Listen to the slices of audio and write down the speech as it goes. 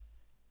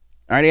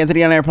All right,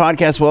 Anthony on Air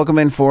Podcast. Welcome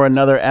in for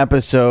another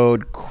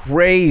episode.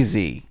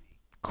 Crazy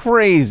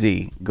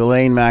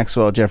Ghislaine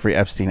Maxwell, Jeffrey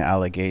Epstein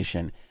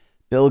allegation.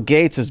 Bill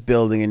Gates is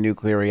building a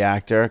nuclear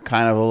reactor.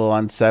 Kind of a little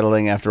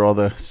unsettling after all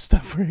the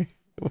stuff we're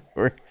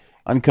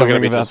uncovering. We're gonna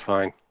be about. just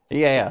fine.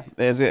 Yeah.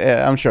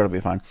 I'm sure it'll be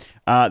fine.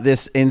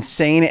 This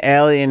insane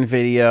alien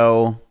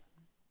video.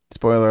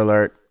 Spoiler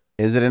alert.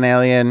 Is it an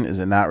alien? Is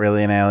it not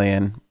really an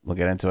alien? We'll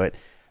get into it.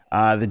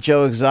 The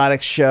Joe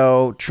Exotic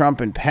show, Trump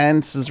and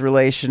Pence's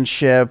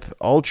relationship,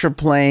 ultra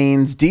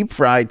planes, deep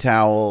fried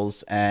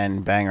towels,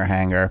 and banger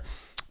hanger.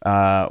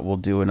 We'll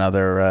do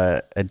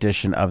another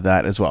edition of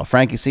that as well.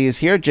 Frankie C is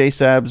here. J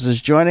Sabs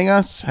is joining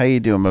us. How you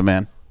doing, my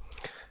man?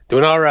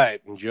 Doing all right.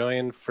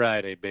 Enjoying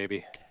Friday,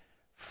 baby.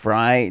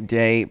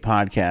 Friday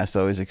podcast,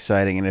 always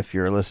exciting. And if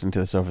you're listening to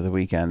this over the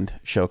weekend,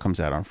 show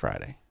comes out on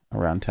Friday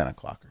around 10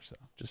 o'clock or so,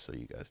 just so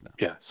you guys know.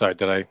 Yeah. Sorry,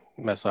 did I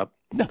mess up?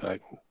 No.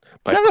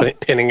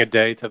 Pinning a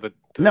day to the...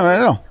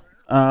 No.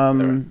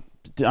 I'm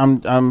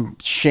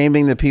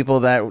shaming the people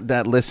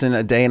that listen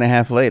a day and a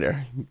half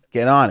later.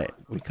 Get on it.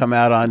 We come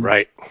out on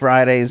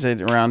Fridays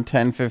at around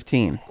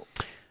 10:15.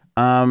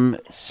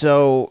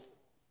 So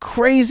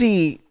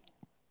crazy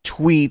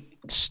tweet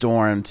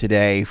storm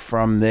today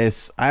from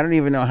this. I don't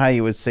even know how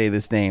you would say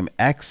this name.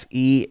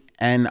 Xeni.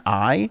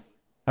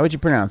 How would you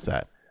pronounce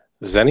that?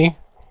 Zenny?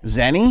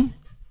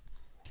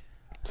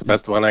 It's the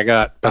best one I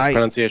got. Best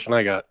pronunciation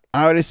I got.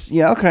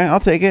 Okay,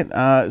 I'll take it.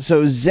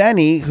 So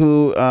Zenny,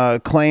 who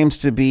claims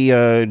to be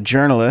a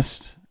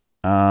journalist,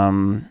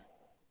 I'll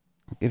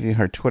give you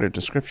her Twitter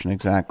description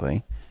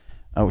exactly.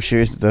 Oh,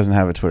 she doesn't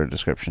have a Twitter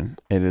description.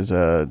 It is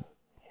a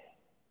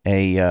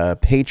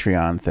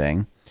Patreon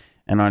thing.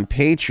 And on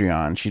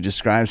Patreon, she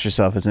describes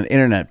herself as an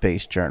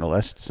internet-based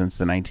journalist since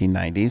the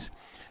 1990s,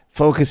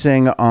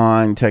 focusing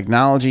on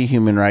technology,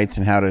 human rights,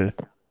 and how to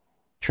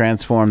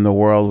transform the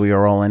world we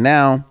are all in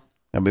now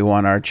that we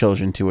want our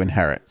children to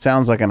inherit.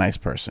 Sounds like a nice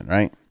person,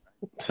 right?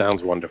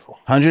 Sounds wonderful.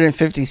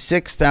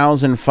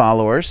 156,000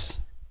 followers.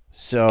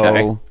 So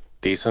okay.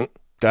 Decent.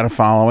 Got a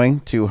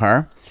following to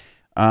her.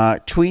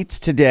 Tweets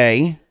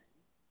today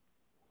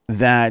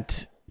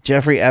that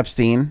Jeffrey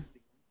Epstein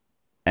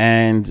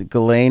and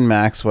Ghislaine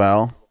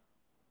Maxwell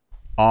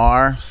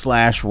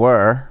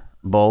are/were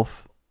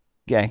both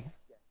gay.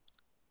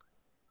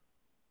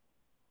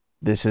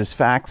 This is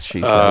facts,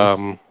 she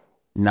says,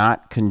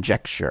 not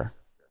conjecture.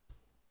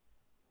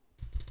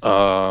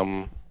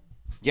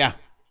 Yeah.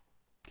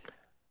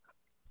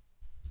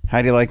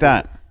 How do you like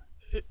that?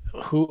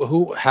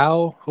 Who,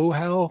 how,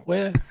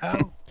 where,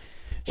 how?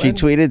 She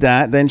tweeted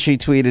that. Then she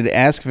tweeted,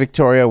 ask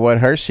Victoria what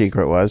her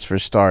secret was, for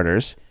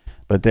starters.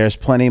 But there's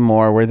plenty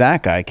more where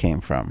that guy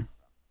came from.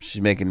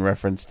 She's making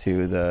reference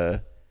to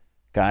the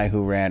guy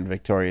who ran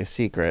Victoria's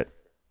Secret,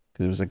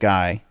 because it was a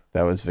guy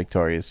that was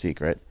Victoria's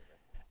Secret.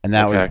 And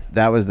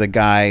that was the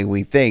guy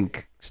we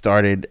think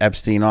started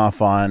Epstein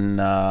off on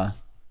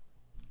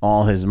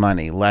all his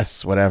money.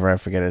 Les, whatever, I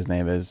forget his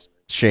name is.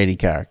 Shady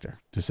character,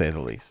 to say the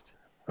least.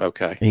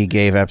 Okay. He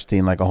gave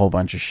Epstein like a whole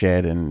bunch of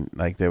shit, and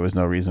like there was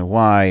no reason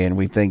why. And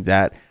we think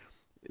that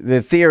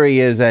the theory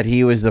is that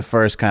he was the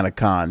first kind of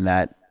con,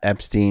 that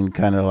Epstein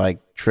kind of like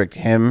tricked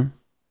him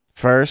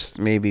first,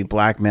 maybe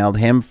blackmailed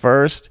him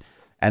first.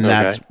 And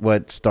that's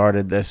what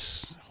started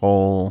this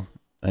whole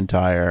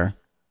entire,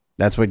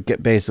 that's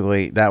what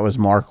basically, that was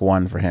Mark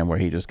 1 for him, where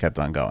he just kept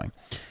on going.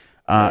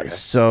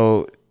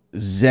 So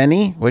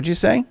Zenny, what'd you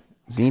say?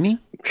 Zeni?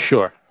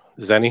 Sure.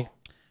 Zenny.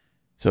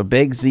 So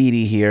Big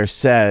Ziti here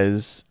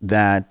says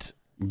that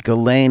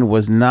Ghislaine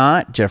was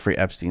not Jeffrey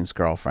Epstein's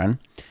girlfriend.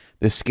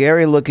 The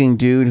scary looking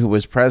dude who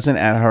was present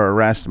at her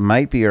arrest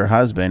might be her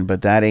husband,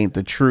 but that ain't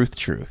the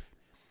truth.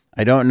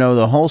 I don't know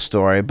the whole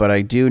story, but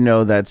I do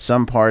know that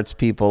some parts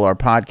people are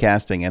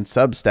podcasting and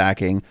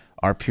substacking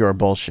are pure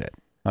bullshit.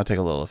 I'll take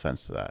a little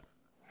offense to that.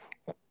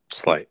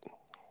 Slight.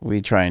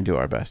 We try and do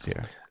our best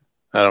here.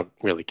 I don't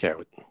really care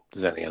what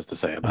Zenny has to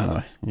say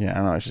about it. Yeah,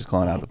 I know. She's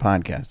calling out the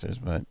podcasters,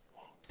 but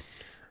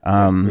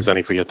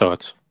Zenny, for your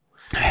thoughts.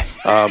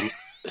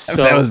 So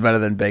that was better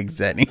than Big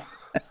Zenny.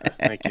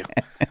 Thank you.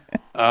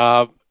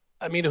 I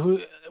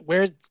mean,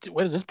 where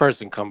does this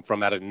person come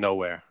from out of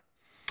nowhere?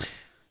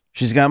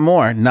 She's got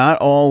more. Not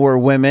all were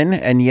women,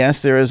 and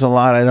yes, there is a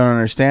lot I don't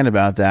understand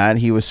about that.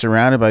 He was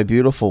surrounded by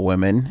beautiful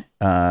women.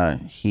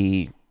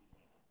 He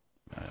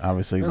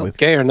obviously, with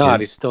gay or not,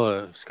 kids. he's still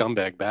a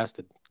scumbag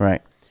bastard.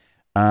 Right.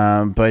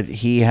 But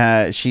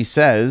she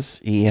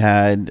says he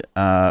had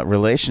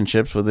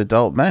relationships with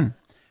adult men.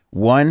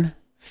 One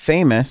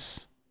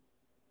famous,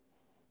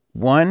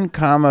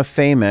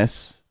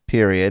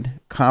 period,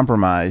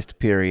 compromised,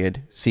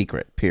 period,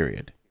 secret,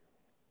 period.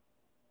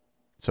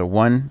 So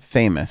one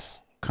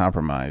famous,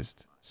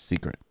 compromised,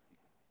 secret.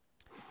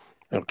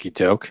 Okie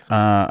doke.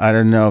 I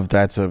don't know if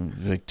that's a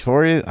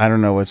Victoria. I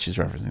don't know what she's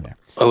referencing there.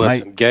 Well,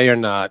 listen, gay or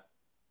not,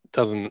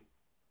 doesn't,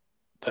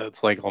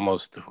 that's like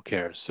almost, who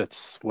cares?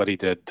 It's what he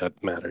did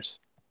that matters.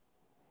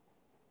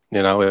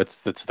 You know, it's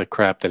the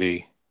crap that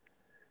he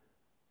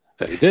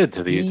did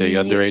to the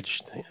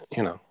underage,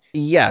 you know.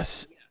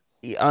 Yes.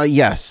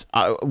 Yes.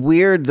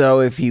 Weird though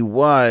if he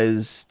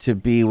was to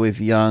be with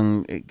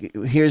young.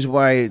 Here's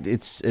why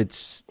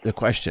it's a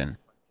question.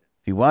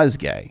 If he was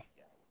gay,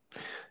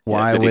 Yeah,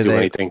 why did he were do they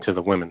anything to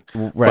the women?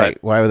 right?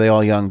 But Why were they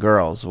all young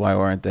girls? Why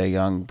weren't they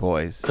young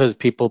boys? because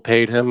people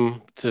paid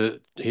him to,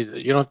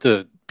 you don't have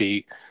to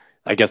be,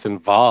 I guess,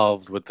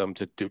 involved with them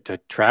to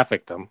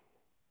traffic them.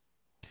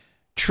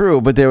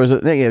 True, but there was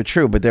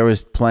true, but there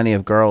was plenty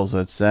of girls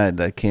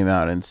that came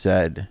out and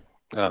said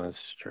Oh,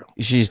 that's true.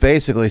 she's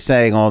basically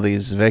saying all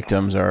these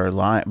victims are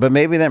lying. But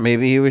maybe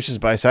he was just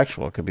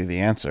bisexual. Could be the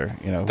answer.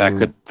 That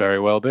could very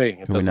well be. It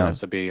who doesn't have knows?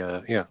 to be.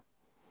 Yeah,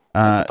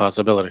 that's a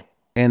possibility.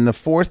 In the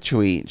fourth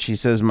tweet, she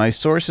says, "My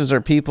sources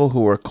are people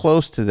who are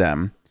close to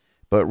them,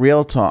 but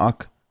real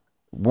talk.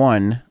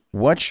 One,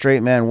 what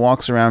straight man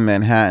walks around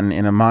Manhattan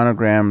in a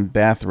monogram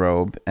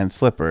bathrobe and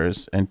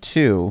slippers? And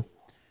two,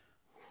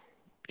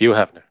 Hugh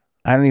Hefner.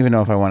 I don't even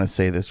know if I want to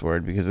say this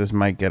word because this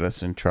might get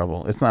us in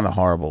trouble. It's not a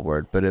horrible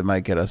word, but it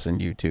might get us in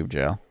YouTube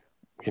jail.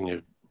 Can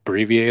you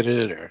abbreviate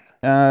it or?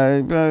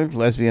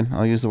 Lesbian.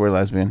 I'll use the word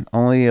lesbian.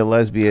 Only a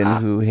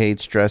lesbian who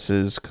hates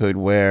dresses could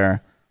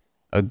wear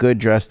a good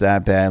dress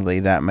that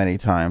badly that many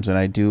times. And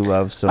I do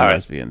love some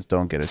lesbians.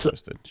 Don't get it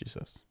twisted, she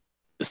says.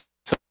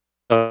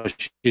 So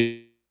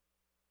she,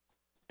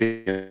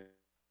 say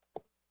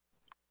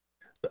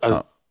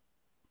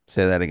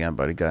that again,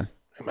 buddy. Good.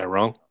 Am I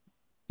wrong?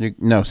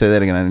 No, say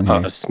that again. I didn't hear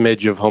A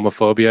smidge of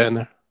homophobia in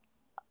there?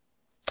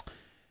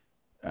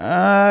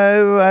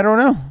 I don't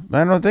know.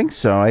 I don't think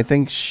so. I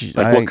think she.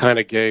 What kind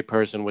of gay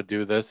person would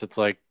do this? It's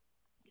like,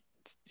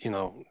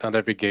 not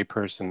every gay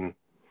person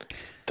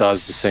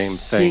does the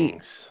same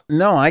things.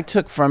 No, I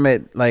took from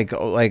it I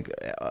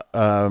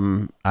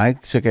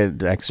took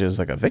it actually as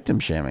like a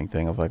victim shaming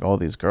thing of like all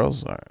these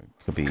girls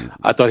could be.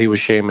 I thought he was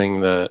she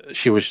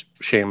was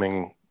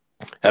shaming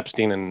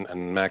Epstein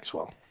and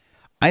Maxwell.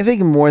 I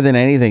think more than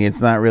anything, it's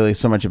not really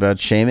so much about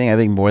shaming. I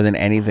think more than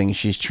anything,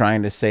 she's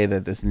trying to say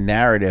that this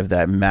narrative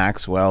that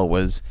Maxwell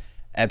was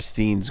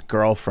Epstein's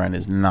girlfriend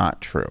is not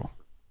true.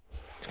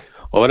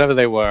 Well, whatever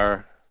they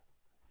were,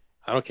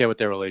 I don't care what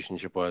their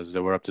relationship was.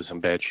 They were up to some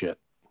bad shit.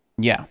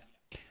 Yeah.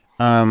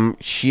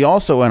 She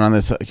also went on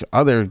this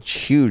other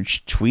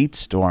huge tweet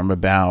storm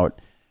about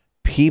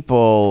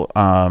people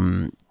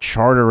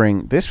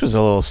chartering. This was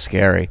a little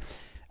scary.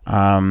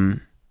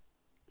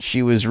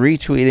 She was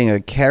retweeting a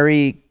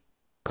Kerry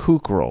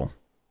Kukral,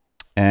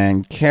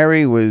 and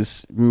Kerry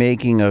was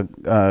making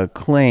a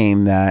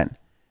claim that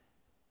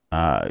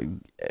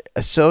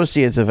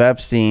associates of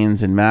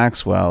Epstein's and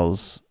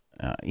Maxwell's,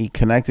 he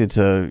connected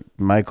to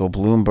Michael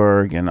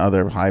Bloomberg and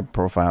other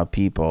high-profile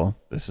people.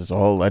 This is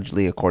all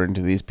allegedly according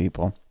to these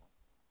people.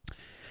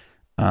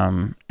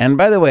 And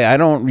by the way, I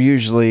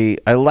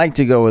like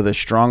to go with a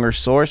stronger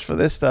source for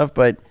this stuff,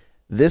 but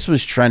this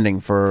was trending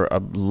for a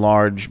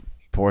large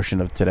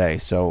portion of today.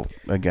 So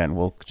again,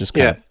 we'll just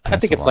I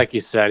think it's like you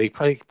said. He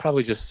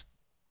probably just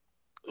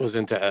was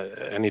into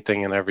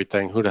anything and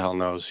everything. Who the hell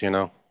knows?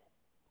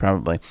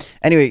 Probably.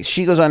 Anyway,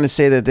 she goes on to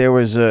say that there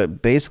was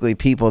basically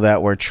people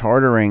that were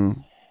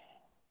chartering,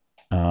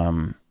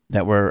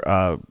 that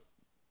were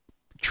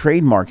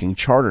trademarking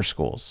charter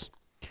schools.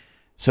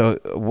 So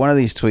one of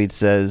these tweets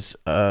says,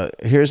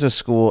 here's a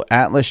school,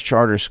 Atlas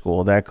Charter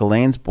School, that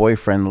Ghislaine's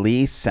boyfriend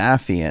Lee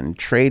Safian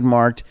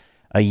trademarked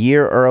a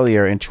year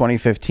earlier in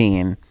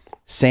 2015.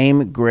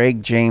 Same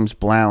Greg James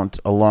Blount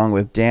along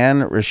with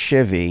Dan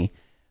Rashivi.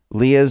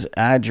 Leah's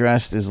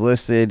address is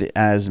listed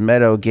as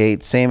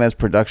Meadowgate, same as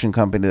production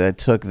company that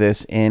took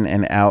this in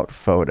and out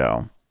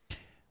photo.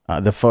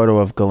 The photo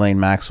of Ghislaine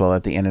Maxwell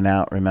at the In and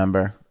Out,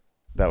 remember?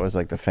 That was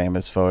like the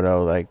famous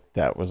photo, like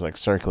that was like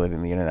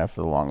circulating the internet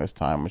for the longest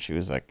time when she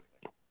was like,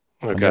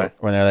 okay,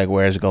 when they're like,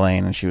 "Where's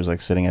Ghislaine?" and she was like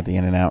sitting at the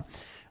In and Out.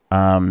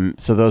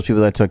 So those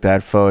people that took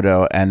that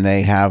photo, and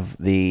they have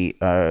the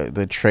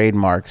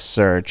trademark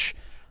search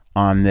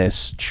on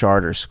this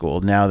charter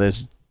school. Now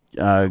this.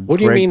 What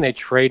do you mean they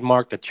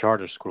trademarked the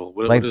charter school?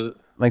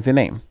 Like the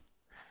name.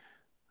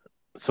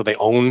 So they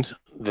owned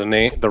the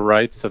name, the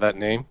rights to that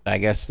name? I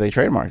guess they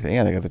trademarked it.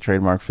 Yeah, they got the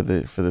trademark for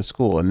the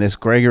school. And this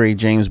Gregory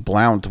James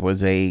Blount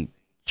was a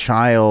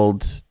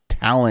child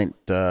talent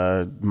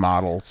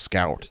model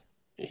scout.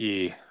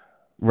 Yeah.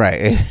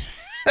 Right.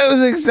 That was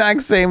the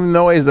exact same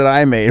noise that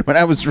I made when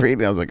I was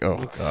reading. I was like,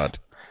 oh God.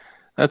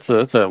 That's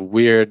a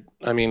weird,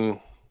 it's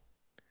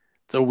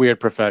a weird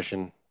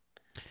profession.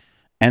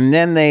 And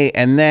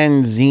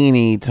then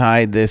Zini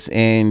tied this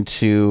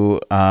into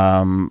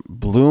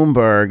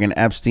Bloomberg and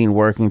Epstein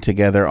working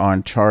together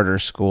on charter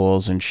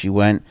schools, and she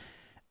went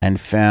and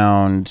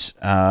found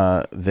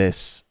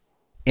this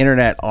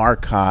internet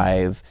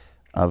archive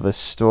of a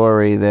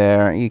story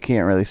there. You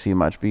can't really see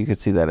much, but you could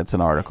see that it's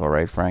an article,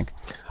 right, Frank?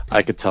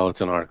 I could tell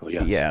it's an article,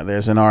 yes. Yeah,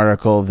 there's an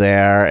article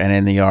there, and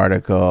in the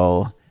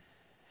article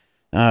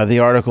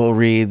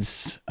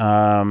reads,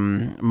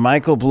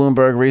 Michael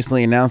Bloomberg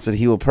recently announced that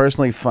he will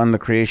personally fund the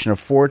creation of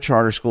 4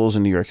 charter schools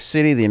in New York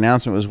City. The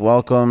announcement was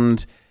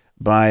welcomed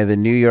by the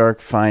New York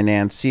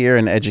financier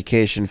and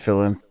education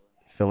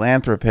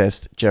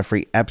philanthropist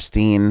Jeffrey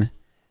Epstein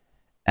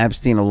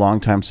Epstein, a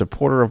longtime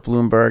supporter of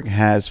Bloomberg,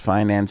 has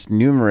financed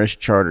numerous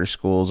charter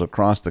schools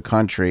across the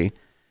country,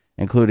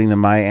 including the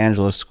Maya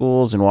Angelou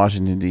schools in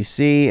Washington,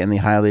 D.C., and the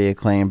highly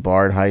acclaimed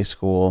Bard High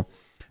School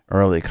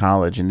Early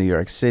College in New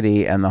York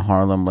City, and the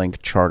Harlem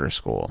Link Charter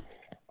School.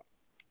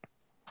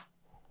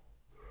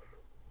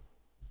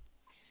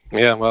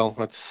 Yeah, well,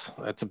 it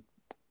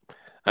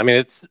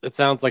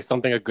sounds like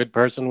something a good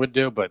person would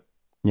do, but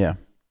Yeah.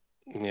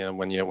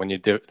 when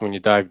you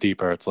dive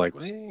deeper, it's like,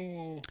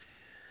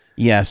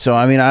 Yeah, so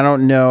I mean, I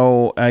don't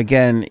know.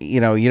 Again, you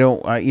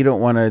don't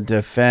want to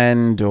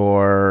defend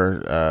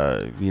or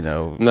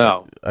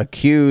no,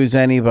 accuse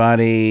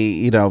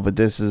anybody, but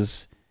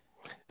it's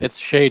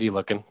shady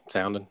looking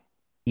sounding.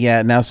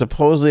 Yeah. Now,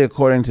 supposedly,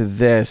 according to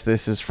this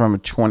is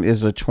from this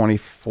is a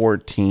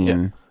 2014.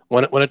 Yeah.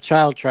 When a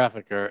child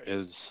trafficker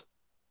is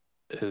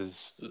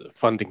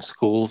funding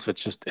schools,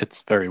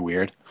 it's very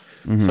weird.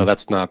 Mm-hmm. So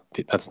that's not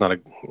a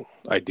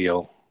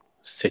ideal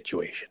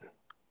situation.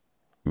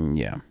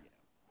 Yeah.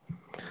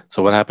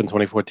 So what happened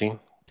 2014?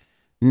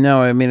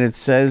 No, I mean, it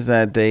says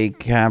that they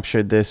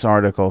captured this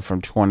article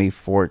from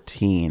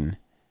 2014.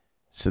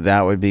 So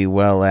that would be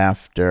well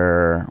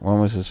after, when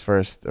was his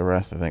first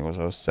arrest? I think it was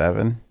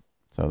 2007.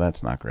 So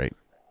that's not great.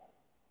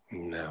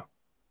 No.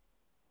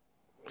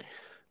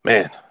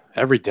 Man,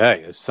 every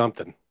day is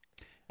something.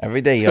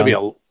 Every day, it's gonna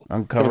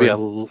be a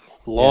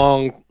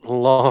long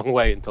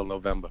way until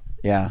November.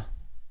 Yeah.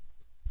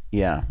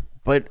 Yeah.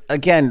 But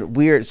again,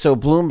 weird. So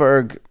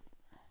Bloomberg,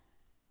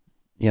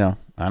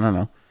 I don't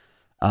know.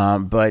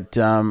 But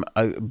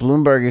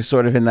Bloomberg is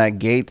sort of in that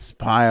Gates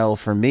pile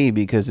for me,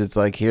 because it's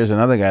like, here's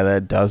another guy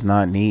that does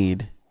not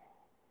need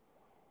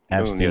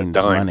Epstein's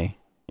money.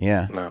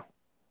 Yeah. No.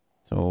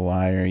 So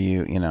why are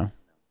you,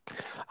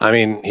 I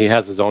mean, he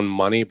has his own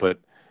money, but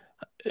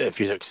if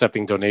you're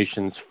accepting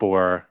donations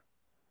for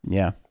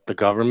the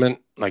government,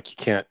 like,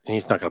 he's not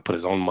going to put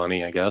his own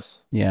money, I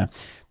guess. Yeah.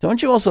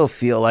 Don't you also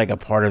feel like a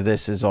part of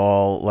this is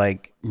all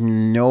like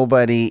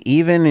nobody,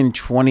 even in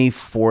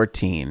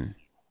 2014,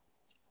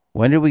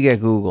 when did we get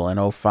Google? In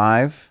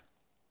 2005? I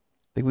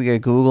think we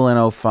get Google in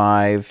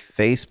 2005,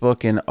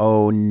 Facebook in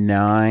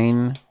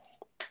 2009.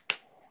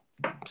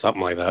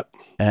 Something like that.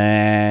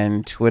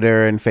 And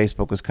Twitter and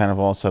Facebook was kind of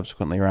all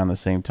subsequently around the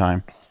same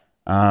time.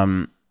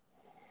 I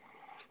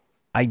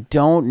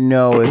don't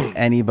know if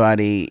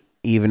anybody,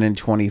 even in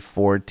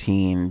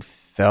 2014,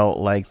 felt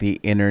like the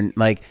internet,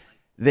 like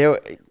there,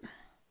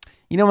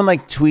 when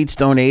like tweets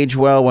don't age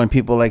well, when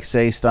people like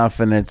say stuff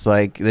and it's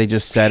like they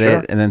just said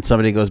it, and then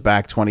somebody goes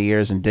back 20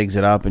 years and digs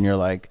it up, and you're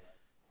like,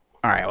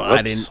 all right, well,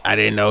 I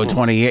didn't know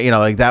 20 years,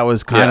 like that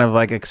was kind of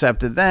like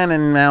accepted then,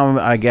 and now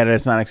I get it,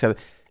 it's not accepted.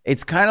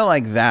 It's kind of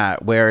like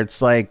that, where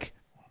it's like,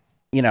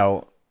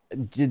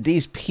 did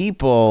these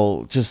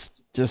people just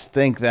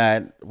think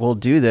that we'll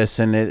do this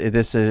and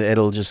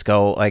it'll just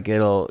go, like,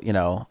 it'll,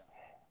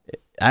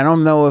 I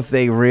don't know if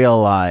they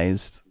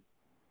realized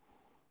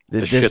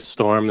the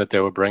shitstorm that they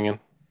were bringing.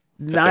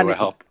 Not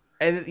help.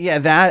 Yeah,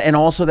 that, and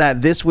also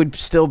that this would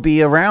still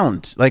be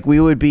around. Like,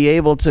 we'll be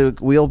able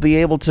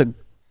to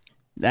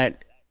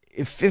that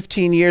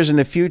 15 years in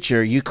the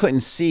future, you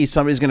couldn't see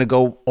somebody's going to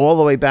go all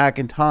the way back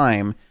in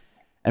time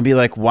and be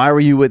like, why were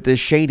you with this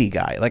shady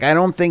guy? Like, I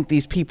don't think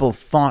these people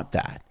thought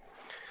that.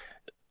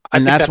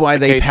 And that's why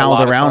they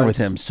palled around with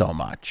him so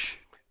much.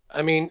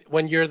 I mean,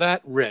 when you're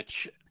that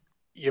rich,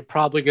 you're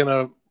probably going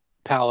to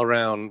pal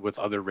around with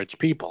other rich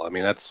people. I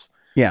mean, that's...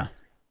 Yeah.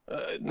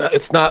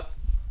 It's not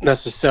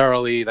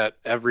necessarily that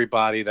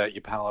everybody that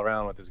you pal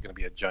around with is going to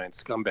be a giant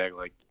scumbag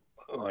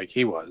like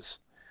he was.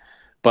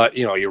 But,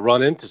 you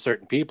run into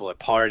certain people at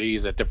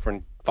parties, at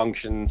different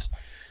functions,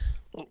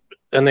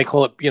 and they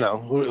call it,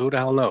 who the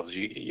hell knows?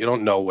 You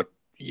don't know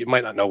you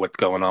might not know what's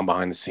going on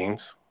behind the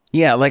scenes.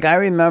 Yeah, like I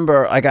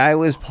remember, like I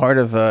was part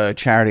of a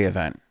charity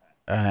event,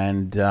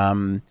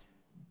 and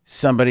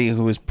somebody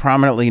who was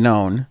prominently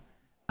known,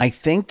 I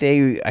think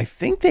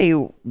they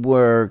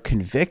were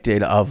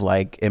convicted of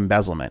like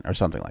embezzlement or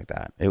something like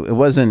that. It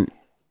wasn't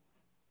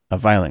a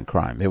violent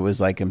crime. It was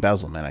like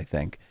embezzlement, I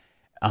think.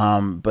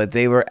 But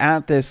they were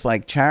at this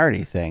like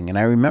charity thing, and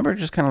I remember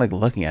just kind of like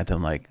looking at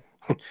them like,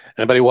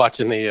 anybody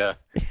watching the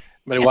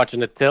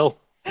till?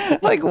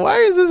 Like, why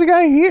is this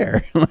guy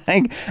here?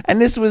 Like,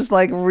 and this was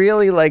like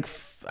really like,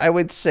 I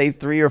would say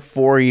 3 or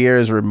 4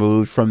 years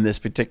removed from this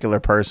particular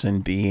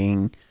person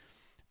being,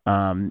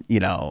 all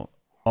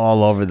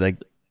over the.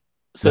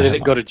 So did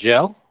it go to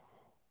jail?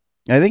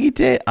 I think he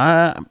did.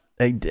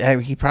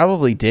 He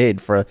probably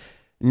did for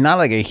not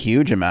like a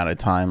huge amount of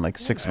time, like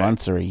 6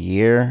 months or a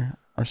year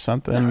or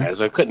something. Right,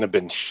 so it couldn't have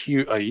been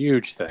a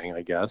huge thing,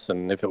 I guess.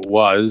 And if it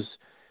was,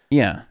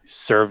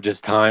 served his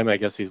time. I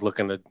guess he's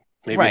looking to.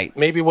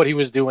 Maybe what he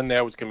was doing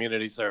there was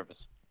community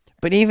service.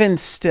 But even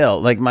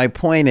still, like, my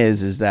point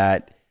is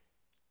that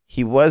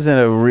he wasn't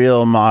a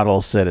real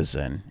model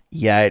citizen,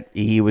 yet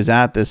he was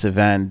at this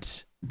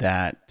event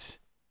that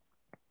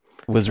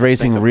was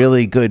raising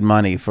really good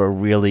money for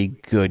really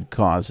good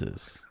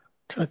causes. I'm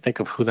trying to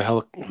think of who the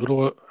hell.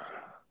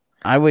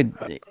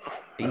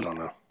 I don't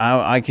know.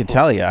 I could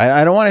tell you.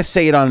 I don't want to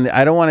say it on.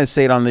 I don't want to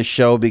say it on the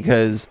show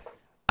because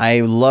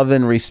I love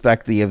and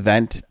respect the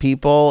event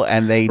people,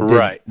 and they did,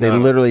 Right. they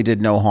literally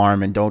did no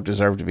harm and don't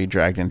deserve to be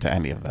dragged into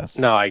any of this.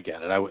 No, I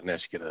get it. I wouldn't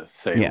ask you to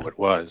say Yeah. what it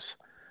was,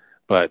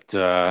 but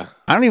I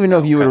don't even know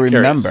if you would kinda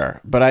curious.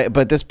 remember,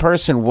 but this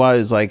person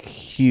was like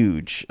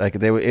huge. Like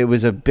it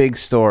was a big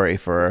story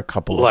for a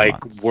couple of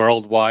like months.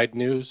 worldwide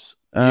news.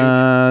 Huge?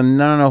 I don't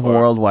know if Or-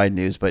 worldwide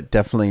news, but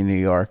definitely New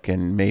York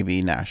and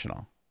maybe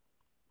national.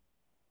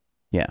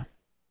 Yeah.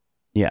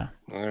 Yeah.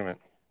 All right.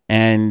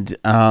 And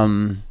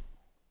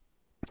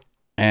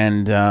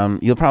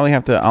you'll probably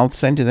have to. I'll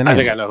send you the name. I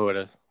think I know who it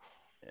is.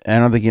 I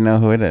don't think you know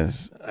who it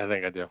is. I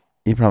think I do.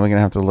 You're probably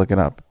gonna have to look it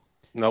up.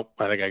 Nope.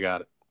 I think I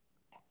got it.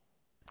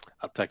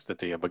 I'll text it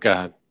to you. But go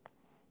ahead.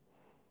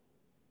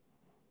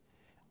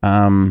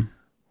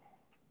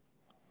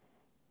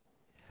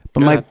 But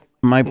Go my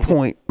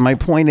ahead. my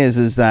point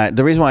is that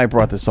the reason why I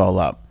brought this all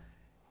up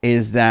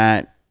is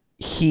that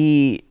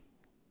he,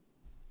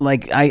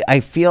 like, I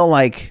feel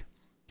like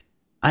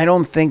I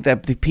don't think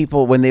that the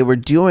people when they were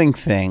doing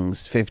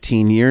things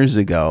 15 years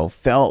ago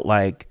felt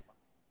like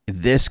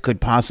this could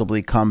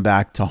possibly come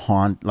back to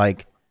haunt.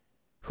 Like,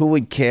 who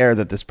would care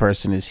that this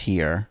person is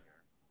here?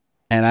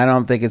 And I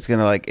don't think it's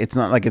gonna it's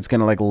not like it's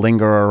gonna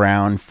linger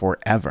around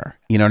forever.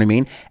 You know what I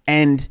mean?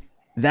 And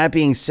that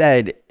being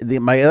said,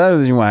 my other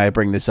reason why I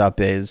bring this up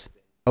is,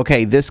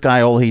 okay, this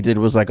guy, all he did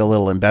was like a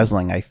little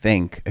embezzling. I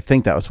think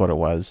that was what it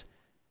was.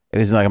 It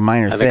was like a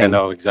minor I thing. think I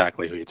know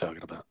exactly who you're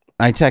talking about.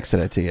 I texted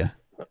it to you.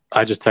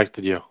 I just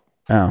texted you.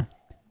 Oh,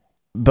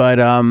 but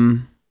Oh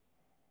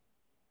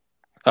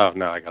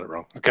no, I got it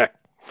wrong. Okay.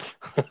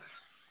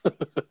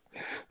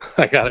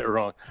 I got it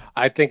wrong.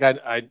 I think I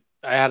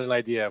had an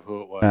idea of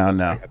who it was. Oh,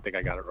 no. I think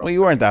I got it wrong. well,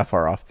 you weren't that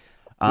far off.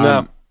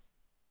 No.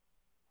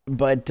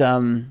 But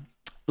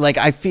like,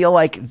 I feel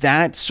like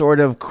that sort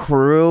of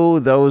crew,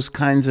 those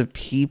kinds of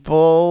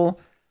people,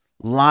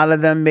 a lot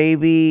of them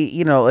maybe,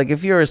 you know, like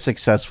if you're a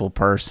successful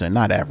person,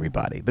 not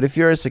everybody, but if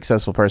you're a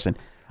successful person,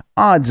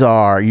 odds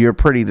are you're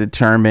pretty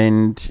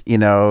determined, you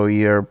know,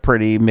 you're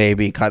pretty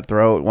maybe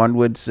cutthroat, one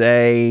would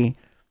say.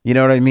 You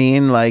know what I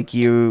mean? Like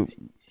you're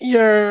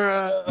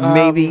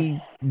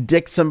maybe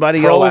dick somebody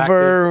proactive.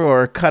 over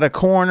or cut a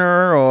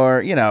corner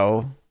or, you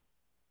know.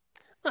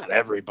 Not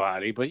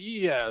everybody, but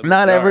yeah.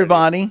 Not majority.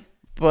 everybody,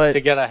 but To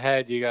get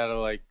ahead, you got to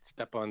like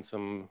step on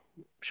some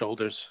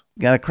shoulders.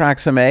 got to crack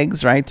some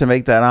eggs, right, to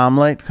make that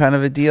omelet kind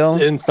of a deal.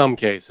 In some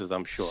cases,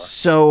 I'm sure.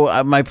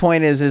 So my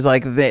point is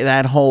like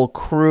that whole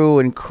crew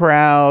and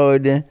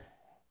crowd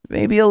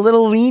maybe a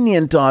little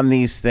lenient on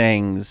these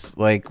things,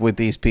 like with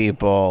these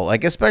people,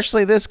 like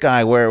especially this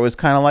guy, where it was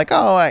kind of like,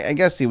 oh, I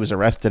guess he was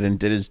arrested and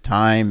did his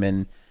time,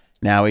 and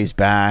now he's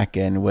back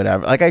and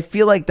whatever. Like I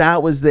feel like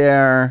that was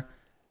their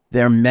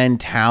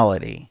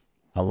mentality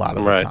a lot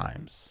of the Right.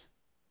 times,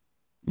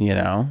 you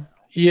know.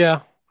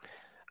 Yeah.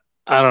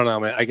 I don't know,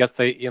 man. I guess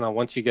they,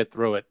 once you get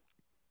through it,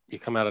 you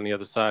come out on the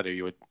other side. Are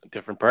you a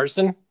different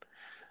person?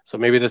 So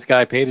maybe this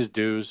guy paid his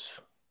dues.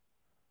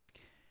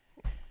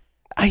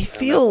 I And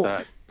feel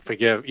that's that.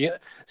 Forgive. Yeah.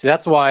 See,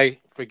 that's why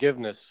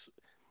forgiveness.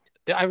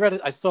 I read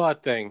it. I saw a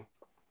thing.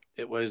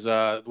 It was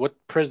what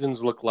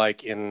prisons look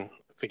like in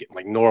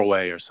like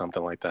Norway or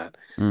something like that.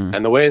 Mm.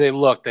 And the way they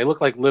look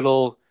like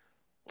little,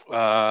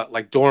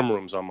 like dorm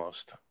rooms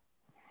almost.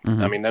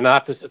 Mhm. I mean, they're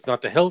not this. It's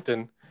not the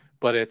Hilton,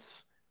 but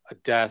it's a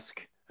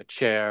desk, a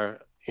chair.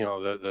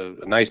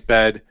 A nice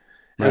bed.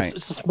 And Right.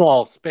 it's a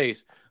small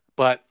space,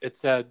 but it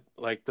said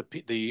like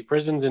the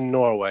prisons in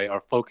Norway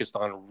are focused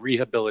on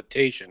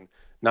rehabilitation,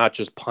 not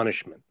just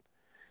punishment.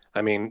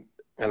 I mean,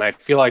 and I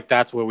feel like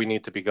that's where we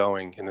need to be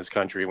going in this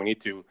country. We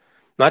need to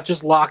not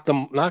just lock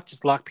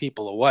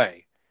people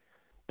away,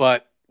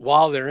 but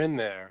while they're in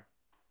there,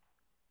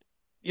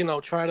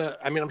 try to.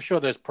 I mean, I'm sure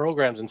there's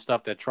programs and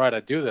stuff that try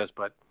to do this,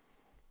 but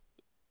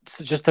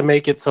just to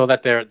make it so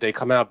that they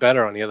come out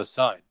better on the other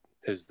side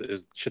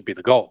should be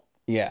the goal.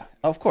 Yeah,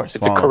 of course.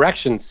 It's a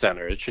correction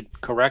center. It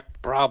should correct the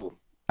problem.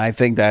 I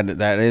think that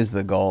is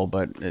the goal,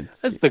 but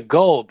That's the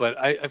goal, but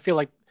I feel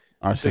like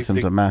our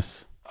system's a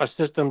mess. our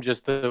system,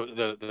 just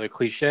the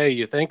cliche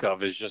you think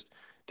of, is just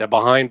they're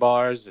behind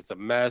bars. It's a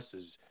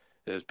mess.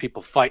 There's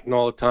people fighting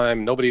all the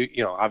time.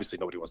 Nobody, obviously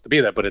nobody wants to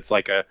be there, but it's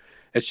like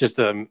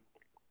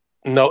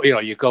no,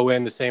 you go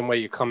in the same way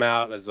you come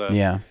out as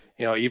Yeah.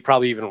 you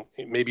probably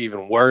maybe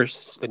even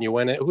worse than you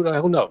went in.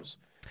 Who knows?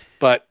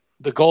 But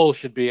the goal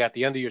should be at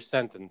the end of your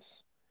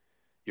sentence,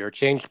 you're a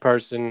changed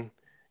person.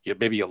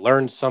 Maybe you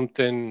learned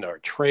something or a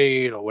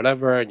trade or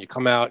whatever, and you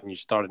come out and you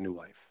start a new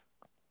life.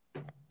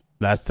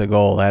 That's the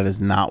goal. That is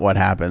not what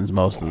happens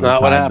most It's of the not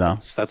time, what though.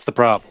 happens. That's the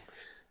problem.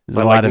 There's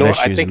But a lot of issues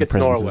I in think the it's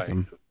prison Norway,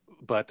 system.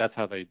 but that's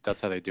how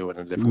they do it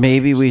in a different.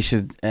 Maybe ways. we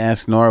should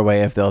ask Norway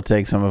if they'll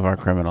take some of our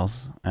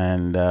criminals,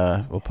 and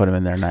we'll put them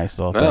in their nice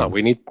little No,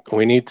 things.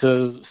 we need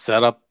to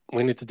set up.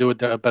 We need to do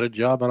a better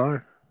job on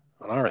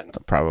our end.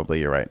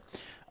 Probably, you're right.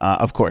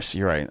 Of course,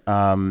 you're right.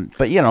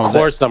 But Of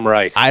course, I'm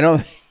right. I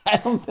don't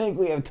think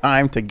we have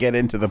time to get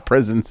into the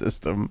prison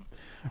system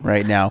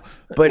right now.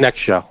 But Next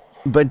show.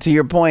 But to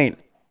your point,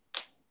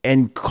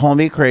 and call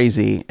me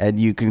crazy, and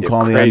you can You're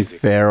call me crazy.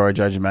 unfair or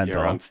judgmental.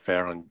 You're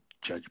unfair and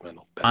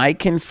judgmental. Ben. I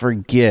can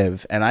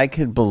forgive and I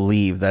can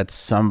believe that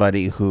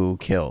somebody who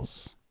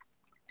kills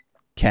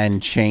can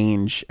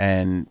change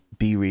and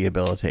be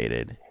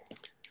rehabilitated.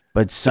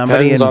 But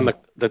somebody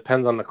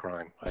depends on the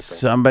crime. I think.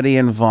 Somebody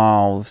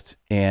involved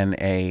in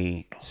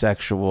a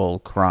sexual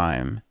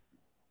crime,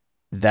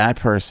 that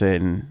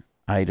person,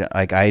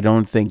 I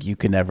don't think you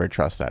can ever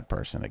trust that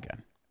person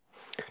again.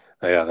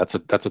 Yeah, that's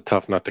a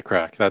tough nut to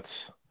crack.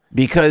 That's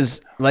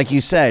because, like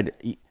you said,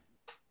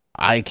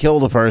 I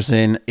killed a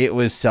person. It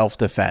was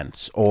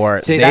self-defense,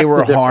 or they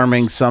were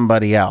harming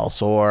somebody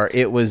else, or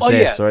it was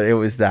or it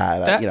was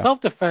that. That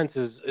self-defense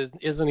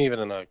isn't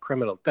even a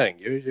criminal thing.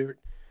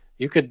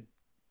 You could,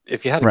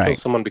 if you had to kill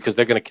someone because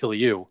they're going to kill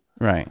you,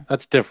 right?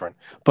 That's different.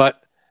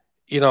 But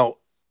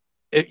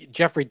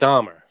Jeffrey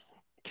Dahmer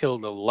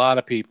killed a lot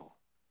of people,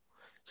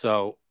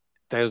 so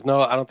I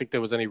don't think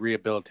there was any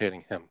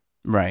rehabilitating him.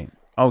 Right.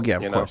 Oh yeah,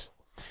 of course.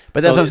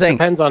 But that's what I'm saying. It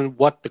depends on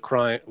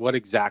what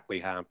exactly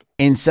happened.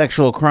 In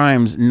sexual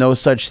crimes, no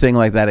such thing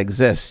like that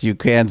exists. You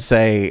can't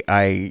say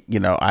I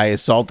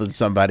assaulted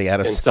somebody out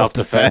of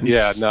self-defense.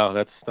 Yeah, no,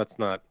 that's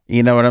not.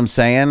 You know what I'm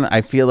saying?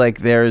 I feel like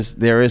there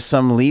is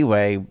some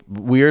leeway,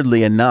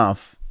 weirdly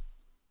enough,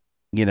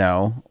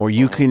 or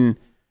you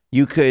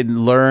could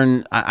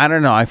learn. I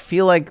don't know. I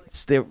feel like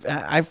is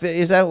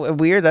that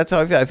weird? That's how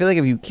I feel. I feel like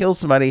if you kill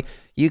somebody,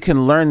 you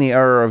can learn the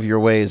error of your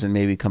ways and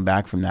maybe come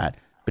back from that.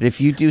 But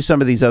if you do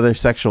some of these other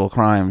sexual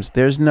crimes,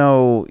 there's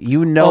no, what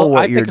you're doing.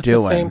 I think it's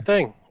the same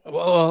thing.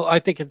 Well, I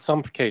think in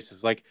some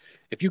cases, like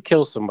if you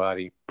kill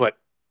somebody, but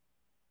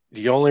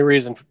the only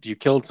reason you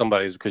killed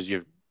somebody is because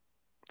you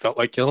felt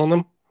like killing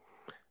them,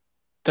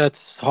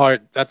 that's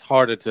hard. That's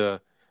harder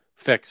to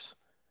fix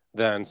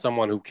than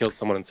someone who killed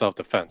someone in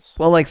self-defense.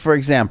 Well, like for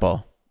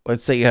example,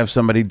 let's say you have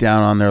somebody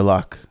down on their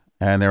luck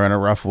and they're in a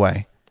rough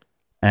way.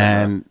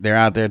 And they're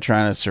out there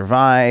trying to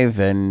survive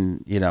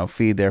and,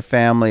 feed their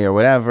family or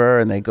whatever.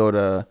 And they go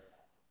to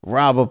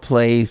rob a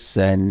place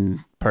and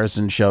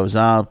person shows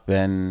up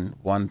and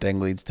one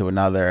thing leads to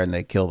another and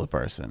they kill the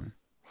person.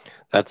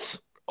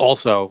 That's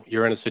also,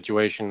 you're in a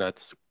situation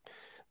that's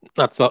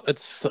not so,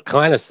 it's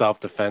kind of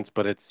self-defense,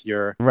 but it's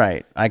your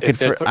right.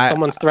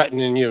 Someone's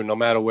threatening you, no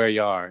matter where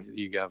you are,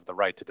 you have the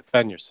right to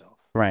defend yourself.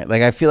 Right.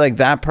 Like, I feel like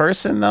that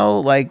person though,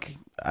 like,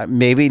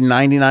 maybe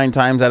 99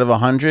 times out of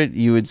 100,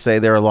 you would say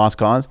they're a lost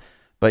cause,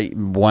 but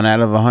 1 out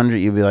of 100,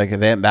 you'd be like,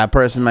 that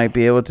person might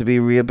be able to be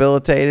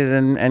rehabilitated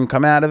and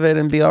come out of it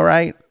and be all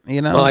right.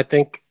 Well, I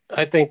think,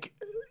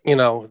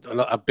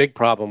 a big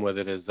problem with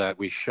it is that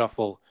we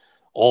shuffle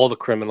all the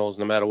criminals,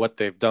 no matter what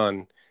they've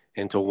done,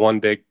 into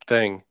one big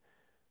thing.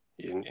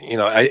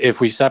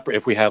 If we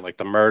had like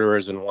the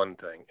murderers in one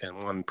thing, in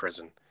one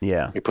prison,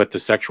 yeah, we put the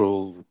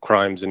sexual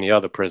crimes in the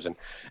other prison,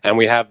 and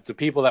we have the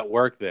people that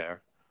work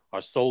there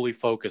are solely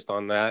focused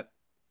on that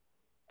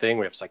thing.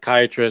 We have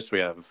psychiatrists, we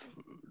have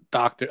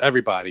doctor,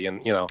 everybody,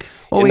 and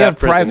we have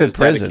private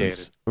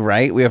prisons,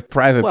 right? We have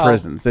private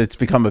prisons. It's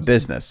become a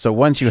business. So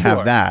once you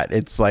have that,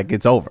 it's like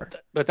it's over.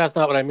 But that's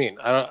not what I mean.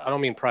 I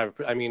don't mean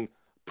private. I mean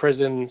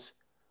prisons,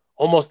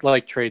 almost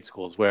like trade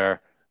schools,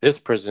 where this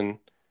prison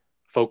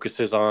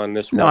focuses on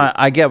this. No,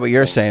 I get what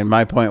you're saying.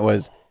 My point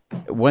was,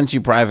 once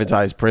you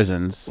privatize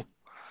prisons,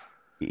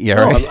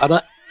 I'm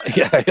not.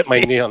 Yeah, I hit my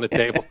knee on the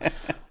table.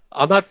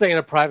 I'm not saying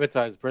to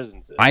privatize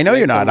prisons. I know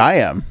you're not. I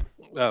am.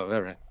 Oh,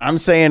 all right. I'm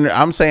saying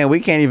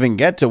we can't even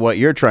get to what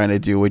you're trying to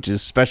do, which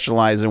is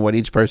specialize in what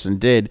each person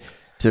did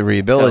to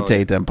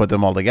rehabilitate them, put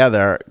them all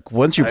together.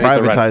 Once you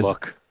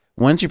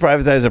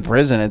privatize a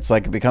prison, it's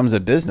like it becomes a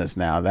business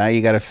now. Now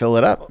you got to fill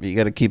it up. You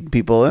got to keep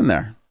people in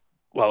there.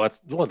 Well,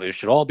 they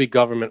should all be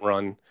government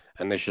run,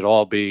 and they should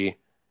all be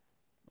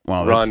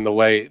run the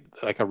way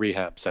like a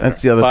rehab center.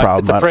 That's the other problem.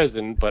 It's a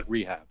prison, but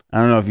rehab. I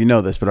don't know if you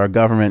know this, but our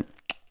government,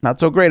 not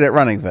so great at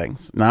running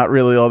things. Not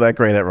really all that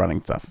great at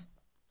running stuff.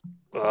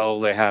 Well,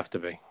 they have to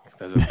be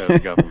because they're the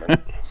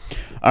government.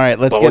 All right,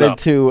 let's get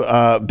into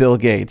Bill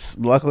Gates.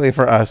 Luckily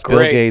for us, Bill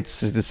Gates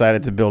has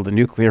decided to build a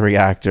nuclear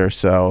reactor.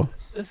 So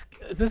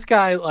this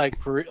guy, like,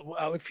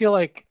 I would feel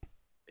like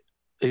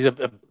he's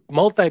a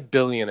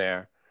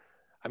multi-billionaire.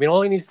 I mean,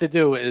 all he needs to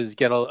do is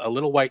get a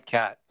little white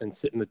cat and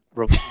sit in the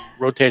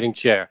rotating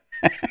chair,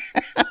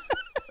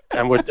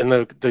 and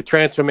the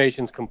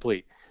transformation's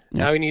complete.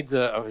 Yeah. Now he needs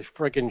a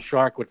friggin'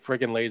 shark with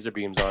friggin' laser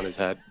beams on his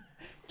head.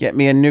 Get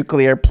me a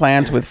nuclear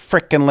plant with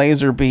frickin'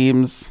 laser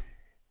beams.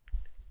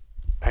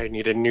 I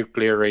need a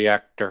nuclear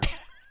reactor.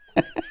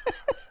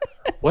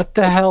 What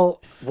the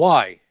hell?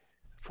 Why?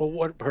 For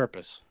what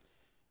purpose?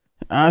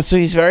 So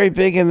he's very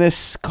big in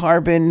this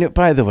carbon.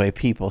 By the way,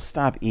 people,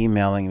 stop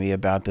emailing me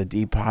about the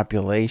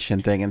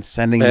depopulation thing and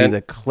sending me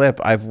the clip.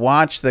 I've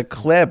watched the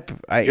clip.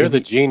 You're the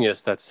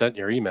genius that sent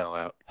your email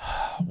out.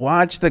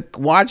 Watch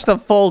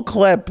the full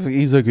clip.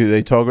 He's like,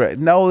 they talk.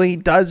 No, he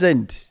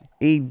doesn't.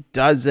 He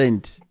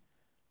doesn't.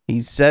 He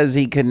says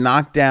he can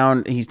knock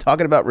down. He's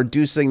talking about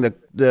reducing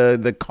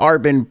the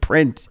carbon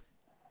print.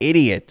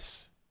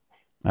 Idiots.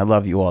 I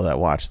love you all that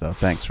watch, though.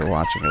 Thanks for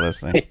watching or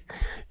listening.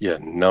 Yeah,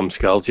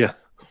 numbskulls, yeah.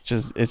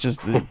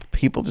 just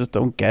people just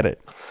don't get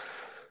it.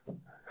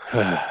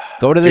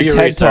 Go to the Do your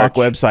TED Talk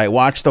research. website.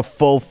 Watch the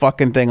full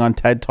fucking thing on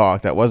TED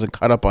Talk that wasn't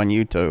cut up on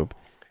YouTube.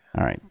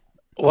 All right.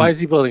 Why is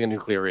he building a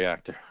nuclear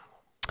reactor?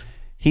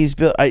 He's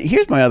built.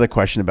 Here's my other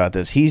question about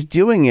this. He's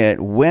doing it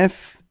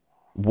with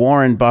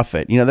Warren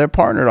Buffett. You know, they're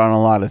partnered on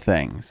a lot of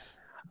things.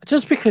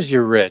 Just because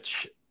you're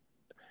rich,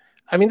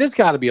 I mean, there's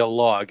got to be a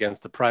law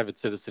against a private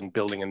citizen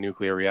building a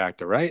nuclear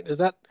reactor, right? Is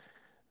that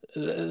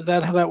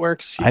how that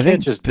works? You I can't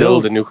think just Bill-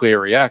 build a nuclear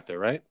reactor,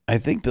 right? I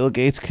think Bill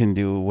Gates can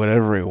do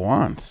whatever he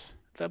wants.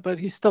 But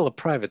he's still a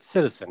private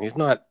citizen. He's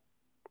not,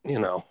 you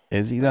know.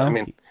 Is he though? I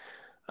mean,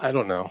 I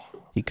don't know.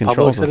 he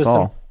controls us citizen?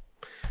 all.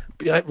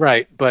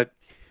 Right, but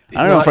I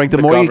don't know, not Frank. The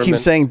more you keep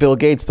government. saying Bill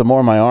Gates, the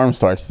more my arm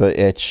starts to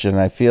itch, and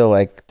I feel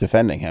like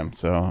defending him.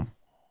 So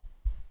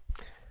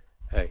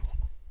Hey,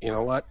 you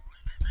know what?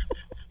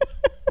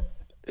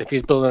 If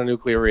he's building a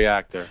nuclear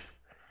reactor,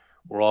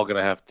 we're all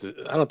gonna have to.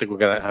 I don't think we're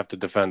gonna have to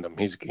defend him.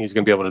 He's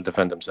gonna be able to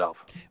defend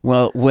himself.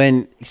 well,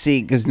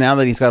 because now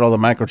that he's got all the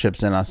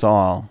microchips in us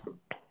all,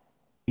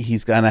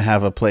 he's gonna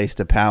have a place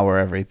to power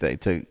everything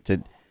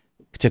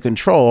to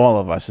control all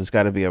of us. It's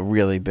got to be a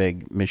really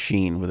big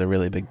machine with a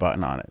really big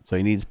button on it. So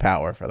he needs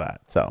power for that.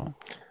 So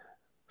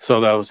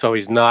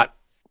he's not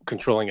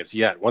controlling it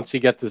yet. Once he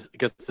gets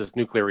this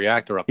nuclear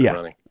reactor up and Yeah.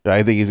 running,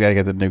 I think he's got to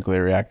get the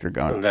nuclear reactor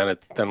going. and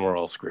then we're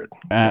all screwed.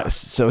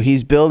 So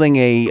he's building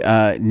a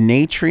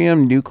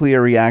natrium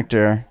nuclear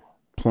reactor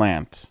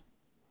plant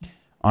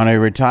on a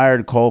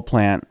retired coal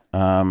plant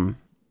a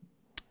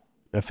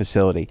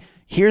facility.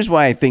 Here's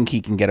why I think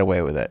he can get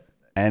away with it.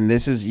 And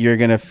this is,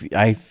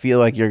 I feel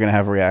like you're going to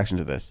have a reaction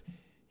to this.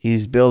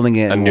 He's building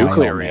it A in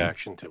nuclear Wyoming.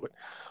 reaction to it.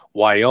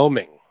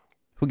 Wyoming.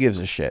 Who gives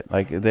a shit?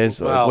 Like, there's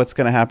Well- what's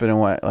going to happen in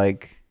what?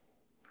 Like,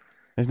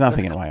 there's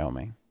nothing in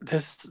Wyoming.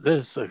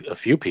 There's a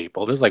few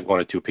people. There's like one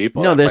or two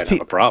people. No, that there's might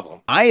have a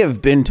problem. I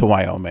have been to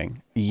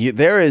Wyoming.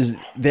 There's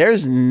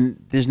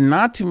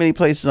not too many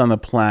places on the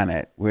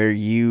planet where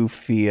you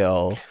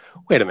feel.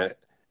 Wait a minute.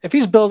 If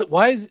he's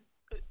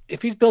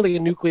building a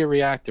nuclear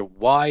reactor,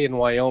 why in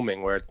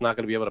Wyoming where it's not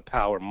going to be able to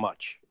power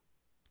much?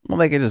 Well,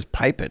 they could just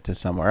pipe it to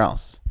somewhere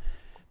else.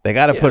 They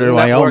got to Yeah, put it in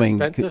isn't that more Wyoming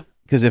expensive?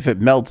 because if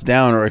it melts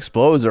down or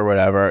explodes or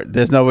whatever,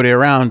 there's nobody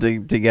around to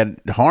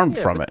get harmed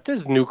Yeah, from but it.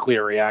 there's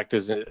nuclear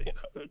reactors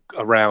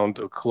around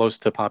close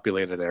to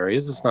populated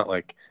areas. It's not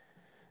like,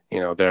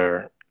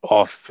 they're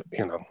off,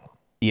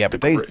 Yeah, but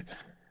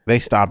they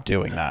stopped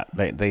doing that.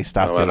 They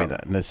stopped No, I doing don't-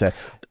 that. And they said,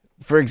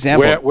 for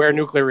example, where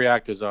nuclear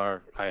reactors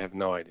are, I have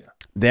no idea.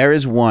 there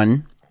is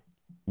one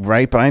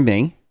right by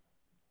me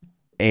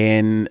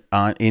in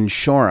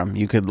Shoreham.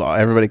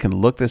 Everybody can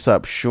look this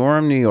up.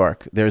 Shoreham, New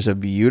York. There's a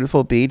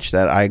beautiful beach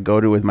that I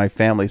go to with my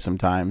family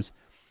sometimes,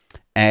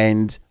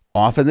 and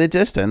off in the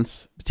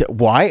distance.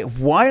 Why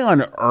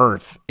on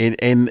earth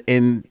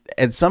in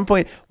at some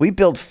point we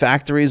built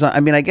factories on? I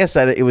mean, I guess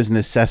that it was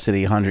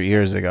necessity 100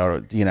 years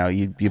ago.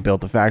 You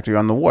built a factory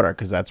on the water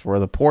because that's where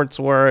the ports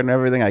were and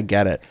everything. I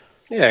get it.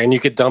 Yeah, and you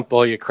could dump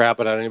all your crap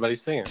without anybody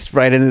seeing it. It's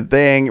right in the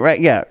thing, right?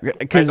 Yeah, Right in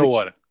because the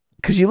water.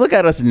 you look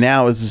at us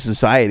now as a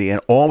society, and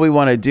all we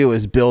want to do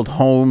is build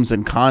homes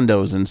and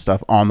condos and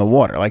stuff on the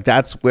water. Like,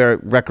 that's where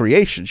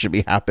recreation should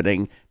be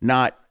happening,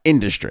 not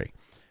industry.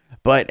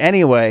 But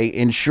anyway,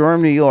 in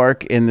Shoreham, New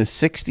York, in the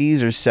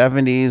 60s or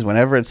 70s,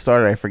 whenever it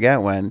started, I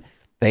forget when,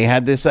 they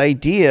had this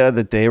idea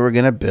that they were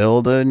going to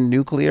build a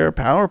nuclear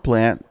power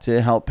plant to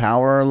help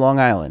power Long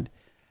Island.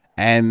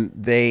 And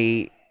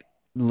they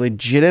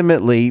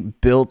legitimately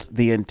built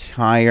the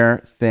entire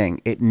thing.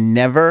 It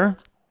never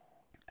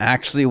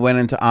actually went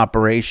into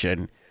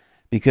operation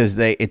because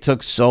it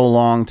took so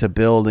long to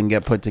build and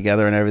get put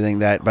together and everything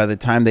that by the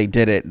time they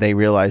did it, they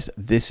realized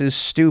this is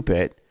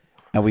stupid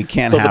and we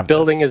can't So have the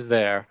building this. is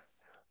there.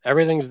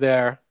 Everything's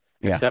there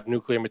Yeah. except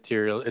nuclear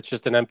material. It's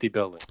just an empty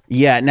building.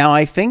 Yeah. Now,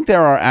 I think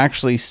there are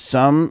actually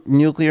some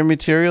nuclear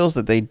materials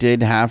that they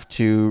did have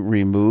to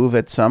remove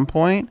at some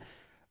point.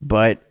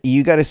 But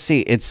you got to see,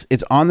 it's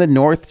on the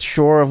north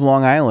shore of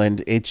Long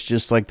Island. It's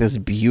just like this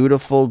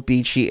beautiful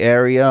beachy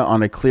area.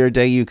 On a clear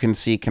day, you can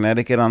see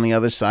Connecticut on the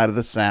other side of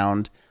the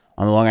Sound,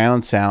 on the Long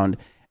Island Sound,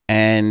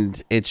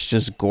 and it's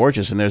just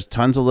gorgeous. And there's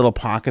tons of little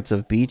pockets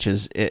of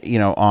beaches,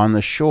 on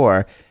the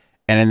shore.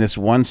 And in this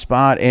one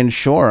spot in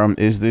Shoreham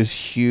is this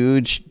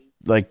huge,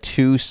 like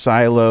 2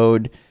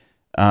 siloed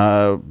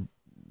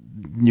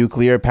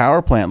nuclear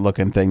power plant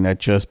looking thing that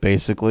just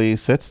basically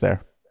sits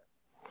there.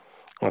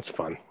 That's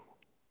fun.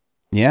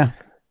 Yeah.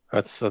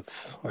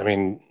 That's. I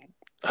mean,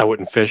 I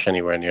wouldn't fish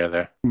anywhere near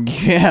there.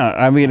 Yeah,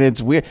 I mean,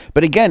 it's weird.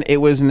 But again, it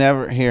was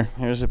never...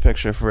 Here's a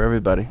picture for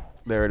everybody.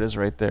 There it is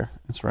right there.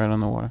 It's right on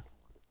the water.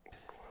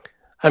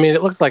 I mean,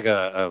 it looks like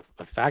a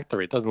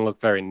factory. It doesn't look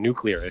very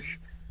nuclear-ish.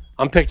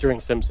 I'm picturing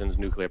Simpsons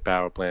nuclear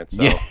power plant.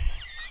 So Yeah.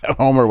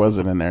 Homer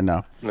wasn't in there,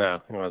 no. no,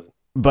 it wasn't.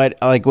 But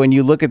like when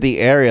you look at the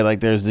area, like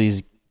there's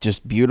these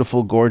just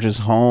beautiful, gorgeous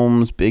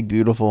homes, big,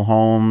 beautiful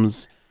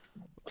homes.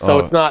 So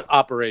it's not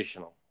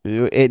operational.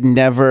 It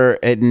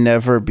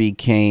never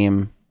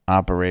became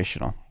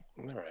operational.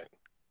 All right.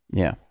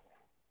 Yeah.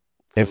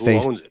 So It who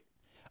faced- owns it?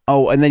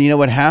 Oh, and then you know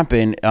what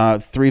happened?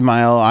 3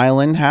 Mile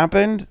Island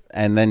happened,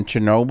 and then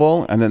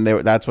Chernobyl, and then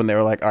that's when they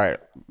were like, all right,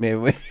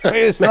 maybe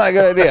it's not a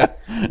good idea.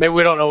 Maybe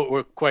we don't know what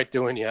we're quite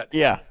doing yet.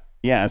 Yeah.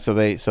 So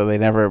they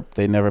never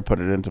put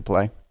it into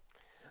play.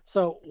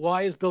 So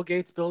why is Bill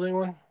Gates building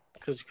one?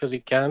 Because he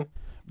can.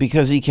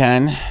 Because he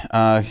can.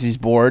 He's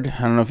bored.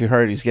 I don't know if you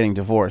heard. He's getting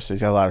divorced. So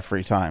he's got a lot of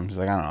free time. He's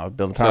like, I don't know, I'll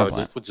build a power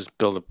plant. We'll just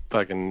build a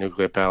fucking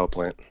nuclear power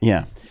plant.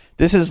 Yeah.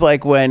 This is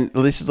like when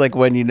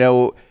you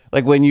know,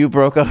 like when you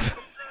broke up.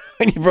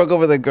 When you broke up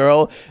with a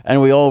girl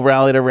and we all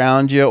rallied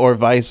around you, or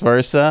vice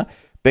versa.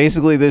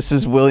 Basically, this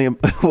is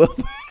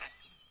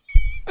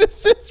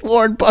this is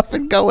Warren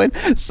Buffett going,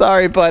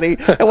 sorry, buddy.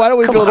 And why don't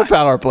we build a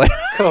power plant?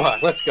 Come on,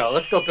 let's go.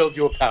 Let's go build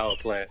you a power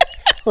plant.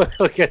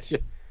 We'll get you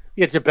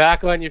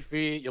back on your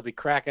feet. You'll be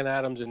cracking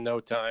atoms in no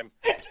time.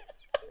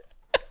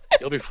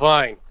 You'll be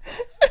fine.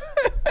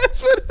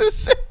 That's what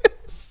this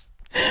is.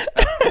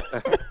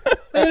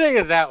 When you think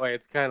of it that way,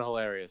 it's kind of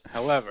hilarious.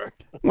 However,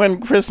 when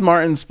Chris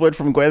Martin split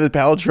from Gwyneth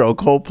Paltrow,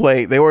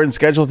 Coldplay, they weren't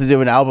scheduled to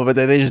do an album, but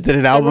they just did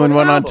an album and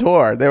went on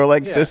tour. They were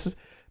like, this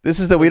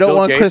is the we don't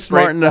want Chris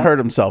Martin to hurt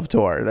himself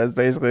tour. That's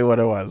basically what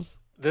it was.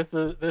 This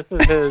is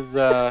his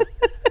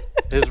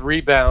his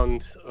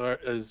rebound or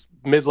his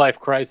midlife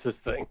crisis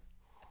thing.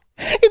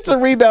 It's a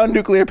rebound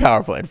nuclear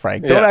power plant,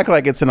 Frank. Don't act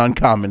like it's an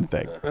uncommon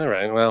thing. All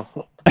right,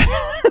 well,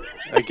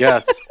 I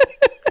guess.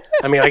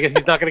 I mean, I guess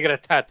he's not going to get a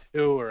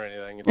tattoo or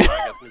anything. So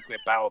I guess nuclear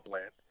power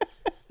plant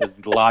is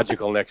the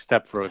logical next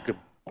step for a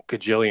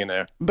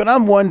gajillionaire. But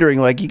I'm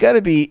wondering, like, you got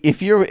to be,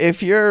 if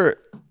you're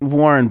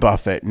Warren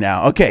Buffett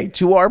now, okay,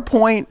 to our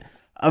point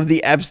of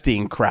the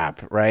Epstein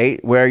crap, right?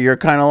 Where you're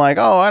kind of like,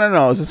 oh, I don't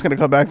know, is this going to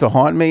come back to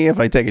haunt me if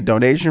I take a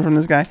donation from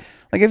this guy?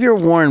 Like, if you're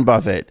Warren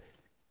Buffett,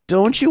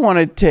 don't you want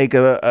to take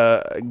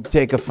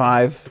a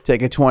 5,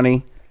 take a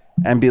 20,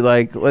 and be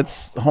like,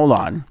 let's hold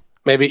on.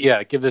 Maybe,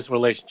 give this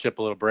relationship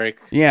a little break.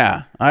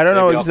 Yeah, I don't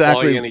know exactly. I'll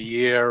call you in a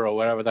year or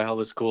whatever the hell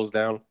this cools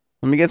down.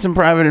 Let me get some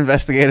private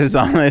investigators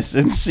on this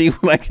and see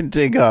what I can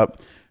dig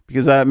up,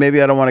 because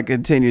maybe I don't want to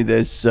continue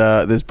this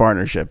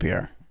partnership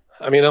here.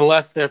 I mean,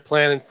 unless they're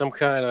planning some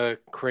kind of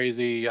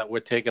crazy, we're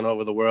taking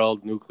over the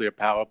world nuclear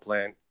power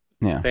plant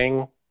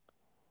thing,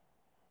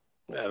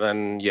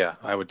 then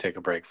I would take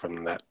a break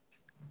from that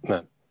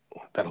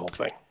whole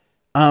thing.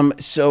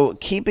 So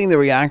keeping the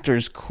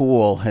reactors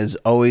cool has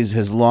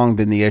long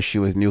been the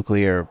issue with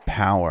nuclear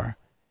power.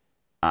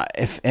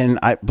 If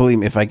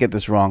I get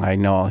this wrong, I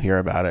know I'll hear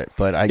about it.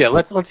 But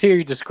let's hear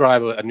you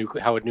describe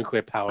how a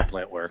nuclear power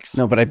plant works.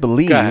 No, but I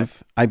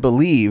believe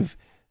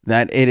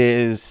that it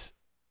is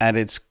at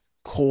its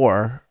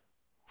core,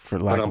 for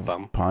lack of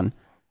a pun,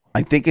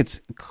 I think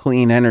it's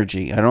clean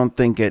energy. I don't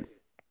think it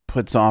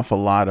puts off a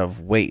lot of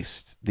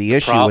waste. The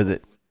issue with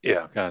it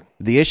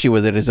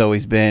has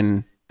always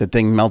been the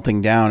thing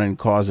melting down and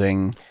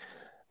causing.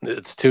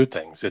 It's two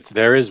things.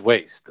 There is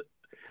waste.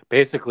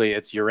 Basically,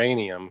 it's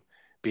uranium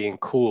being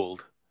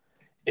cooled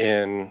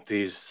in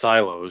these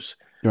silos.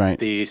 Right.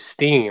 The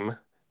steam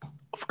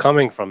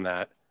coming from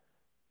that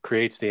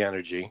creates the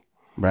energy.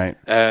 Right.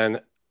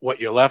 And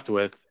what you're left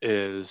with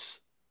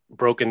is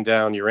broken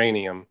down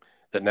uranium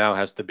that now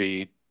has to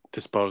be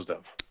disposed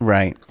of.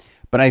 Right.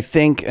 But I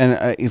think,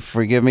 and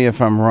forgive me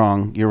if I'm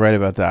wrong, you're right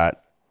about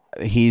that.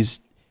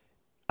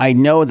 I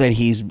know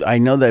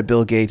that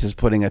Bill Gates is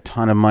putting a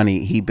ton of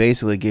money. He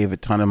basically gave a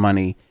ton of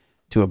money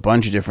to a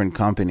bunch of different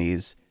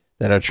companies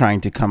that are trying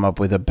to come up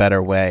with a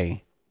better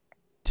way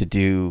to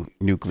do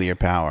nuclear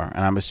power.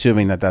 And I'm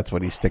assuming that that's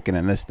what he's sticking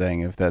in this thing,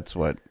 if that's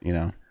what, you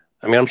know.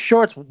 I mean, I'm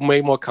sure it's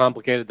way more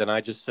complicated than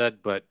I just said,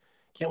 but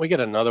can't we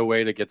get another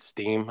way to get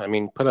steam? I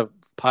mean, put a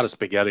pot of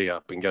spaghetti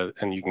up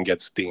and you can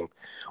get steam.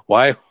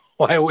 Why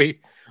are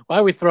we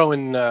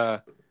throwing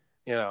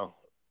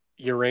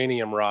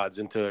uranium rods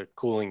into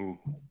cooling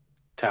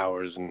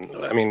towers? And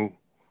I mean,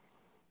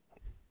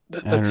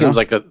 that seems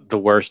like the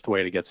worst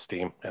way to get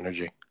steam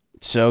energy.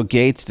 So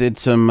Gates did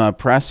some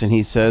press, and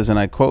he says, and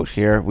I quote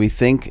here, "We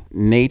think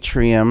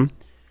natrium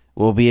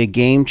will be a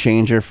game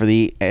changer for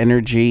the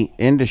energy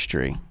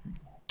industry.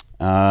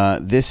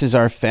 This is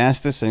our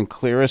fastest and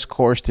clearest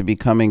course to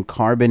becoming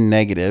carbon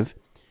negative."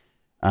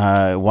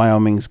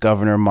 Wyoming's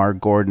Governor Mark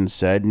Gordon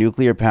said,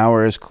 "Nuclear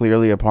power is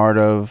clearly a part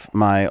of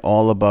my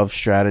all-above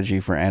strategy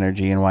for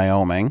energy in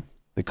Wyoming,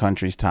 the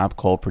country's top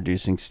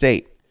coal-producing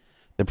state.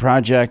 The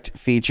project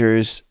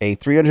features a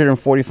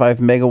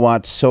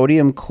 345-megawatt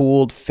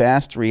sodium-cooled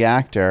fast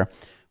reactor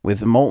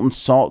with molten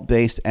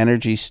salt-based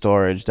energy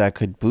storage that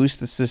could boost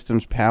the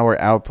system's power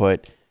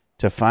output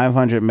to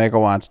 500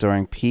 megawatts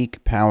during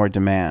peak power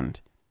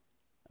demand.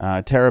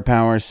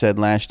 TerraPower said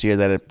last year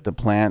that the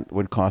plant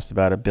would cost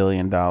about $1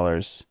 billion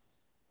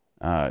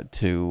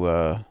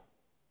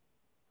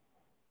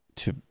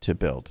to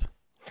build."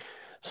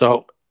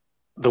 So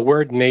the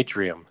word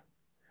natrium,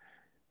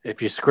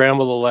 if you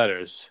scramble the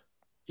letters,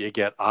 you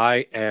get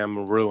 "I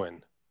am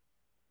ruin"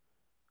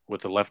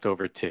 with the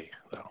leftover T.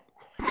 So.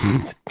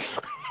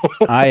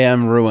 I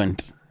am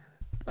ruined.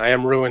 I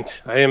am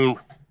ruined. I am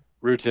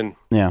Rutin.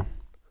 Yeah.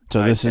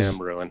 So this is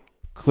ruin.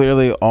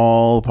 Clearly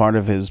all part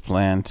of his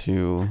plan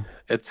to...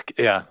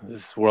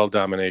 This world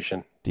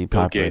domination.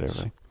 Bill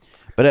Gates.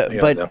 Depopulated.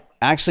 But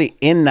actually,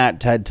 in that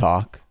TED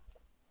Talk,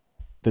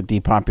 the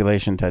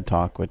depopulation TED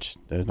Talk, which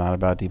is not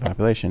about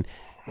depopulation,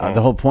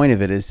 the whole point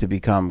of it is to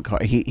become.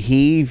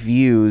 He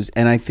views,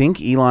 and I think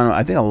a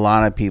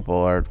lot of people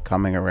are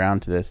coming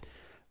around to this,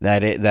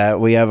 that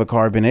we have a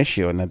carbon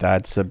issue, and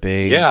that's a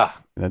big.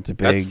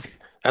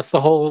 That's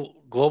the whole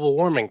global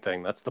warming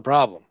thing. That's the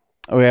problem.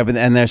 Oh yeah,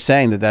 and they're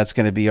saying that's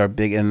going to be our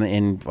big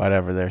in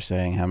whatever they're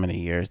saying, how many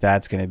years,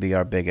 that's going to be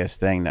our biggest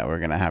thing that we're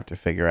going to have to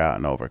figure out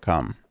and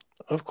overcome.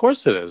 Of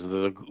course it is.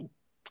 The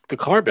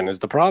carbon is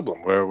the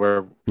problem.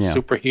 We're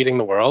superheating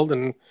the world,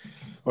 and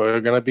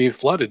we're going to be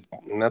flooded,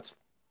 and that's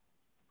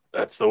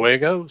the way it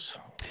goes.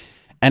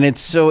 And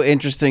it's so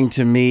interesting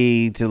to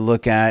me to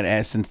look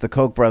at, since the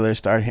Koch brothers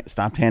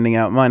stopped handing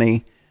out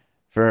money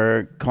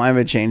for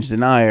climate change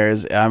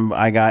deniers.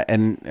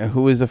 And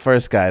who was the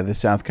first guy? The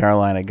South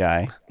Carolina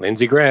guy,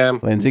 Lindsey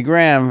Graham.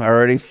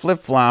 Already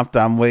flip flopped.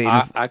 I'm waiting.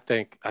 I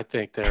think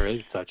there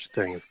is such a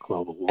thing as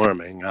global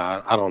warming.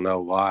 I don't know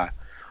why.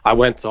 I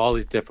went to all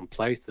these different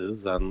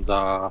places, and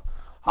I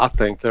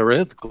think there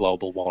is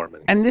global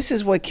warming. And this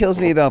is what kills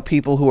me about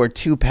people who are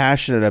too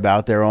passionate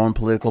about their own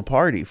political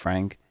party,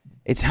 Frank.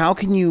 It's how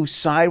can you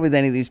side with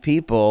any of these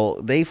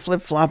people? They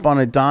flip-flop on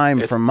a dime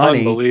for money.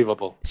 It's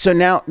unbelievable. So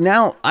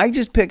now I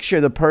just picture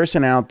the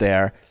person out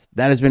there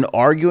that has been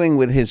arguing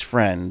with his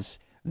friends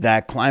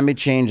that climate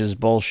change is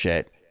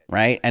bullshit,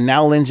 right? And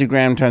now Lindsey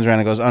Graham turns around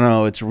and goes, oh,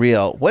 no, it's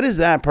real. What does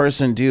that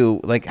person do?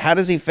 Like, how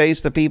does he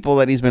face the people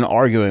that he's been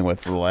arguing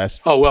with for the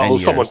last 10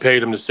 years? Someone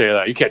paid him to say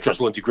that. You can't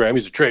trust Lindsey Graham.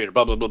 He's a traitor,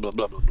 blah, blah, blah, blah,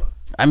 blah, blah, blah.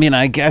 I mean,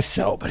 I guess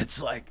so, but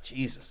it's like,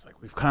 Jesus,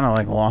 like we've kind of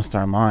like lost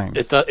our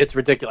minds. It's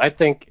ridiculous. I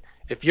think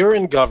if you're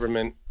in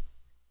government,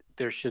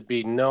 there should be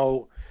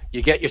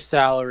you get your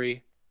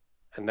salary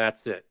and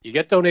that's it. You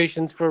get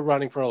donations for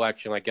running for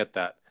election. I get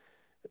that.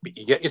 But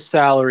you get your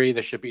salary.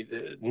 There should be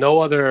no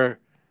other,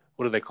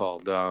 what are they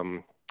called? I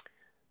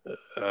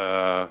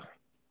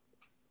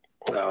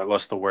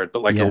lost the word,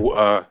 but like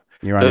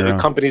the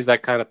companies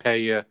that kind of pay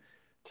you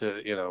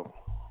to,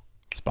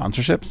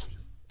 sponsorships.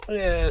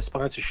 Yeah,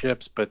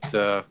 sponsorships, but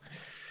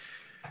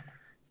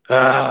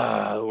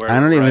I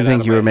don't even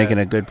think you were making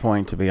a good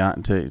point, to be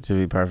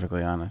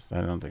perfectly honest.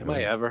 I don't think. Am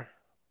I ever?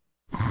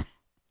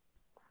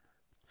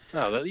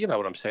 No, you know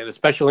what I'm saying. The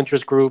special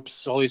interest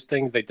groups, all these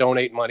things, they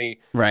donate money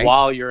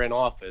while you're in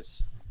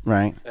office.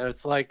 Right. And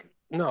it's like,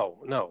 no.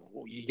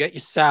 You get your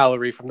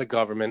salary from the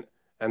government,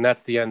 and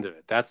that's the end of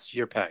it. That's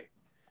your pay.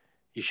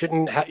 You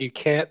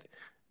can't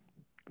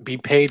be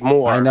paid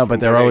more. I know, but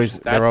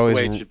that's the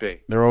way it should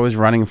be. They're always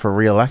running for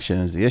re-election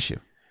is the issue.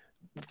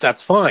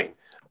 That's fine.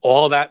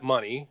 All that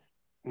money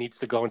needs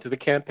to go into the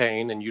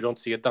campaign, and you don't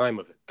see a dime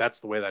of it.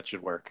 That's the way that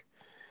should work.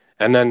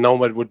 And then no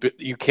one would be,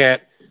 you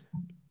can't,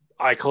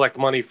 I collect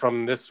money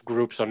from this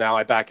group, so now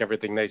I back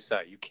everything they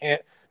say. You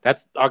can't,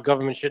 our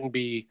government shouldn't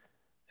be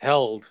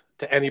held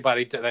to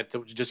anybody to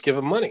just give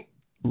them money.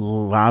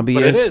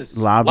 Lobbying is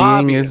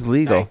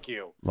legal. Thank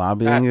you.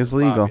 Lobbying is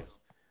legal. Obvious.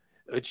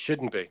 It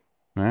shouldn't be.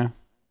 Yeah,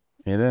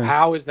 it is.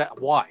 How is that?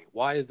 Why?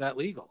 Why is that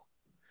legal?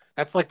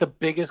 That's like the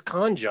biggest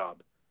con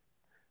job.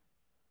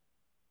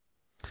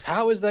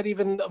 How is that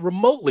even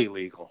remotely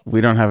legal?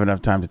 We don't have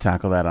enough time to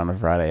tackle that on a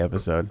Friday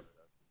episode.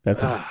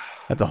 That's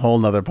a whole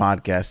nother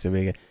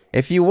podcast.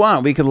 If you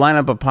want, we could line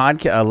up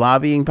a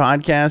lobbying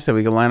podcast, and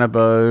we could line up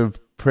a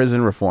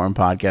prison reform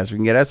podcast. We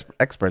can get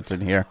experts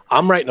in here.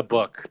 I'm writing a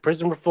book.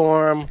 Prison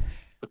reform,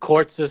 the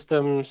court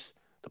systems,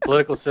 the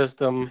political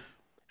system,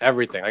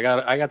 everything. I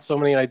got so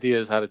many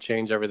ideas how to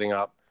change everything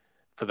up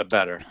for the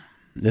better.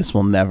 This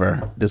will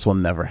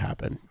never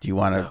happen. Do you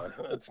want to? No,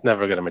 it's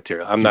never going to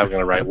materialize. I'm not going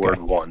to write word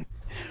one.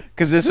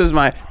 Because this was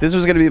going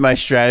to be my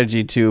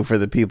strategy too for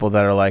the people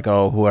that are like,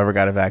 oh, whoever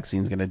got a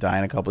vaccine is going to die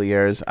in a couple of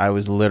years. I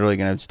was literally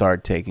going to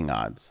start taking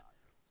odds,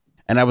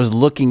 and I was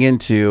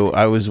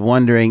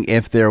wondering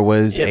if there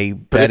was a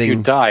betting. But if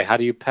you die, how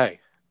do you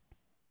pay?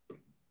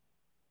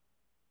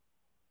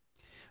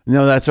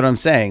 No, that's what I'm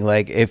saying.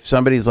 Like, if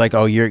somebody's like,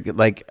 oh, you're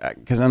like,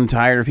 because I'm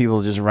tired of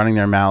people just running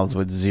their mouths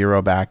with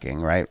zero backing,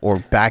 right? Or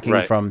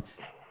backing from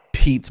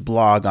Pete's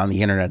blog on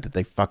the internet that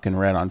they fucking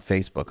read on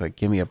Facebook. Like,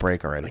 give me a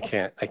break already.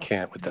 I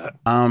can't with that.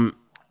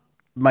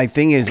 My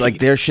thing is, like,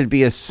 there should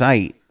be a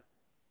site,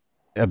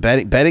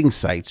 betting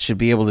sites should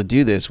be able to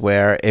do this,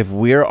 where if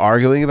we're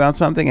arguing about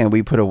something and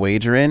we put a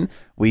wager in,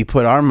 we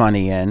put our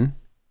money in,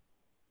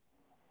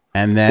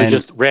 and then so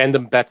just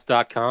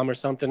randombets.com or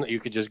something. You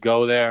could just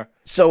go there.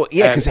 So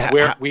yeah,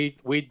 because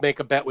we'd make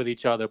a bet with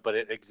each other, but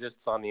it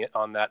exists on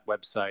that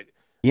website.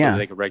 Yeah, so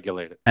they can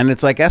regulate it. And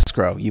it's like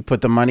escrow. You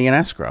put the money in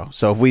escrow.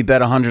 So if we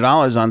bet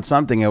 $100 on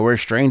something and we're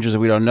strangers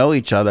and we don't know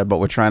each other, but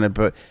we're trying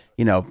to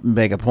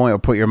make a point or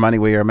put your money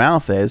where your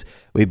mouth is,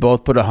 we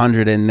both put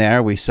 100 in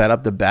there. We set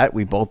up the bet.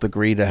 We both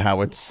agree to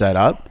how it's set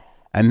up.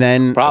 And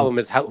then the problem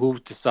is who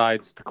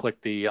decides to click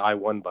the I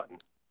won button.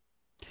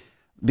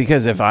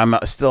 Because if I'm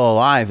still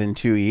alive in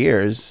 2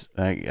 years,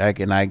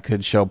 I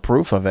could show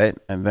proof of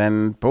it, and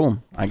then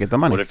boom, I get the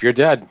money. What if you're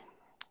dead?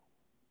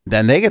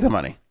 Then they get the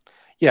money.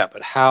 Yeah,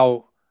 but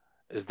how?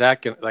 Is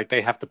that gonna, like,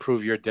 they have to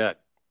prove you're dead?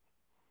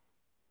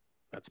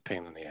 That's a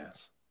pain in the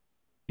ass.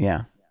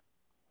 Yeah.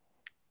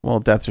 Well,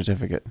 death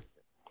certificate.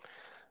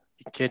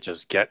 You can't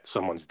just get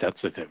someone's death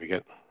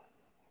certificate.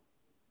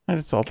 And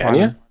it's all Can part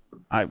you? of-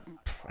 I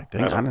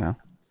think I don't know.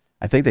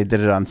 I think they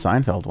did it on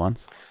Seinfeld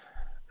once.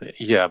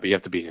 Yeah, but you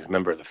have to be a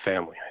member of the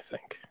family, I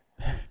think.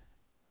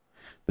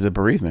 It's a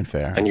bereavement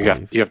fair. And you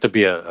have to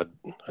be a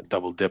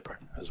double dipper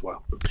as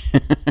well.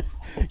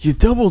 You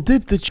double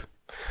dipped the.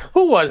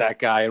 Who was that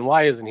guy, and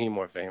why isn't he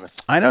more famous?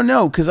 I don't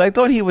know, because I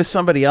thought he was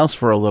somebody else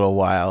for a little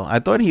while. I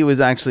thought he was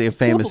actually a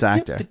famous Double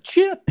actor. dip the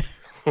chip.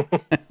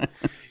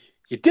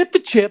 You dipped the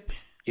chip,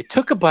 you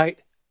took a bite,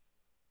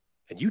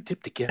 and you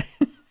dipped again.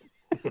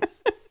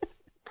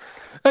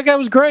 That guy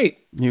was great.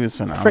 He was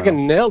phenomenal.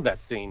 Freaking nailed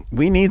that scene.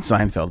 We need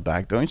Seinfeld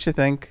back, don't you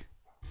think?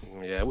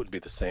 Yeah, it wouldn't be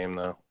the same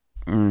though.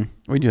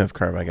 We do have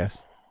Curb, I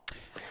guess.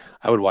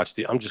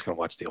 I'm just gonna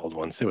watch the old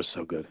ones. They were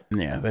so good.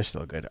 Yeah, they're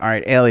still good. All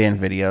right, Alien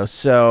video.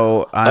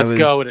 So Let's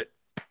go with it.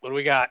 What do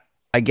we got?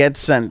 I get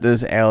sent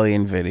this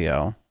Alien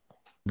video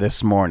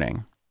this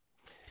morning,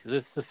 Is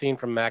this the scene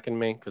from Mac and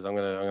Me? Because I'm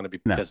gonna be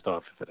pissed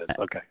off if it is.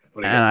 Okay.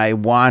 What do you and got? I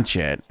watch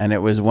it, and it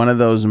was one of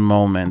those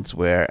moments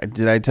where,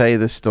 did I tell you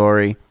this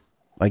story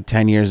like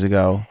 10 years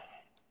ago?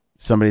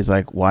 Somebody's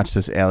like, watch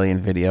this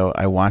Alien video.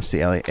 I watched the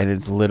Alien, and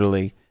it's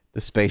literally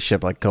the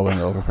spaceship like going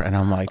over, and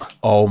I'm like,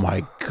 oh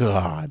my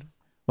God.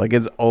 Like,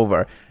 it's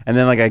over. And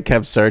then like I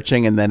kept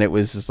searching, and then it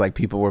was just like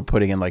people were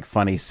putting in like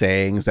funny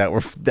sayings that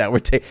were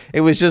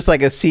it was just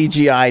like a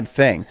CGI'd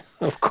thing.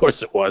 Of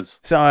course it was.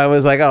 So I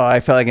was like, oh, I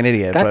felt like an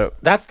idiot.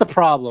 That's the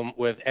problem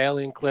with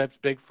alien clips,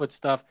 Bigfoot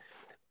stuff.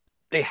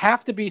 They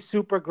have to be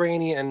super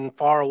grainy and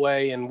far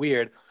away and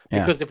weird,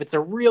 because if it's a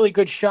really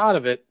good shot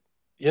of it,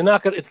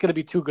 it's gonna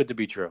be too good to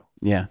be true.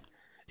 Yeah.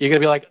 You're gonna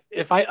be like,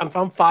 if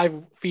I'm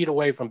 5 feet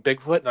away from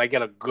Bigfoot and I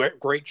get a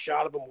great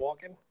shot of him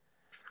walking,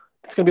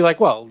 it's gonna be like,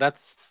 well,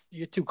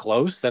 you're too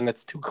close and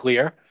it's too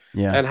clear.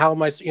 Yeah. And how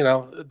am I?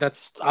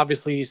 That's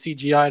obviously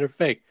CGI'd or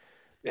fake.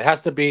 It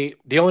has to be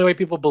the only way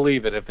people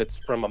believe it if it's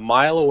from a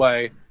mile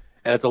away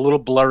and it's a little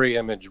blurry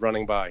image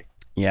running by.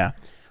 Yeah.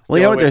 Well,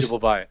 you know what people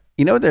buy it.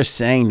 You know what they're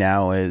saying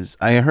now is,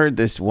 I heard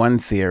this one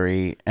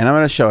theory, and I'm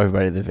going to show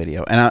everybody the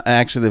video. And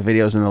actually, the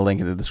video's in the link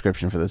in the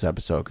description for this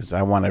episode, because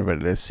I want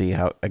everybody to see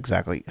how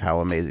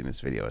amazing this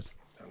video is.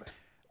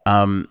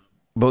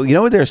 But you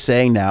know what they're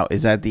saying now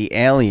is that the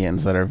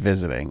aliens that are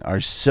visiting are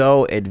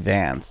so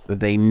advanced that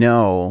they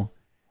know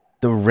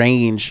the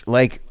range.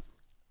 Like,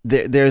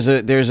 there's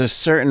a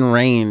certain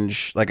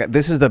range. Like,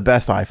 this is the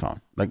best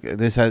iPhone. Like,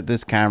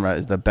 this camera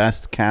is the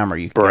best camera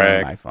you can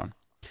get on an iPhone.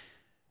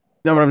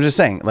 No, but I'm just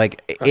saying,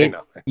 like,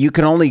 you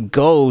can only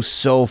go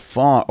so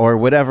far, or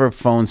whatever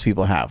phones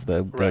people have.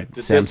 The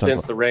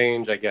distance, the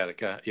range, I get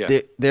it. Yeah.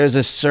 There's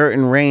a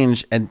certain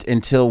range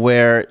until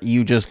where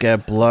you just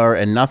get blur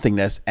and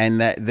nothingness, and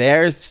that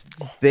their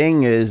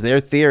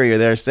theory, or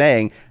they're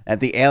saying that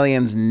the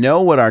aliens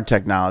know what our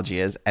technology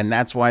is, and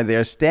that's why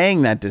they're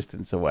staying that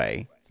distance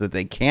away, so that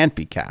they can't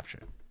be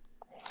captured.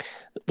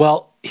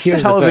 Well, here's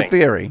the hell the of a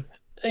theory.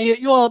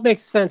 Well, it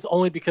makes sense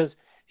only because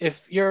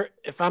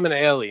if I'm an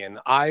alien,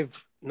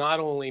 I've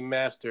not only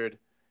mastered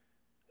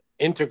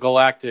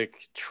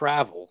intergalactic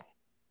travel,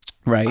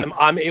 right?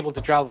 I'm able to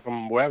travel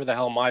from wherever the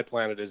hell my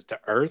planet is to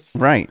Earth,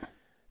 right?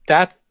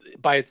 That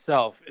by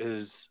itself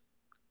is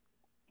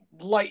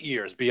light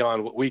years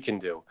beyond what we can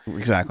do.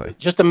 Exactly.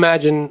 Just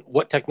imagine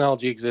what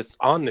technology exists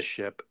on the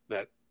ship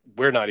that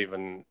we're not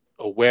even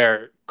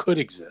aware could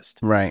exist.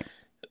 Right.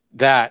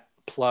 That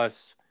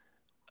plus,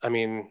 I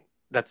mean,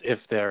 that's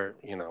if they're,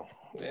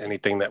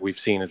 anything that we've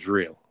seen is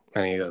real.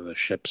 Any of the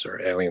ships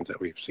or aliens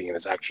that we've seen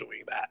is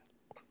actually that.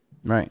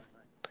 Right.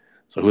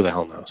 So who the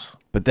hell knows?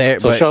 But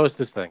show us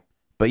this thing.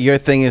 But your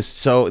thing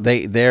is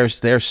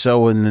they're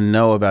so in the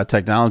know about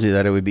technology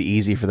that it would be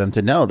easy for them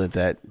to know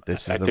that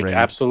this is the range. I think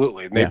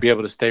absolutely. They'd be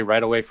able to stay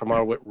right away from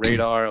our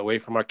radar, away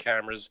from our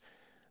cameras.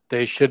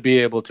 They should be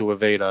able to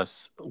evade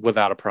us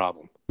without a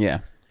problem. Yeah.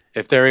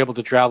 If they're able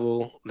to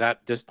travel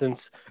that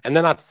distance, and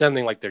they're not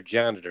sending like their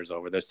janitors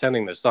over, they're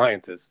sending their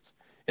scientists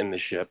in the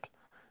ship,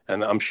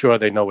 and I'm sure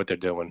they know what they're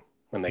doing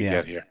when they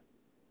get here.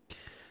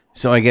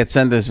 So I get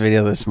sent this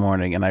video this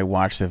morning, and I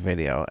watch the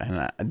video,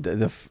 and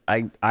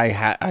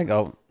I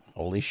go,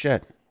 holy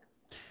shit!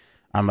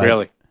 I'm like,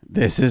 really?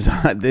 This is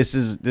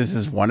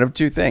one of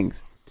two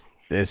things.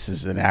 This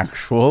is an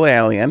actual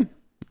alien,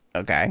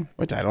 okay,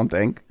 which I don't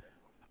think,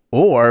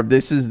 or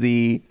this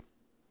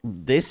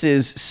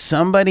is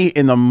somebody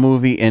in the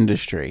movie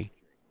industry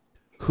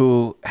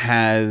who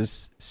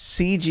has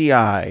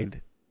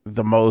CGI'd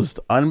the most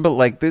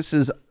this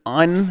is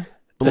unbelievable.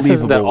 This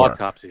isn't that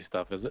autopsy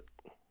stuff, is it?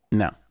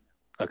 No.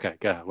 Okay,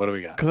 go ahead. What do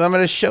we got? Because I'm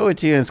going to show it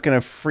to you, and it's going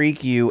to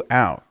freak you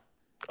out.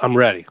 I'm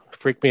ready.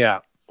 Freak me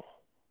out.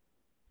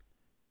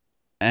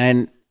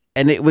 And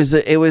it was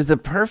the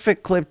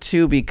perfect clip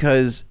too,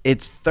 because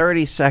it's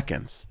 30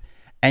 seconds,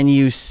 and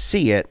you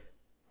see it,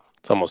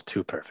 It's almost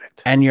too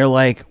perfect. And you're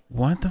like,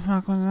 what the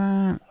fuck was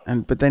that?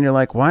 But then you're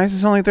like, why is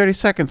this only 30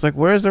 seconds? Like,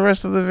 where's the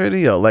rest of the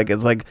video? Like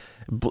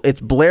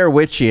it's Blair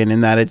Witchian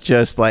in that it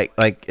just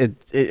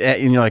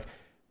and you're like,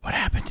 what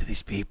happened to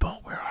these people?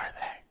 Where are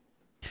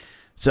they?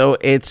 So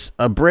it's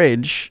a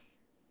bridge.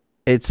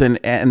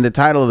 And the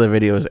title of the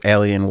video is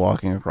Alien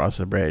Walking Across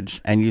the Bridge.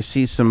 And you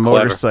see some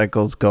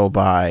motorcycles go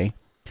by,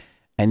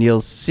 and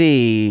you'll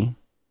see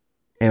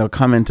it'll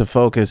come into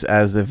focus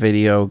as the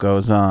video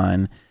goes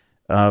on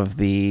of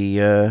the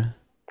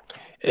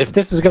if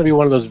this is going to be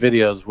one of those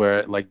videos where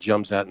it like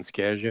jumps out and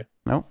scares you.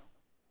 Nope.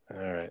 All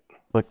right.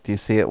 Look, do you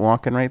see it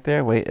walking right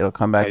there? Wait, it'll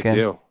come back in. I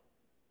do.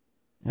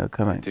 It'll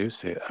come in. I do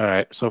see it. All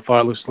right. So far,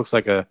 it looks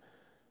like a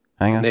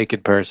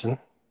naked person.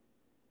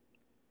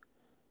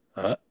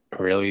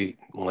 Really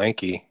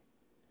lanky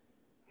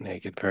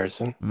naked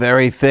person.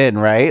 Very thin,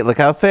 right? Look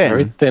how thin.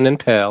 Very thin and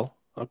pale.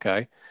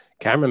 Okay.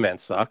 Cameraman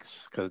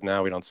sucks because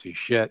now we don't see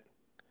shit.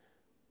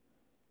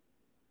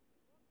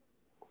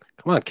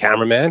 Come on,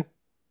 cameraman.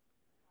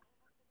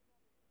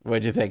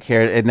 What'd you think?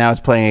 Here, now it's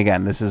playing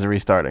again. This is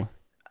restarting.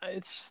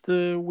 It's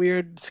the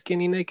weird,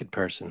 skinny, naked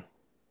person.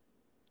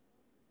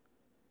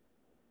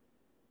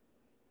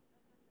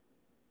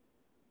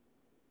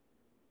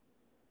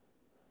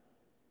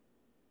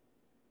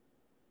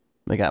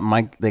 They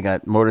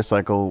got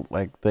motorcycle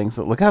like things.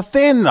 Look how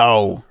thin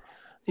though.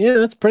 Yeah,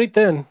 that's pretty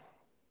thin.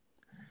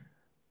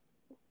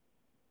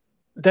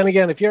 Then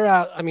again, if you're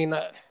out, I mean,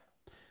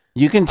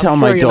 you can tell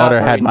my daughter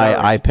had my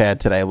iPad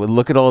today.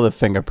 Look at all the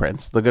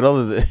fingerprints. Look at all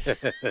of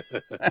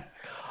the.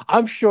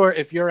 I'm sure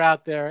if you're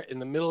out there in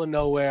the middle of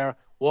nowhere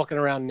walking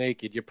around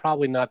naked, you're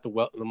probably not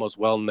the most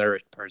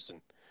well-nourished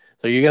person.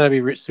 So you're gonna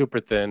be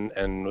super thin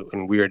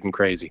and weird and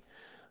crazy.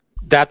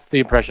 That's the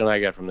impression I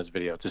get from this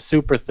video. It's a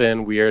super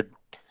thin, weird,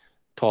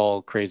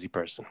 tall, crazy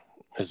person.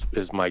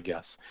 Is my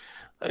guess.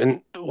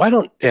 And why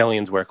don't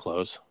aliens wear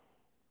clothes?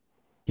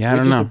 Yeah, I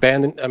don't know.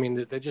 I mean,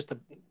 they're just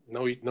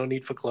no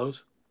need for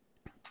clothes.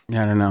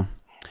 Yeah, I don't know. All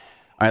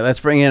right, let's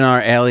bring in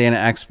our alien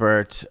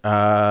expert.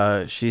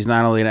 She's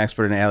not only an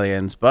expert in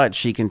aliens, but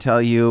she can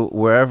tell you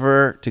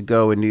wherever to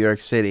go in New York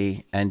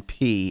City and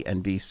pee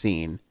and be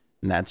seen.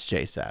 And that's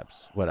Jay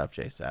Sabs. What up,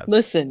 Jay Sabs?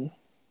 Listen,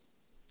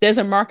 there's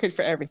a market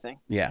for everything.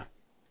 Yeah.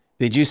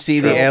 Did you see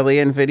the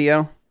alien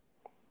video?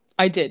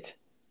 I did.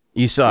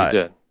 You saw it?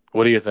 Did.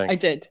 What do you think? I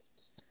did.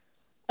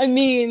 I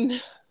mean,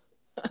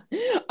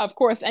 of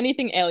course,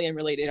 anything alien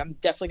related, I'm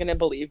definitely going to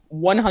believe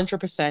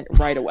 100%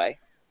 right away.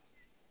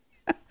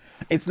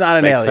 It's not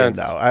an alien, sense.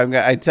 though.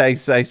 I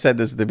said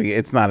this at the beginning.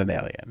 It's not an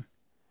alien.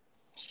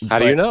 How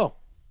do you know?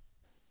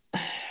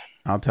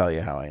 I'll tell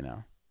you how I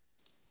know.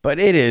 But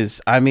it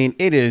is, I mean,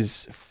 it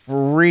is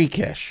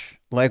freakish.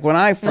 Like when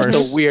I first...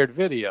 It's a weird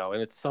video,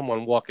 and it's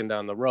someone walking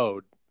down the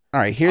road. All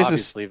right, here's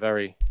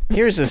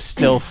a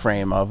still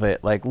frame of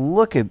it. Like,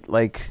 look at,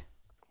 like...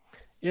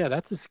 Yeah,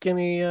 that's a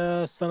skinny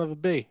son of a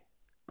bee.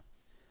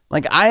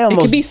 Like, it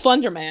could be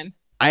Slender Man.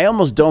 I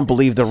almost don't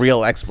believe the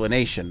real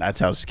explanation. That's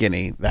how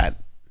skinny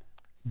that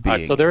being. All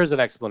right, so there is an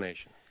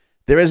explanation.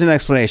 There is an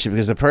explanation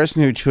because the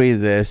person who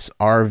tweeted this,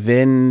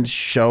 Arvind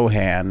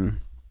Chauhan,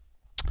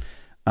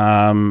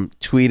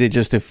 tweeted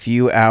just a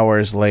few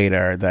hours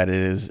later that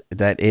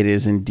it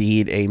is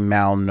indeed a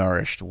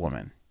malnourished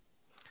woman.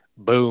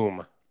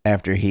 Boom.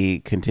 After he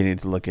continued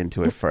to look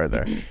into it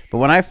further. But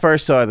when I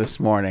first saw it this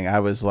morning, I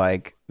was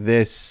like,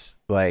 this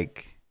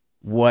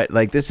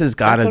has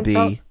got to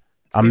be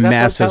a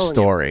massive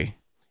story.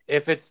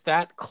 If it's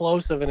that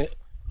close of an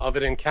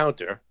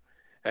encounter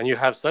and you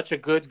have such a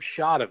good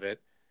shot of it,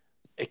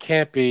 it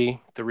can't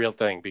be the real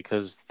thing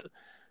because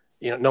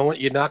you're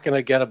not going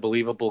to get a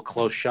believable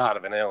close shot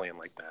of an alien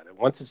like that. And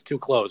once it's too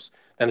close,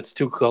 then it's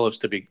too close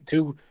to be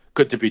too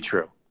good to be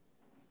true.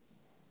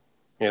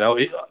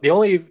 The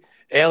only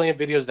alien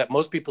videos that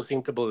most people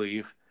seem to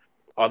believe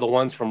are the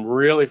ones from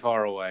really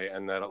far away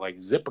and that like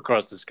zip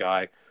across the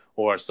sky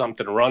or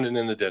something running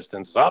in the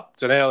distance.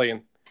 It's an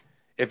alien.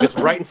 If it's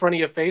right in front of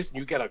your face and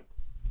you get a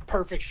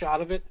perfect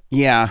shot of it,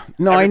 yeah,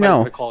 no, I know.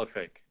 Gonna call it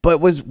fake. But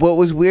what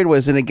was weird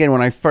was, and again,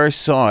 when I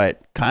first saw it,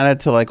 kind of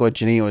to like what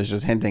Janine was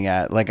just hinting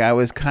at, like I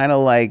was kind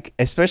of like,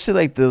 especially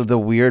like the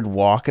weird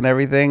walk and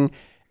everything.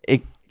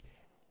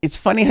 It's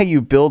funny how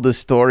you build a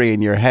story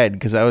in your head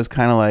because I was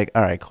kind of like,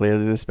 all right,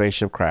 clearly the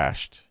spaceship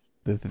crashed.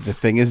 The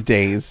thing is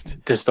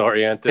dazed,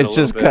 disoriented. It's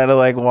just kind of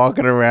like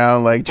walking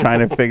around, like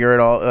trying to figure it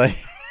all. Like,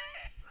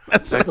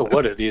 that's like,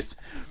 what are these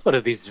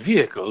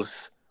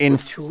vehicles? In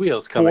two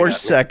wheels coming 4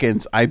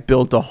 seconds, I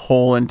built a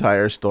whole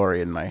entire story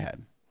in my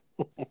head.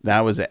 That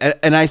was it.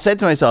 And I said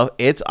to myself,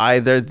 it's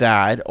either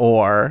that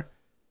or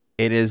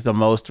it is the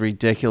most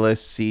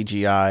ridiculous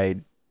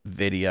CGI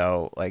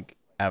video like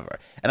ever.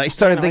 And I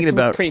started thinking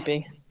about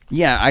creepy.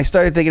 Yeah, I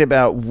started thinking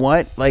about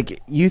what, like,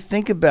 you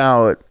think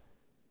about,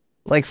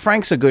 like,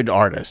 Frank's a good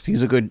artist.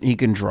 He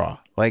can draw.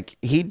 Like,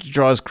 he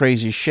draws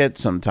crazy shit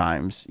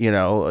sometimes,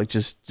 like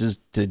just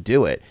to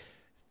do it.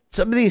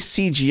 Some of these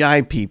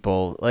CGI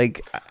people, like,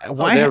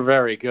 why? They're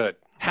very good.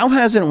 How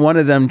hasn't one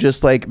of them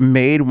just like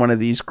made one of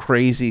these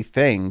crazy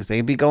things?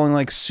 They'd be going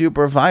like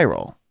super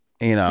viral.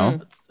 You know,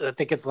 I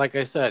think it's like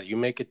I said, you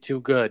make it too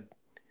good,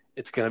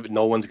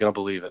 no one's gonna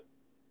believe it.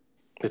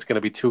 It's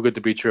gonna be too good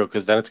to be true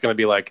because then it's gonna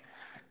be like,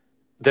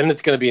 then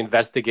it's gonna be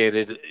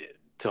investigated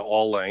to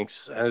all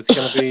lengths and it's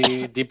gonna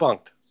be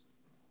debunked.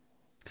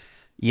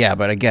 yeah,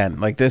 but again,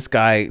 like this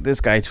guy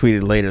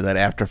tweeted later that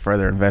after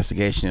further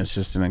investigation, it's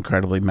just an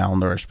incredibly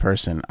malnourished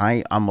person.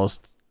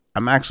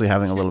 I'm actually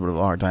having a little bit of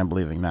a hard time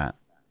believing that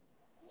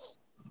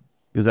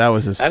because that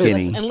was a That is-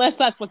 skinny. Unless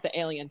that's what the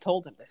alien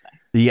told him to say.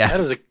 Yeah. That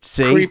is a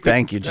See, creepy,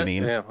 thank you,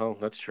 Janine. Yeah, well,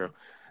 that's true.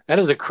 That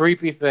is a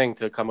creepy thing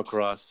to come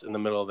across in the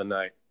middle of the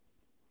night.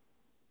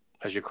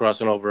 As you're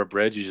crossing over a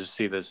bridge, you just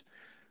see this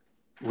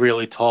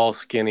really tall,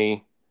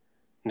 skinny,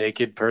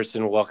 naked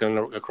person walking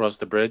across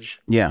the bridge.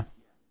 Yeah.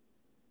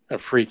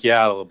 That'd freak you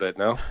out a little bit,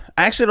 no?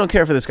 I actually don't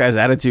care for this guy's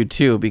attitude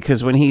too,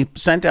 because when he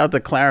sent out the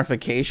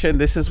clarification,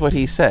 this is what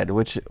he said,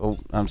 which, oh,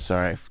 I'm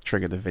sorry, I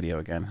triggered the video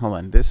again. Hold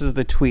on. This is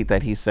the tweet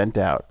that he sent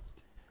out.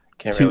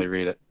 Can't really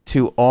read it.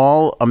 To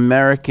all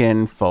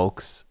American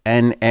folks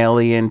and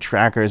alien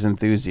trackers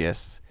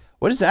enthusiasts.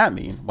 What does that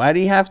mean? Why do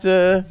you have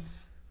to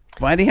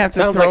Sounds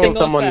throw... like Single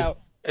someone. us out.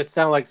 It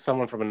sounds like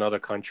someone from another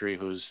country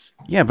who's.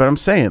 Yeah, but I'm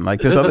saying like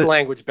This there's is other... a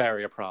language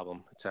barrier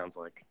problem. It sounds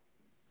like.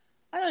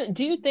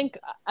 Do you think?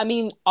 I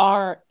mean,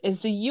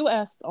 is the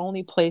U.S. the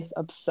only place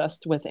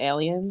obsessed with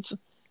aliens?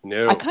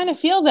 No, I kind of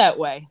feel that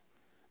way.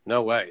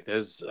 no way.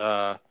 There's.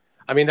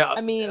 I mean,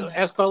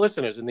 ask our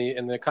listeners in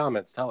the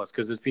comments. Tell us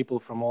because there's people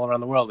from all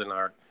around the world in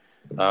our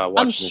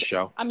watching the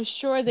show. I'm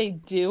sure they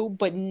do,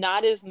 but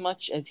not as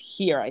much as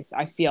here.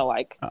 I feel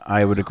like.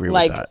 I would agree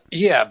Like- with that.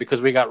 Yeah,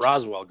 because we got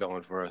Roswell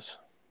going for us.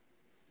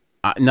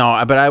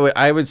 No, but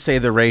I would say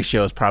the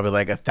ratio is probably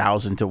like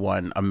 1,000 to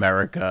 1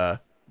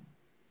 America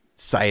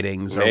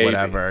sightings or Maybe.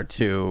 whatever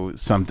to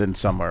something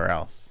somewhere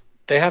else.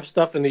 They have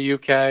stuff in the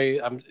UK.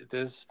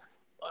 There's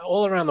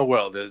all around the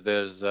world.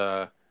 There's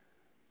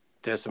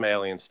some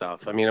alien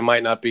stuff. I mean, it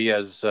might not be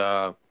as.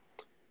 I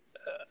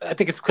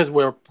think it's because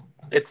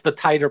it's the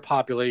tighter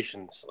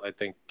populations. I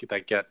think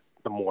that get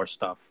the more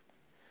stuff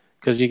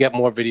because you get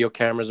more video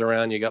cameras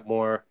around. You got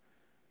more,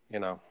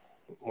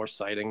 more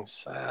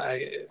sightings,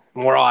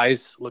 more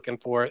eyes looking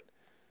for it.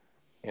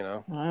 I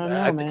don't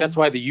know, I think man. that's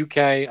why the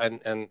UK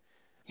and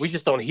we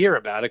just don't hear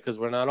about it because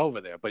we're not over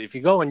there. But if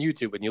you go on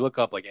YouTube and you look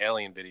up like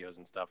alien videos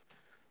and stuff,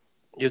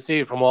 you see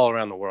it from all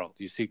around the world.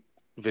 You see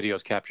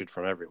videos captured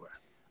from everywhere.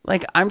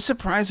 Like, I'm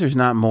surprised there's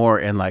not more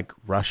in like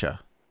Russia.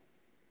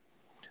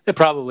 It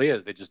probably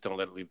is. They just don't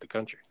let it leave the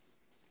country.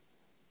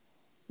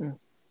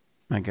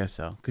 I guess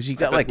so. Because you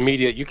got But like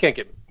media, you can't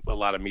get a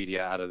lot of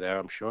media out of there,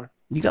 I'm sure.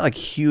 you got like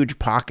huge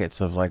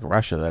pockets of like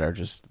Russia that are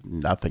just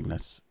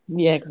nothingness.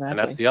 Yeah, exactly. And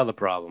that's the other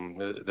problem.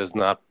 There's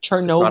not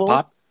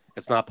Chernobyl.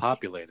 It's not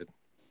populated.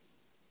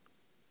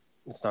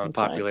 It's not That's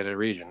a right. populated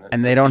region.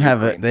 And they That's don't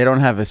have Ukraine. they don't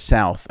have a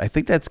south. I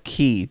think that's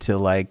key to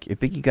like. I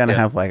think you gotta Yeah.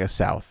 have like a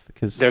south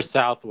because Their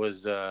south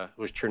was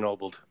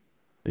Chernobyl.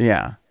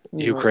 yeah,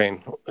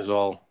 Ukraine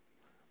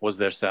was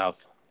their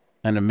south.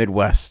 and a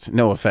Midwest.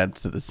 No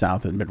offense to the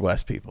South and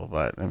Midwest people,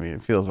 but I mean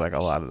it feels like a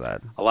lot of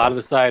that. A lot of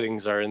the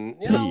sightings are in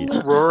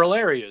rural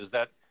areas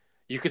that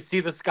you could see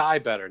the sky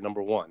better.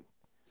 Number one.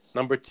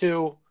 Number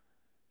two,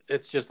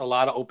 it's just a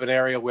lot of open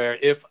area where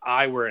if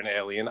I were an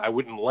alien, I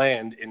wouldn't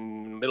land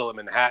in the middle of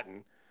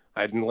Manhattan.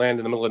 I'd land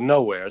in the middle of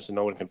nowhere, so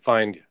no one can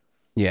find you.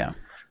 Yeah,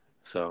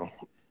 So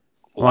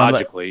Well, I'd like-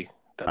 logically,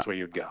 that's where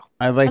you'd go.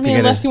 I'd like I to mean, get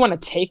unless a, you want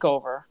to take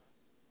over.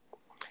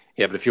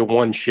 Yeah, but if you're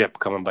one ship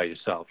coming by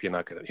yourself, you're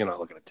not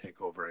looking to take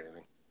over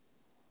anything.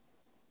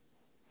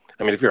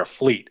 I mean, if you're a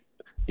fleet,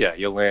 yeah,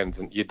 you land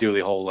and you do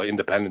the whole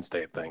Independence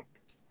Day thing.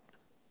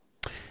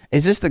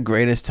 Is this the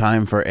greatest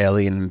time for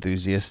alien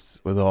enthusiasts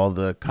with all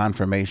the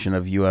confirmation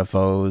of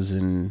UFOs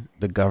and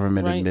the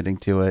government Right. admitting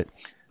to it?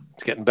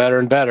 It's getting better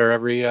and better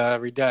every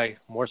day.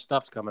 More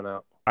stuff's coming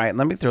out. All right,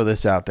 let me throw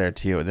this out there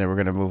to you, and then we're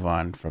going to move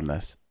on from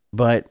this.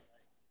 But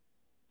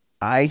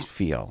I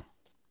feel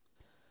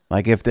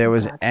like if there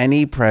was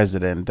any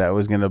president that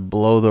was going to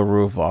blow the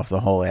roof off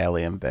the whole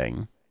alien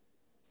thing,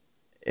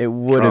 it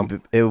would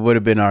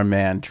have been our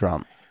man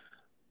Trump.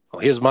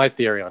 Well, here's my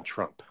theory on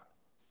Trump.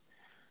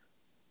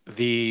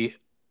 The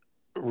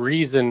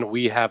reason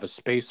we have a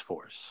space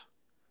force,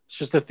 it's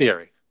just a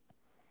theory.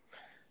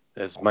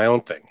 It's my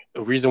own thing.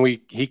 The reason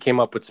he came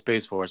up with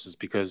Space Force is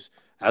because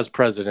as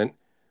president,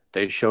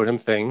 they showed him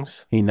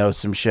things. He knows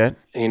some shit.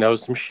 He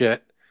knows some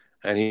shit,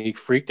 and he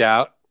freaked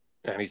out,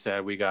 and he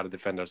said, "We got to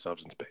defend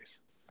ourselves in space."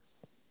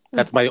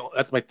 That's my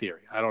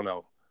theory. I don't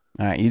know.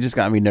 All right, you just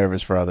got me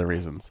nervous for other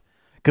reasons.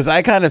 Because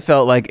I kind of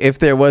felt like if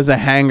there was a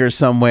hangar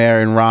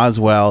somewhere in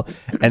Roswell,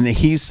 and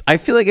I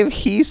feel like if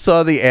he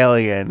saw the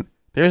alien,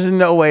 there's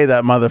no way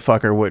that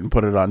motherfucker wouldn't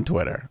put it on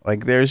Twitter.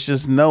 Like, there's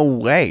just no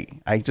way.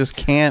 I just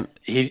can't.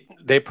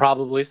 They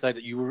probably said,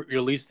 "You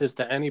release this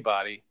to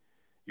anybody,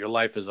 your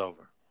life is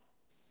over.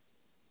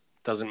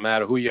 Doesn't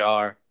matter who you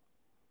are,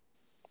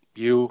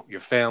 your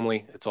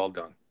family, it's all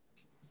done."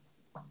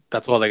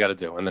 That's all they got to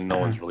do, and then no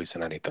one's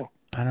releasing anything.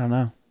 I don't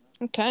know.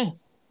 Okay.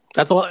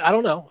 That's all. I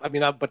don't know. I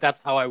mean, but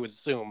that's how I would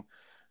assume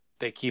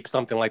they keep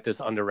something like this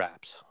under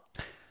wraps.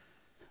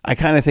 I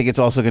kind of think it's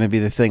also going to be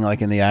the thing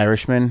like in The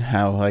Irishman,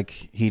 how like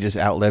he just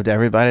outlived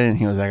everybody and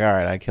he was like, all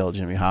right, I killed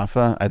Jimmy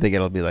Hoffa. I think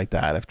it'll be like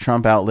that. If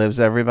Trump outlives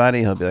everybody,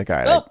 he'll be like, all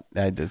right,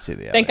 Oh. I did see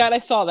the Thank God I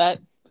saw that.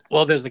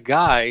 Well, there's a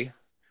guy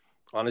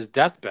on his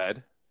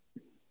deathbed.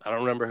 I don't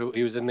remember who.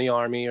 He was in the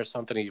army or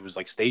something. He was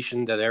like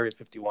stationed at Area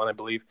 51, I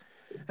believe.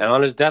 And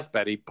on his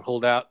deathbed, he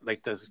pulled out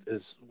like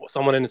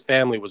someone in his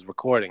family was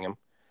recording him,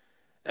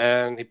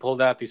 and he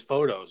pulled out these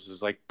photos. It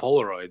was like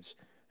Polaroids,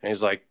 and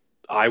he's like,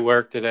 I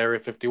worked at Area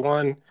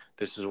 51.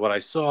 This is what I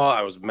saw.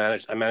 I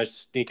managed to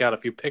sneak out a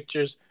few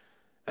pictures,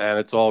 and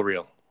it's all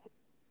real.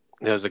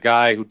 There's a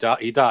guy who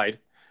he died,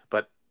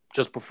 but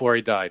just before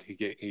he died,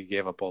 he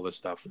gave up all this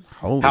stuff.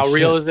 Holy How shit.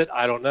 real is it?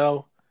 I don't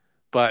know,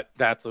 but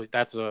that's one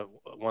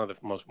of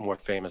the more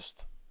famous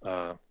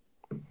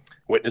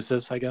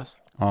witnesses, I guess.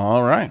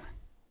 All right.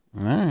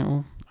 All right.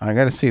 Well, I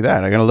got to see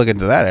that. I got to look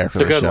into that after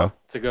It's a the good show. one.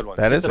 It's a good one.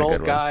 That It's is just a an good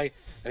old one. guy,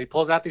 and he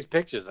pulls out these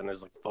pictures, and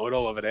there's like a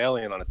photo of an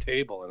alien on a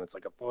table, and it's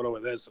like a photo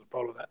of this and a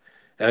photo of that,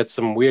 and it's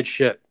some weird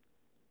shit.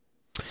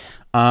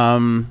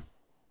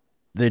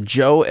 The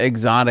Joe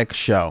Exotic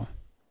show,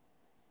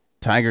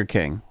 Tiger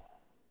King.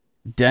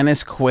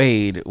 Dennis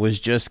Quaid was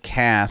just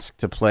cast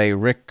to play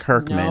Rick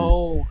Kirkman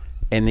No.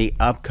 in the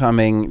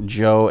upcoming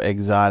Joe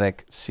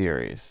Exotic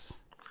series.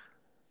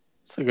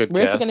 It's a good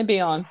Where's cast. it going to be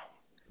on?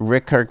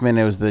 Rick Kirkman,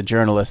 it was the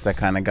journalist that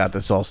kind of got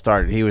this all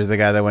started. He was the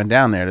guy that went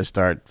down there to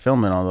start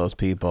filming all those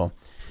people.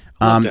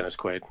 Love Dennis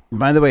Quaid.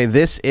 By the way,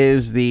 this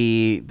is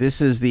the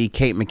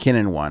Kate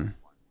McKinnon one.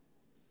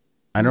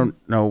 I don't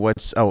know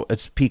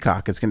it's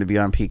Peacock. It's going to be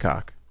on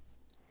Peacock.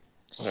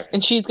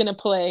 And she's going to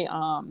play,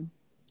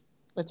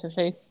 what's her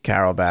face?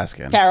 Carol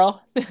Baskin.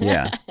 Carol.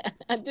 Yeah.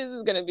 This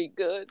is going to be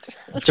good.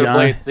 Should John-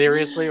 play it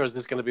seriously, or is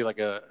this going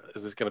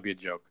to be a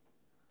joke?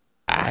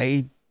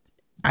 I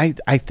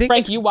think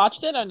Frank, you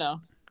watched it or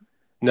no?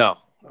 No,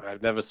 I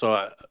never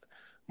saw it.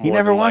 He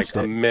never watched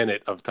a it.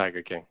 minute of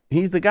Tiger King.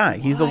 he's the guy.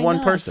 He's the Why one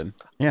not? person.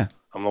 Yeah.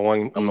 I'm the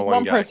one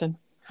One guy. person.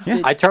 Yeah.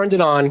 Did- I turned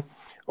it on.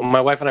 My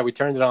wife and I, we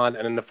turned it on,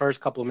 and in the first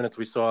couple of minutes,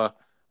 we saw,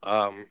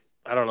 I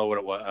don't know what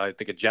it was. I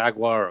think a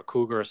jaguar or a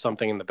cougar or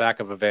something in the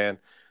back of a van,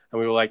 and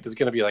we were like, "There's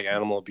going to be like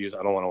animal abuse.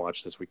 I don't want to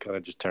watch this." We kind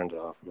of just turned it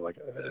off. We were like,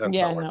 That's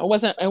yeah, not no,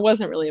 worth it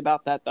wasn't really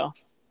about that though.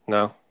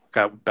 No,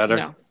 got better.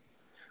 No.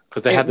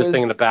 Because they It had this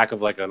thing in the was- back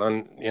of like a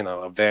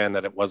van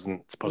that it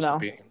wasn't supposed to No.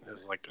 be. It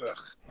was like, ugh,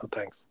 no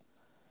thanks.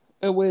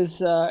 It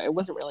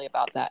wasn't really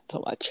about that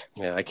so much.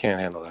 Yeah, I can't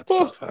handle that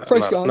Oh, stuff.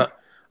 first gone.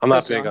 I'm not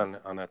First big gone.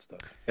 on that stuff.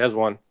 Here's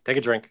one. Take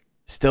a drink.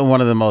 Still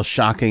one of the most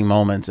shocking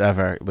moments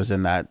ever was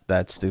in that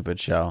stupid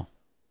show.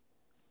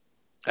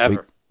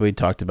 Ever. We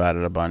talked about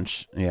it a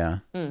bunch. Yeah.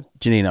 Mm.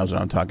 Janine knows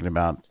what I'm talking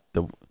about.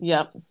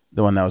 Yep.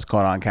 The one that was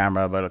caught on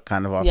camera, but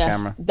kind of off Yes.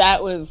 camera.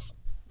 That was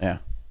Yeah.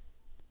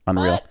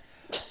 Unreal. What?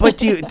 But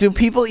do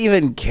people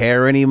even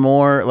care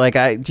anymore?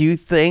 Like, do you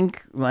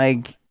think,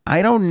 like,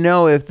 I don't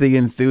know if the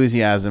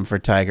enthusiasm for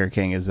Tiger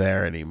King is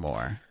there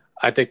anymore.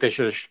 I think they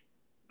should have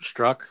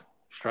struck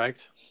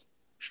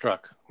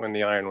when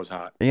the iron was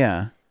hot.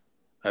 Yeah.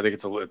 I think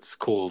it's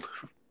cooled.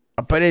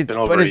 But It's been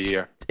over a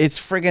year. It's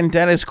friggin'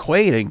 Dennis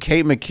Quaid and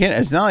Kate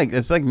McKinnon.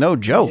 It's like no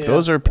joke. Yeah,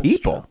 Those are that's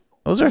people. true.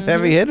 Those are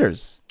heavy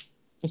hitters.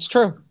 it's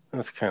true.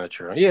 That's kind of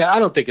true. Yeah, I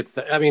don't think it's.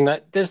 I mean,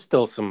 there's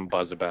still some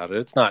buzz about it.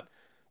 It's not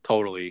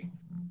totally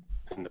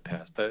in the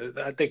past.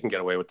 They can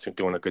get away with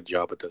doing a good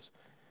job with this.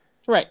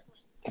 Right.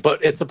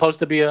 But it's supposed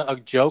to be a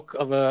joke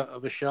of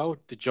a show.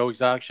 The Joe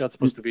Exotic show. It's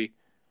supposed to be.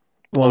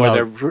 Well, or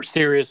no, they're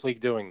seriously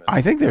doing this.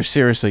 I think they're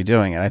seriously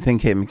doing it. I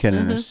think Kate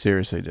McKinnon Mm-hmm. is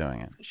seriously doing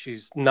it.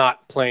 She's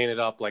not playing it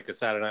up like a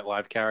Saturday Night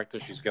Live character.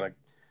 She's gonna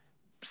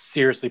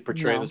seriously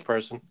portray No. this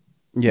person.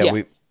 Yeah,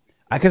 Yeah.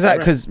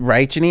 because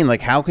right, Janine,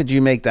 like, how could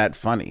you make that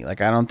funny? Like,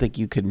 I don't think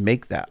you could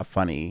make that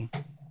funny.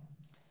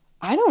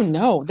 I don't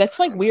know. That's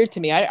like weird to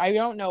me. I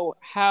don't know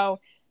how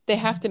they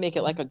have to make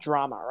it like a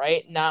drama,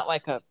 right? Not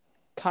like a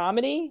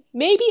comedy.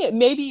 Maybe a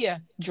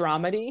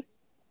dramedy.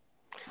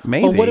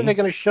 Maybe. Well, what are they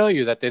going to show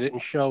you that they didn't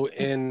show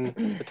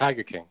in the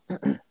Tiger King?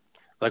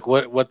 Like,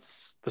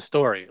 what's the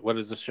story? What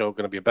is this show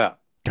going to be about?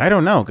 I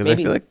don't know because I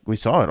Maybe. feel like we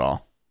saw it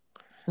all.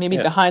 Maybe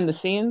Yeah. behind the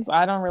scenes.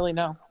 I don't really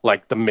know.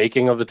 Like the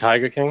making of the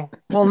Tiger King?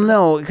 Well,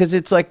 no, because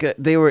it's like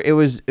it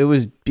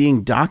was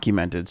being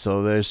documented.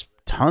 So there's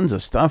tons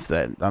of stuff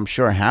that I'm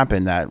sure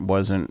happened that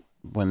wasn't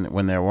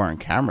when there weren't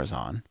cameras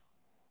on.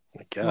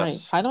 I guess.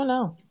 Right. I don't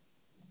know.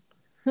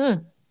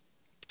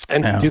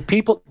 And Yeah.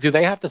 do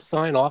they have to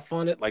sign off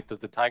on it? Like, does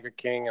the Tiger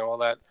King and all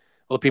that,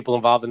 all the people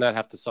involved in that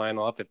have to sign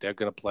off if they're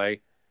going to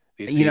play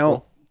these people? You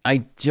know, I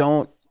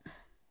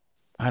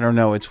don't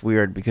know. It's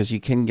weird because you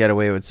can get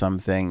away with some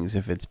things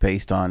if it's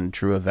based on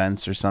true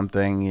events or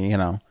something. You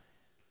know,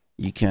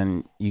 you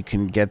can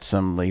get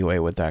some leeway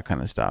with that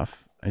kind of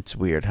stuff. It's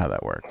weird how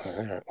that works.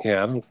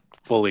 Yeah, I don't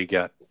fully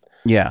get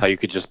Yeah. how you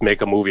could just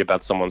make a movie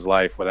about someone's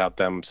life without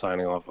them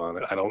signing off on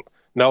it. I don't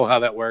know how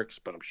that works,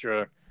 but I'm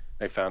sure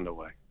they found a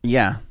way.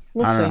 Yeah.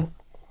 We'll I don't see. know.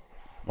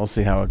 We'll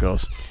see how it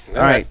goes. All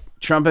All right.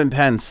 Trump and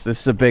Pence.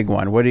 This is a big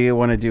one. What do you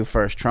want to do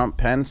first? Trump,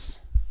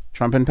 Pence?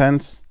 Trump and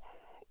Pence?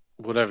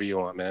 Whatever you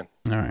want, man.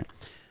 All right.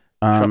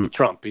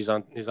 Trump. He's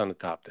on the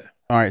top there.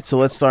 All right, so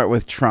let's start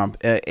with Trump.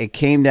 It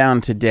came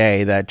down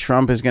today that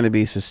Trump is going to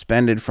be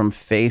suspended from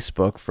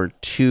Facebook for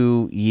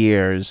 2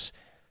 years,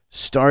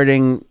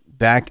 starting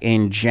back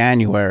in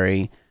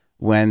January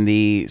when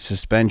the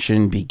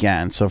suspension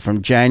began. So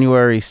from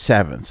January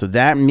 7th. So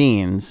that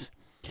means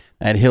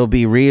that he'll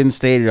be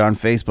reinstated on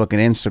Facebook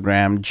and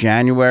Instagram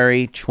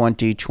January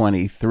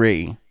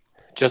 2023.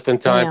 Just in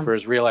time Damn. for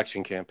his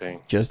re-election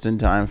campaign. Just in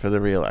time for the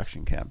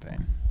re-election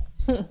campaign.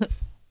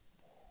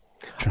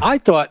 I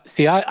thought.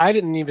 See, I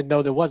didn't even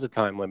know there was a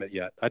time limit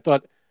yet. I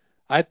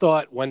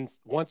thought once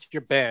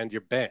you're banned,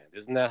 you're banned.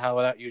 Isn't that how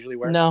that usually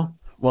works? No,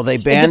 Well, they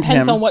it banned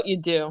depends him. on what you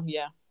do.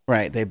 Yeah.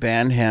 Right, they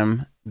banned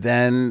him.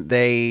 Then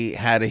they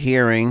had a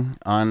hearing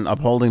on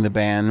upholding the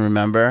ban,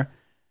 remember?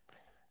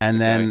 And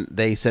then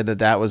they said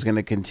that was going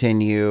to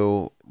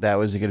continue. That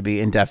was going to be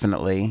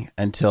indefinitely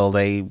until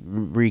they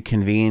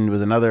reconvened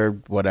with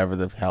another whatever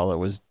the hell it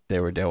was they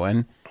were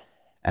doing.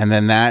 And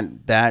then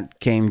that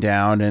came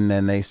down, and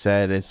then they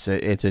said it's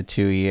a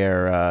 2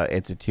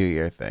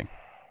 year thing.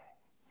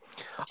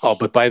 Oh,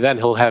 but by then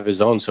he'll have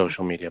his own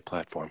social media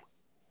platform.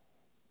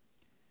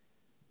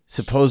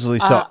 Supposedly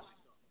so.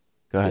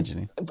 Go ahead,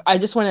 Jenny. I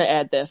just want to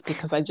add this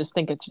because I just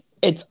think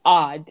it's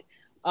odd.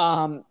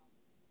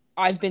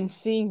 I've been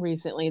seeing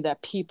recently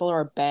that people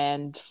are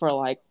banned for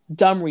like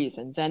dumb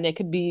reasons, and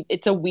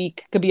it's a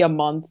week, could be a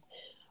month.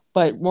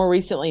 But more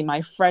recently,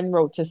 my friend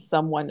wrote to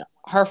someone,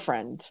 her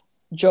friend,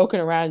 joking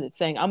around and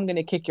saying, "I'm going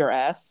to kick your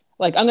ass.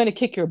 Like, I'm going to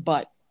kick your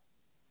butt."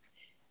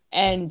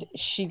 And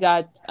she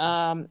got,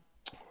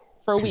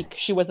 for a week,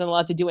 she wasn't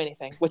allowed to do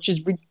anything, which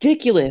is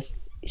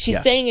ridiculous.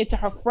 She's saying it to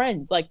her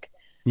friend. Like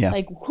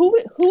who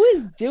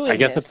is doing this? I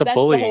guess it's a That's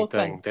bullying the whole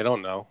thing. They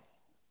don't know.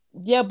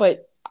 Yeah,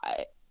 but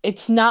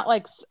it's not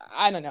like,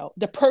 I don't know.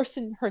 The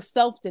person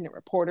herself didn't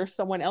report her.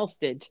 Someone else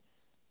did.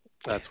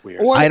 That's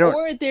weird.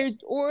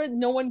 Or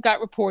no one got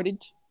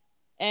reported.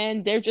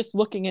 And they're just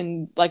looking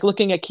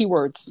at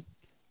keywords.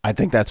 I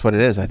think that's what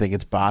it is. I think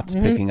it's bots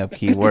picking up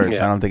keywords.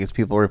 Yeah. I don't think it's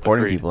people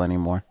reporting Agreed. people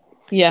anymore.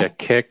 Yeah. That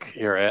kick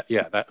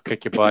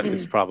your butt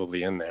is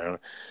probably in there.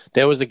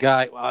 There was a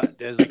guy.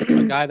 There's a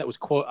guy that was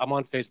I'm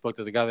on Facebook.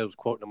 There's a guy that was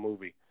quoting a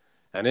movie,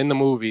 and in the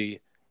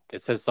movie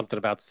it says something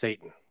about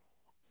Satan.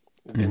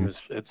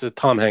 It's a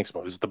Tom Hanks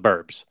movie. It's The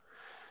Burbs,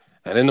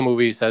 and in the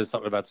movie he says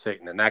something about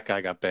Satan, and that guy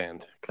got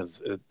banned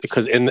because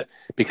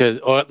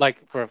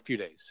for a few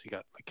days he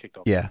got kicked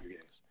off. Yeah. For a few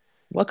days.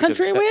 What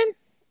country are we in?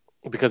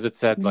 Because it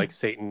said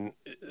Satan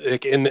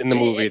in the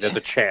movie. There's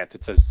a chant.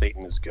 It says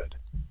Satan is good.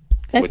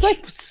 That's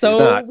Which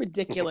so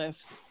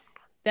ridiculous.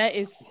 That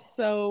is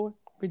so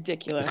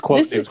ridiculous. It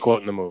was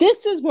quoting the movie.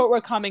 This is what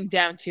we're coming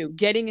down to: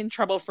 getting in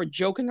trouble for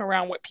joking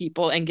around with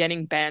people and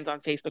getting banned on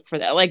Facebook for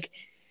that. Like,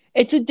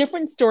 it's a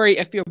different story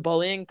if you're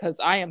bullying,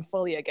 because I am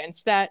fully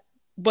against that.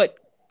 But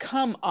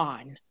come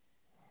on,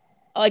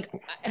 like,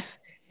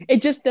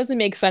 it just doesn't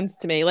make sense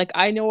to me. Like,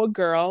 I know a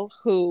girl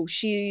who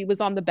she was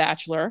on The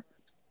Bachelor,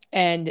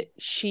 and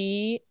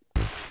she.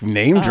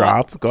 Name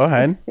drop. Go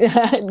ahead.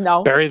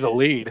 No. Bury the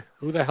lead.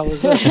 Who the hell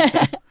is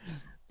this?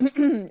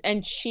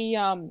 And she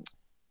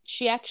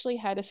actually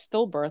had a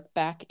stillbirth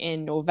back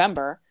in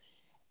November,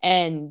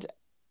 and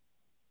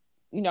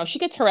she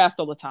gets harassed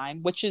all the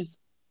time, which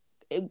is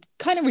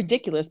kind of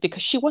ridiculous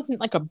because she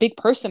wasn't like a big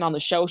person on the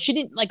show. She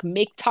didn't like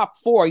make top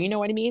 4. You know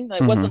what I mean?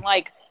 It wasn't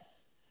like.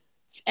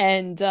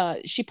 And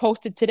she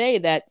posted today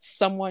that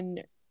someone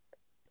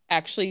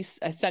actually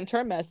sent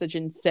her a message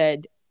and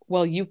said,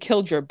 "Well, you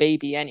killed your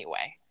baby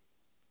anyway."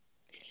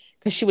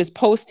 Because she was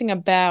posting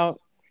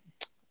about,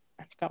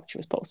 I forgot what she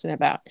was posting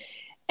about.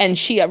 And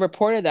she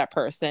reported that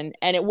person.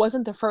 And it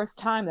wasn't the first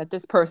time that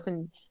this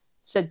person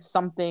said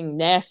something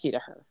nasty to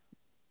her.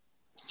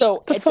 So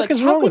What the fuck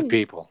is wrong with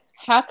people?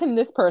 How can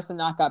this person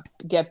not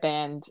get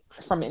banned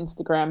from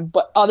Instagram,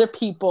 but other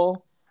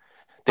people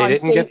They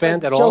didn't get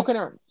banned at all?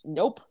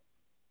 Nope.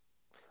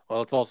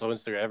 Well, it's also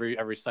Instagram.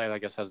 Every site, I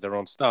guess, has their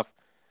own stuff.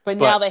 But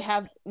now they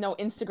have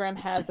Instagram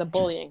has a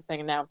bullying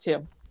thing now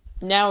too.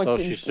 Now So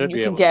she should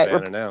be able to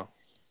ban her now.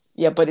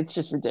 Yeah, but it's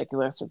just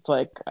ridiculous. It's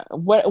like,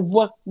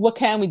 what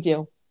can we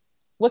do?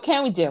 What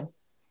can we do?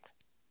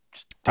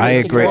 I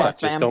agree.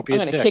 Just don't be a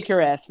dick. I'm going to kick your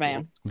ass,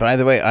 man. By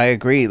the way, I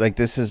agree. Like,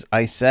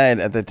 I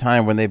said at the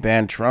time when they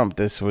banned Trump,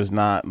 this was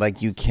not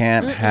like, you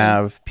can't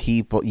have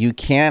people, you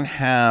can't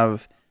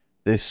have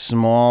this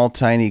small,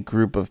 tiny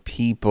group of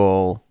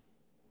people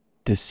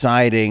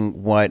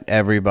deciding what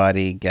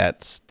everybody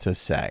gets to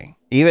say.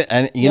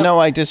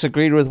 I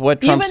disagreed with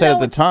what Trump said at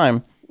the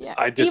time. Yeah.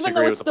 I disagree Even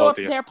though with it's both of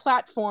you. their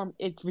platform,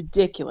 it's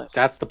ridiculous.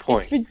 That's the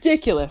point. It's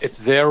ridiculous. It's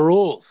their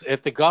rules.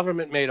 If the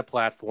government made a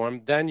platform,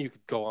 then you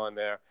could go on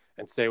there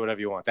and say whatever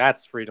you want.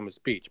 That's freedom of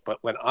speech. But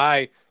when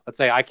let's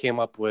say I came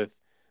up with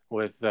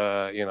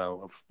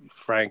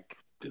Frank,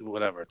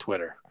 whatever,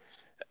 Twitter,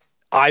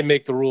 I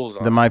make the rules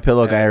on the My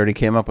Pillow guy already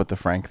came up with the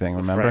Frank thing,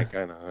 remember? Frank,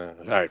 I know.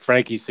 All right,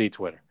 Frankie C.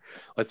 Twitter.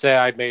 Let's say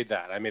I made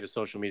that. I made a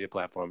social media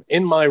platform.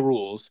 In my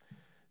rules,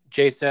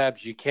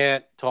 J-Sabs, you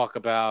can't talk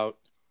about,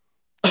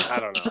 I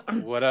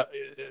don't know,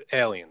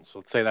 aliens.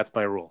 Let's say that's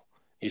my rule.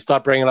 You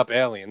start bringing up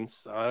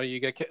aliens, you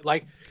get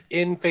like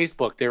in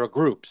Facebook. There are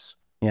groups,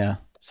 Yeah.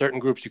 certain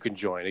groups you can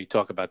join. You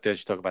talk about this,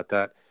 you talk about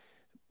that.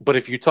 But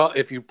if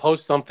you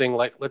post something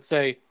like, let's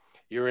say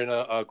you're in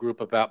a group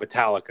about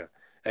Metallica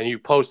and you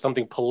post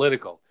something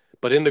political,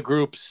 but in the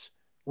group's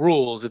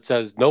rules it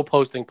says no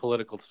posting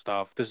political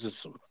stuff. This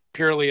is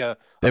purely a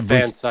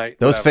fan site.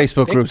 Those whatever.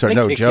 Facebook groups are they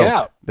no kick you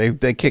out. joke.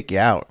 They kick you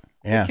out.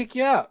 Yeah. They kick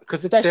you out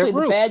because it's their Especially the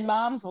group. bad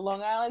moms of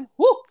Long Island.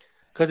 Woo!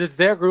 Because it's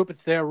their group,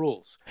 it's their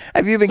rules.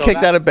 Have you been So kicked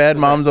out of that's Bad the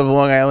Moms of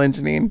Long Island,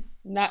 Janine?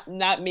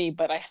 Not me,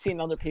 but I've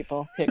seen other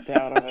people kicked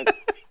out of it.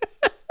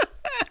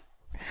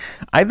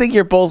 I think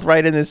you're both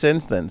right in this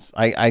instance.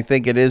 I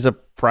think it is a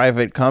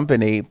private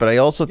company, but I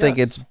also think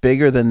Yes. it's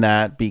bigger than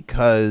that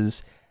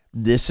because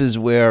this is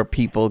where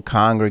people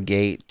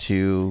congregate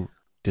to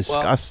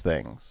discuss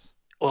things.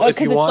 Well, if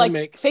Because you it's want like to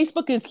make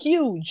Facebook is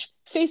huge.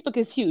 Facebook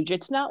is huge.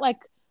 It's not like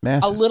a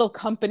Massive. little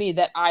company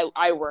that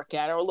I work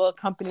at or a little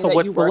company So that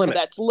what's you the work limit? at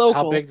that's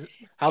local.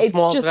 how It's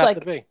small does just it have like-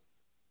 to be?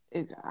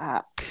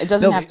 It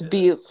doesn't No. have to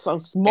be so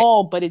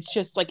small, but it's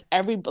just like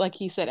like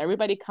he said,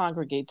 everybody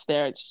congregates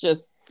there. It's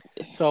just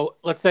So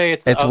let's say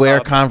it's Where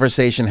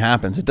conversation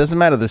happens. It doesn't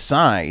matter the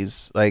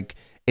size. Like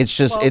it's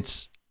just Well-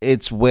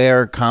 it's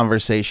where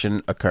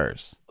conversation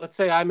occurs. let's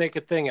say I make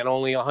a thing and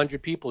only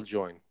 100 people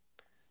join.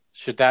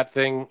 Should that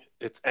thing?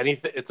 It's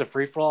anything. It's a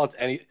free for all. It's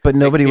any. But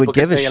nobody people would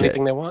can give a say shit.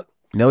 anything they want.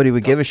 Nobody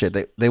would give a shit.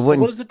 They So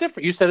wouldn't. what is the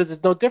difference? You said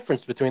there's no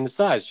difference between the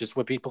size, just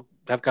where people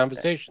have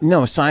conversations.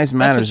 No, size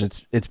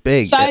matters. It's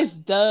big. size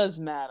does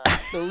matter.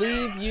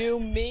 Believe you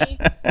me.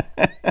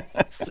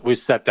 We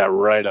set that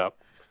right up.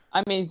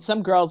 I mean,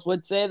 some girls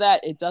would say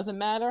that it doesn't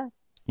matter,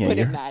 Yeah, but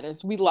you're it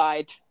matters. We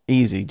lied.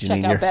 easy, Check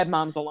Janine. out You're, Bad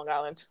Moms of Long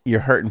Island. you're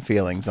hurting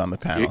feelings on the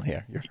panel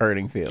here. You're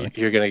hurting feelings.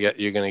 You're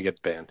gonna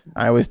get banned.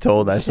 I was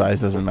told that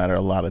size doesn't matter a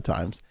lot of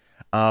times.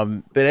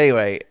 But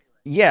anyway,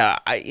 yeah,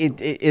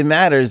 it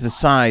matters the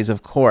size,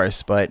 of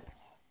course, but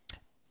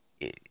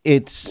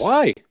it's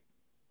Why?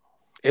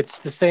 It's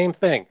the same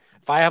thing.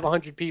 If I have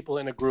 100 people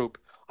in a group,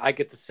 I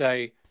get to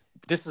say,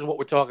 "This is what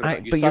we're talking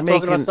about." You but start you're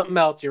talking making- about something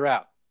else, you're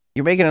out.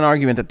 you're making an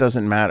argument that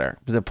doesn't matter.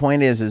 But the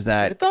point is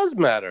that It does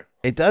matter.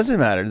 it doesn't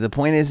matter. The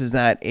point is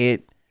that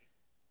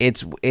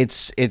it's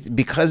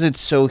because it's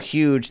so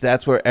huge.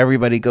 That's where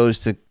everybody goes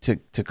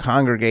to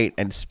congregate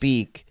and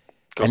speak.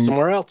 Go And-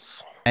 somewhere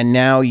else. And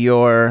now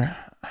you're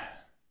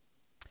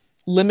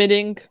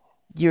Limiting.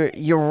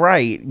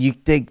 right.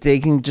 They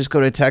can just go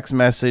to text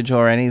message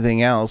or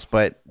anything else.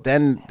 But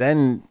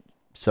then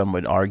some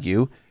would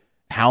argue,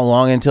 how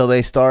long until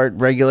they start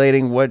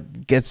regulating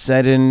what gets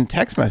said in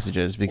text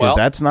messages? Because Well-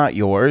 that's not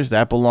yours.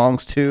 That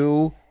belongs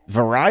to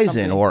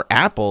Verizon or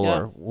Apple Yeah.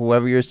 or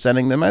whoever you're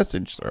sending the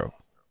message through.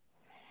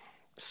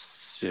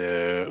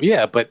 So,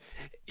 yeah, but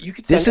you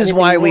could. This send is anything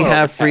why you we want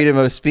have over freedom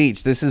of text.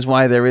 speech. This is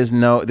why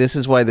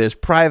there's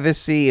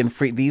privacy and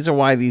free. These are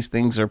why these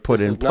things are put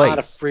This in is place. not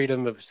a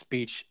freedom of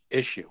speech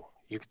issue.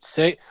 You could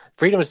say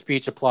freedom of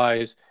speech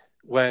applies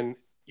when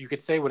you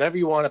could say whatever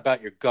you want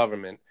about your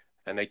government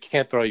and they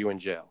can't throw you in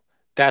jail.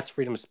 That's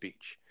freedom of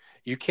speech.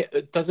 You can't.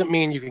 It doesn't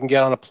mean you can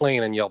get on a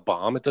plane and yell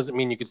bomb. It doesn't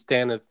mean you could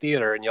stand in a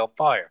theater and yell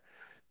fire.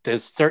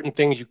 There's certain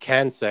things you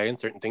can say and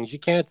certain things you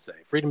can't say.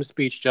 Freedom of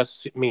speech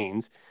just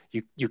means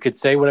you could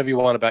say whatever you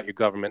want about your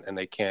government and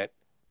they can't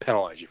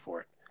penalize you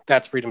for it.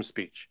 That's freedom of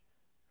speech.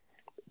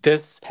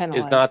 This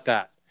Penalize. is not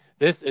that.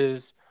 This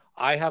is,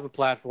 I have a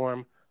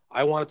platform.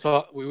 I want to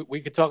talk. We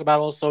could talk about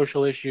all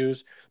social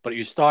issues, but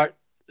you start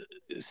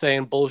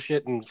saying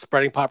bullshit and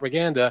spreading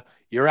propaganda,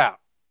 you're out.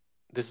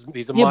 This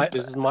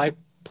is my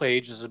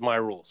page. This is my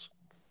rules.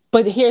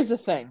 But here's the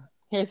thing.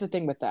 Here's the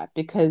thing with that,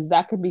 because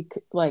that could be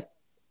like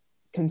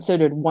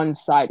considered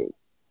one-sided.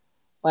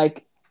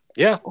 Like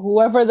Yeah.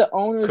 whoever the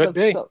owners Could of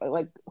be.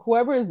 like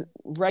whoever is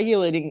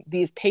regulating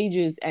these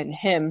pages and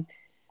him,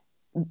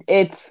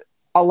 it's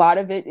a lot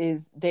of it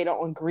is they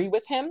don't agree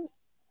with him,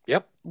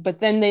 Yep. but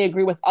then they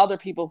agree with other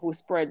people who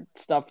spread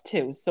stuff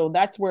too. So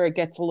that's where it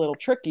gets a little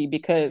tricky,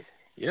 because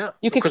Yeah.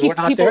 you could Because keep we're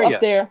not people there up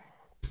yet. there.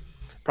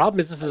 Problem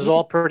is, this is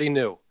all pretty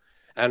new,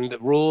 and the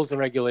rules and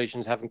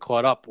regulations haven't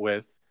caught up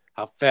with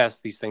how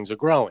fast these things are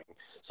growing.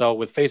 So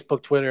with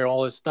Facebook, Twitter,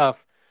 all this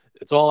stuff,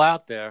 it's all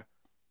out there,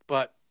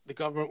 but the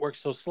government works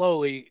so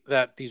slowly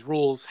that these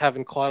rules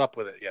haven't caught up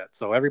with it yet.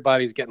 So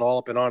everybody's getting all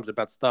up in arms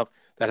about stuff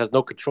that has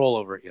no control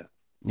over it yet.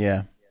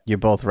 Yeah, you're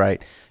both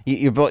right.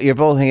 You're both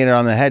hitting it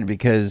on the head,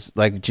 because,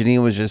 like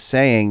Janine was just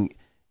saying,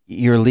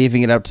 you're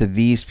leaving it up to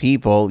these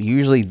people.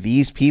 Usually,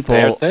 these people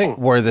their thing.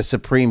 were the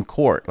Supreme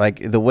Court. Like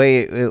the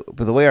way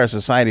our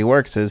society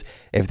works is,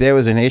 if there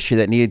was an issue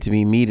that needed to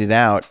be meted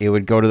out, it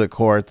would go to the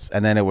courts,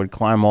 and then it would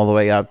climb all the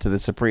way up to the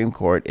Supreme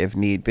Court if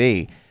need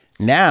be.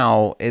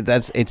 Now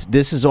this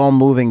is all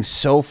moving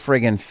so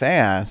friggin'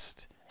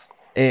 fast.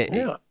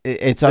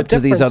 It's up to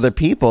these difference- other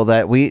people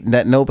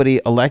that nobody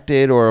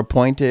elected or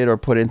appointed or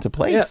put into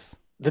place. Yeah.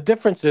 The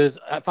difference is,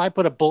 if I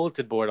put a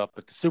bulletin board up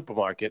at the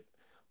supermarket,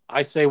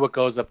 I say what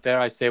goes up there,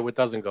 I say what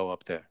doesn't go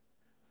up there.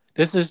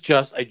 This is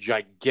just a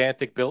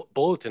gigantic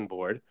bulletin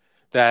board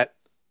that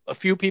a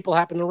few people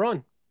happen to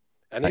run.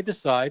 And they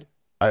decide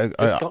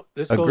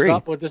This goes agree.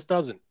 up or this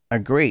doesn't.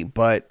 Agree,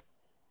 but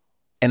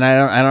and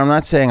I'm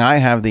not saying I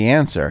have the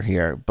answer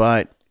here,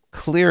 but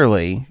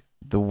clearly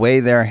the way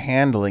they're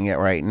handling it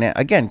right now,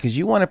 again, because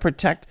you want to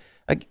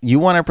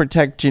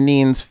protect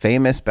Janine's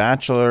famous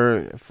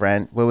Bachelor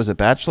friend. What was it,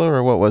 Bachelor,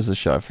 or what was the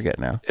show? I forget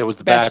now. It was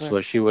The Bachelor.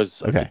 Bachelor. She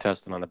was a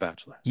contestant on The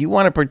Bachelor. You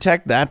want to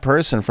protect that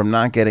person from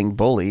not getting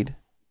bullied,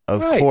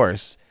 of Right.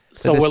 course.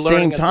 So At the we're learning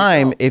same as we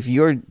time, go. if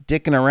you're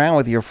dicking around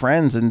with your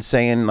friends and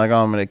saying like,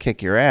 "Oh, I'm going to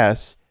kick your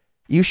ass,"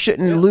 you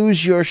shouldn't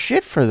lose your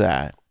shit for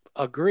that.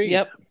 Agreed.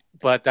 Yep.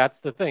 But that's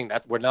the thing,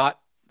 that we're not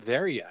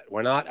there yet.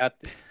 We're not at.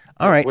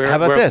 All right, We're, how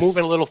about we're this?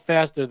 moving a little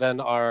faster than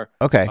our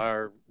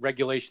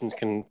regulations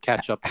can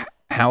catch up.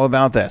 How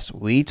about this?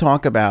 We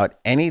talk about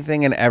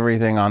anything and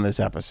everything on this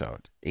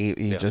episode.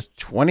 Just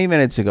 20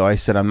 minutes ago, I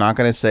said I'm not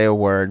going to say a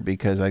word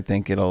because I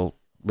think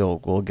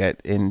we'll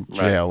get in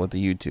jail with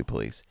the YouTube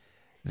police.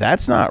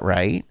 That's not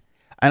right.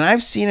 And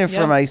I've seen it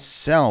for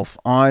myself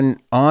on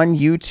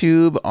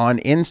YouTube, on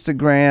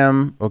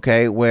Instagram,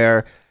 okay,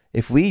 where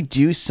if we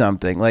do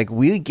something, like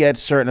we get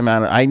certain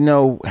amount of, I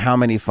know how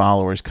many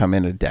followers come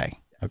in a day,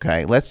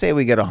 okay? Let's say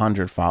we get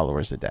 100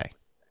 followers a day.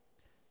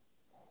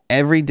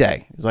 Every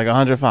day, it's like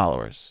 100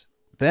 followers.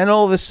 Then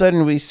all of a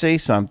sudden we say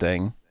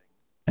something,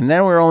 and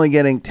then we're only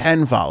getting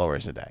 10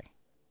 followers a day.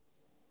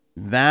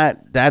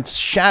 That's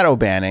shadow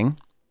banning,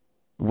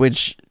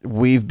 which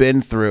we've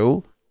been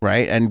through,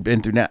 right? And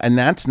been through now, and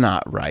that's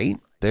not right.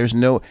 There's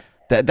no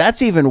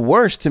that's even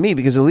worse to me,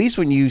 because at least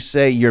when you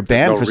say you're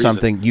banned for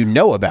something, you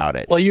know about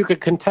it. Well, you could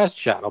contest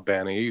shadow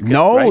banning. You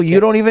could, you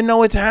don't even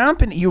know it's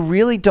happening. You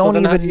really don't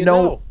even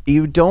know.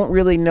 You don't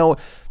really know,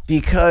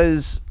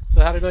 because.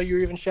 So how do you know you're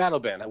even shadow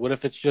banned? What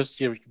if it's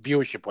just your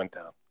viewership went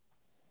down?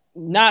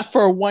 Not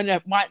for one,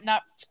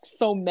 not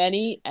so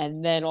many,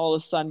 and then all of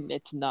a sudden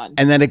it's none.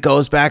 And then it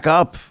goes back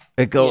up.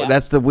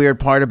 That's the weird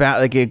part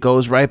about, like, it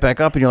goes right back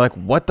up, and you're like,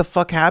 what the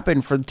fuck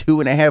happened for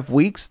 2.5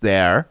 weeks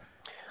there?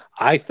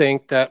 I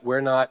think that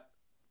we're not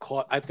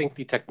caught. I think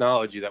the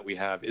technology that we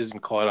have isn't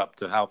caught up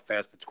to how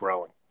fast it's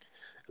growing.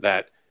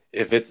 That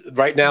if it's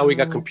right now, we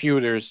got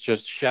computers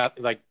just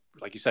like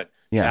you said,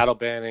 shadow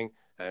banning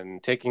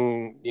and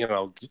taking,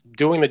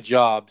 doing the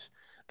jobs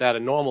that a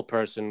normal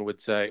person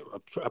would say,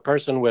 a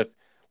person with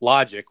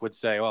logic would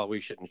say, well,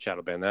 we shouldn't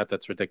shadow ban that.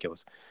 That's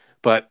ridiculous.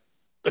 But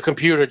the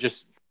computer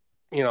just,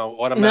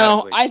 automatically.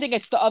 No, I think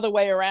it's the other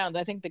way around.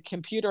 I think the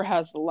computer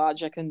has the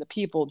logic and the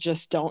people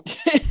just don't.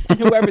 And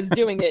whoever's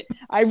doing it,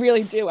 I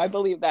really do. I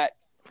believe that.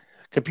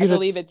 I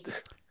believe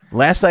it's.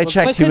 Last I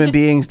checked, human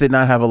beings did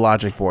not have a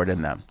logic board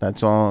in them.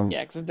 That's all.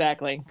 Yeah,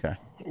 exactly. Okay.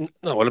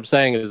 No, what I'm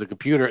saying is the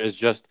computer is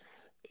just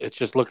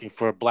looking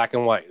for black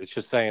and white. It's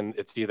just saying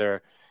it's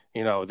either,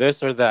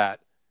 this or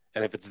that.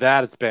 And if it's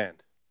that, it's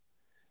banned.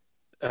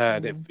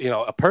 And if,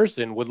 a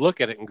person would look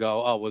at it and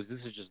go, oh, well,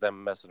 this is just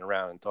them messing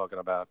around and talking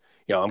about,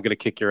 I'm going to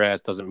kick your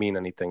ass doesn't mean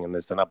anything in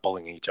this. They're not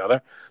bullying each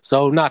other.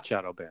 So not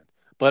shadow banned.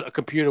 But a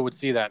computer would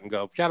see that and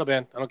go, shadow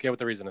banned. I don't care what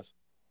the reason is.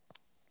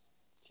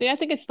 See, I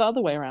think it's the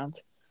other way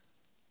around.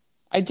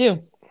 I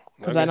do.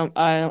 Because I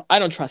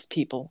don't trust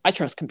people. I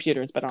trust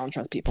computers, but I don't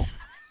trust people.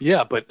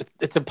 Yeah, but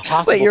it's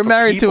impossible. But you're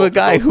married to a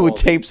guy who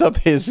tapes these. up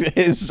his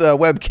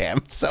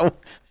webcam. So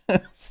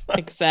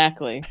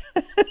Exactly.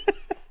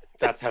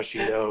 That's how she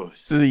knows.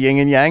 This is a yin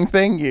and yang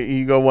thing.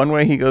 You go one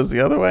way, he goes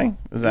the other way.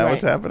 Is that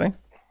what's happening?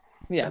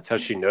 Yeah. That's how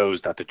she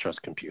knows not to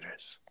trust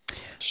computers.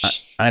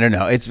 I don't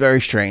know. It's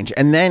very strange.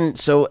 And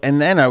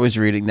then I was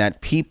reading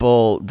that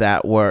people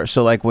that were,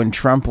 so like when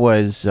Trump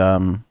was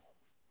banned.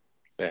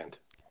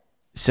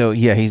 So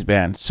yeah, he's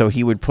banned. So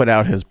he would put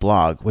out his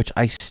blog, which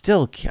I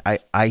still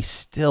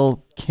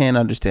can't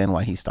understand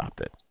why he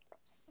stopped it.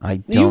 I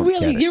don't.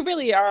 You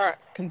really are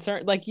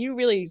concerned. Like you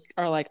really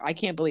are like, I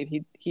can't believe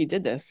he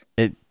did this.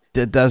 It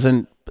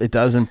doesn't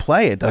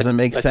play. It doesn't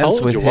make sense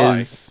with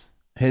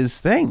his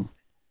thing.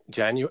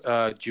 June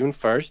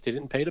 1st, he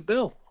didn't pay the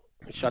bill.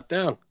 He shut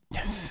down.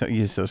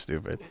 You're so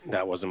stupid.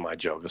 That wasn't my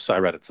joke. So I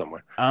read it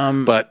somewhere.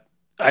 But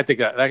I think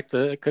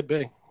that could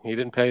be. He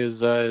didn't pay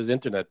his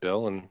internet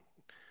bill, and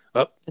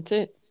that's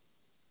it.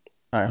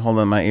 All right, hold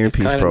on. My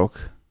earpiece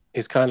broke.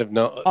 He's kind of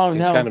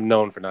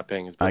known for not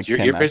paying his bills. I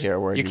cannot hear a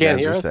word you can't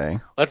hear us. Saying.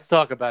 Let's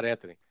talk about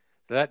Anthony.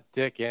 So that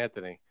Dick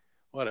Anthony,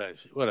 what a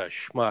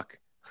schmuck.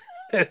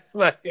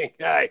 Fucking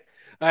guy.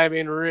 I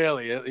mean,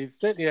 really, he's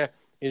sitting here.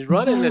 He's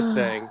running this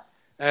thing,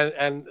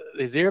 and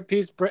his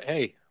earpiece.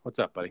 Hey, what's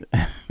up, buddy?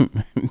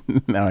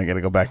 Now I got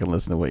to go back and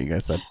listen to what you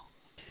guys said.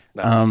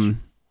 What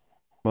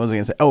was I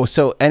going to say? Oh,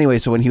 so anyway,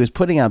 so when he was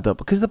putting out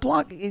because the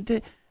blog,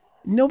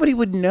 nobody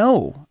would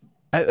know.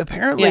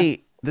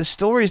 Apparently, the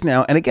stories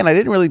now, and again, I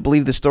didn't really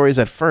believe the stories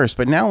at first,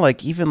 but now,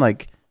 like even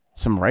like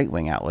some right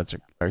wing outlets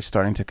are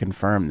starting to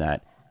confirm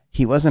that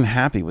he wasn't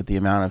happy with the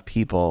amount of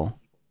people.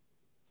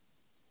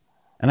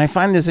 And I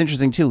find this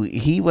interesting too.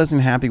 He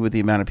wasn't happy with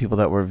the amount of people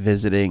that were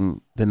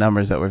visiting, the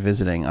numbers that were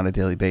visiting on a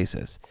daily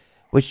basis,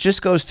 which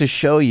just goes to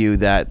show you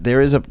that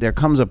there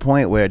comes a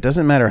point where it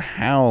doesn't matter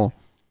how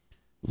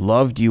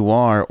loved you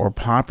are or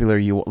popular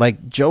you are.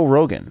 Like Joe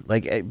Rogan,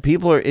 like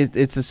people are.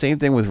 It's the same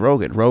thing with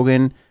Rogan.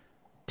 Rogan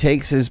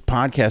takes his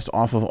podcast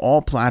off of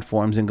all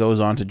platforms and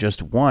goes on to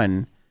just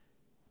one,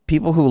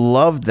 people who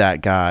loved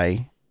that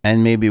guy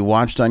and maybe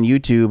watched on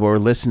YouTube or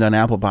listened on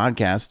Apple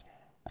Podcast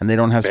and they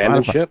don't have Spotify,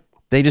 Abandonship.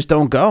 they just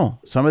don't go.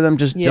 Some of them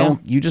just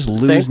don't. You just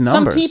lose Same.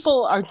 numbers. Some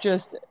people are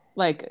just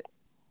like,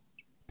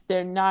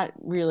 they're not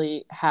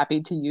really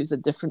happy to use a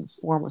different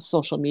form of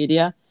social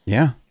media.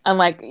 Yeah. And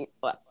like,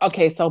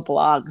 okay, so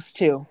blogs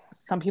too.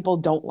 Some people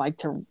don't like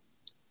to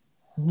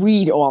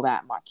read all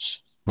that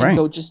much and Right.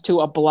 go just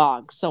to a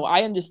blog. So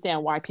I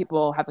understand why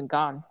people haven't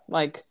gone.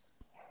 Like,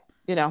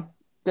 you know,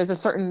 there's a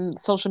certain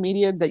social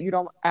media that you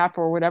don't app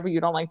or whatever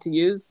you don't like to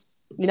use.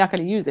 You're not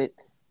going to use it.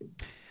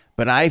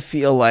 But I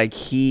feel like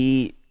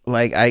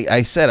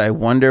I said, I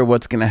wonder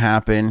what's going to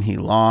happen. He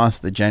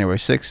lost the January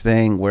 6th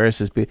thing. Where's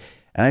his people?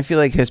 And I feel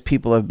like his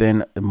people have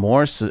been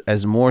more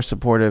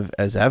supportive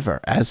as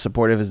ever, as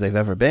supportive as they've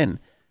ever been.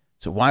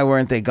 So why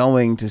weren't they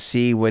going to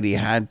see what he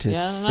had to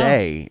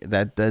say?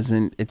 That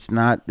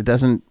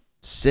doesn't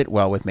sit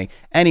well with me.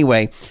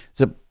 Anyway,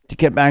 so to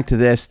get back to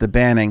this, the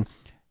banning.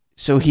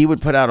 So he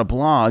would put out a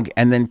blog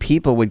and then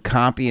people would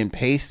copy and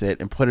paste it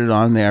and put it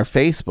on their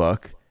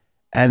Facebook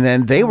and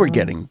then they were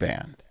getting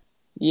banned.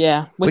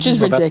 Yeah, which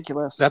is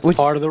ridiculous. That's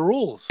part of the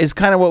rules. It's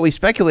kind of what we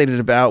speculated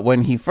about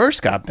when he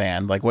first got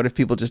banned. Like, what if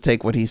people just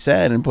take what he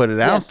said and put it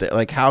out there?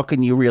 Like, how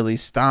can you really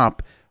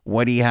stop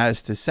what he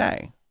has to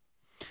say?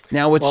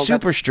 Now, what's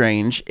super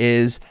strange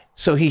is,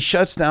 so he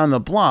shuts down the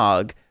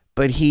blog,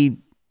 but he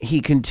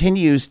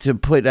continues to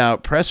put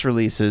out press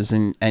releases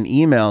and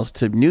emails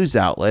to news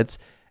outlets,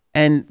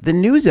 and the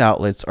news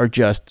outlets are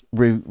just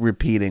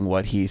repeating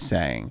what he's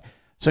saying.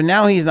 So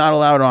now he's not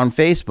allowed on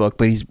Facebook,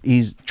 but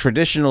he's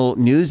traditional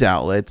news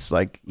outlets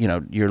like, you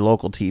know, your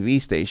local TV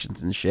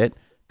stations and shit.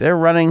 They're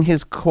running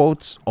his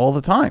quotes all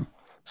the time.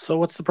 So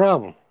what's the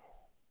problem?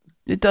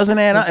 It doesn't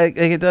add up.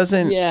 It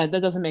doesn't. Yeah, that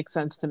doesn't make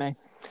sense to me.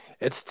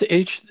 It's to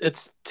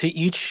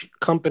each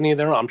company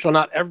their own. I'm sure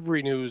not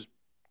every news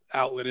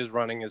outlet is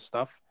running his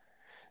stuff.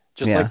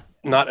 Just like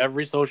not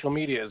every social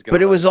media is going.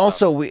 But it was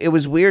also it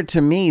was weird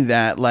to me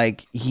that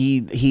like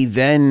he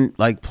then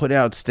like put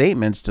out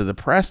statements to the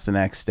press the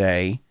next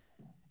day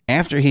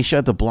after he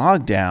shut the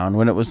blog down,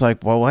 when it was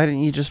like, well, why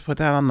didn't you just put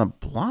that on the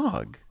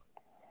blog?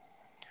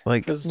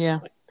 Like,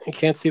 he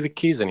can't see the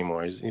keys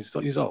anymore.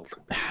 He's old.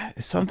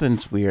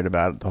 Something's weird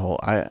about it, the whole.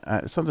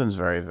 Something's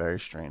very, very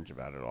strange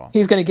about it all.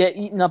 He's gonna get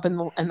eaten up in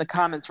the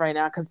comments right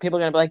now because people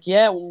are gonna be like,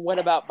 "Yeah, what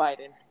about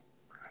Biden?"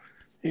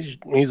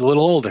 He's a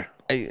little older.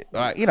 You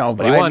know,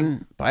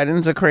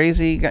 Biden's a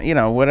crazy. You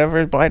know,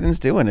 whatever Biden's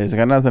doing has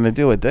got nothing to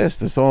do with this.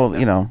 This whole,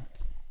 you know.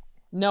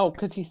 No,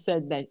 because he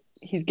said that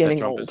he's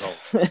getting old.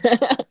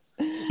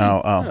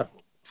 Yeah.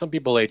 Some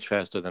people age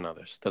faster than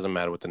others. Doesn't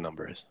matter what the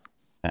number is.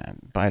 And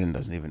Biden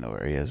doesn't even know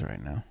where he is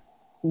right now.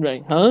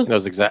 Right? Huh? He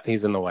knows exactly.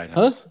 He's in the White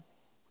House.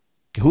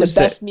 The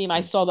best meme I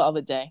saw the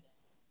other day.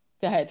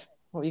 Go ahead.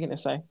 What were you gonna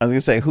say? I was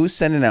gonna say, who's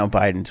sending out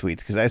Biden tweets?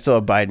 Because I saw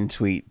a Biden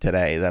tweet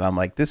today that I'm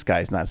like, this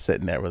guy's not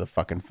sitting there with a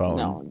fucking phone.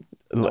 No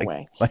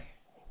way. Like,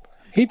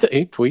 he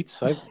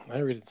tweets. I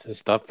read his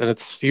stuff, and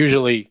it's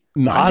usually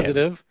not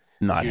positive.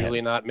 Not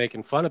usually not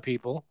making fun of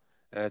people,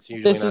 and it's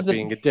usually not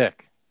being a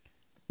dick.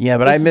 Yeah,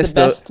 but I missed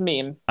the best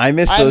meme. I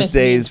missed those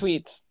days.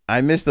 Tweets.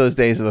 I missed those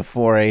days of the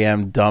 4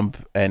 a.m.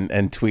 dump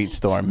and tweet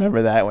storm.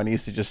 Remember that, when he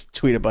used to just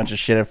tweet a bunch of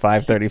shit at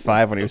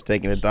 5:35 when he was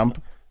taking a dump?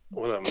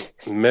 What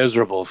a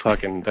miserable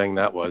fucking thing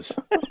that was.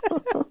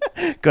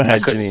 Go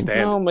ahead,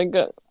 Janine. Oh my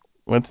god!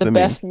 What's the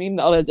best meme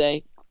the other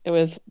day? It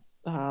was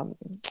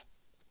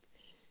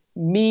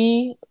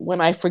me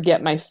when I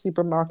forget my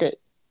supermarket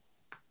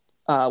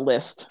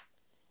list,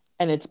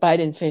 and it's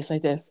Biden's face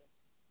like this.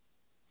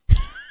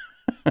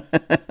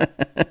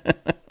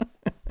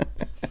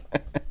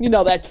 You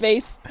know that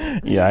face?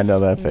 Yeah, I know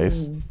that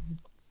face.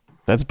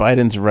 That's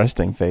Biden's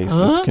resting face.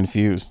 He's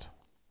confused.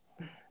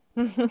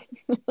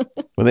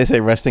 When they say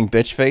resting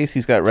bitch face,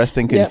 he's got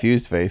resting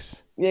confused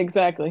face. Yeah,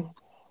 exactly.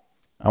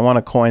 I want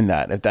to coin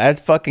that. If that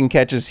fucking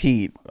catches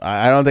heat,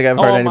 I don't think I've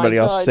heard anybody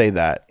else say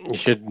that. You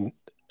should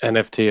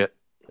NFT it.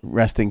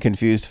 Resting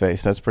confused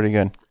face. That's pretty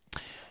good.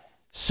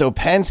 So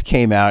Pence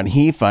came out and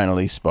he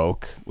finally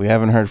spoke. We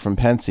haven't heard from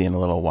Pence in a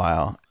little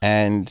while.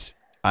 And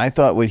I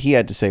thought what he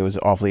had to say was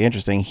awfully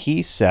interesting.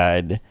 He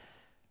said,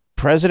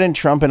 President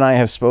Trump and I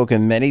have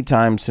spoken many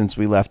times since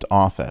we left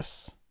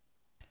office.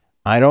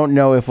 I don't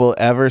know if we'll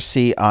ever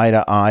see eye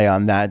to eye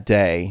on that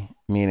day,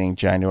 meaning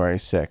January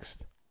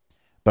 6th.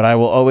 But I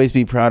will always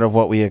be proud of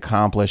what we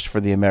accomplished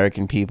for the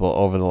American people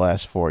over the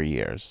last 4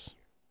 years.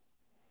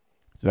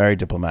 It's very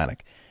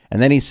diplomatic. And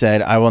then he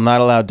said, I will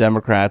not allow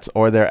Democrats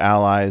or their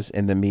allies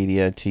in the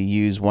media to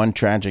use one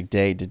tragic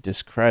day to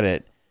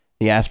discredit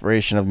the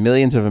aspiration of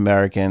millions of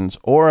Americans,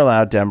 or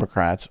allow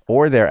Democrats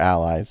or their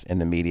allies in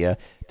the media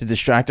to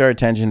distract our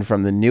attention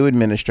from the new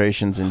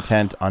administration's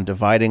intent on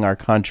dividing our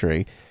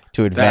country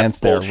to advance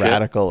their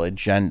radical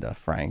agenda,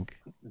 Frank.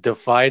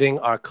 Dividing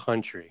our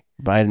country.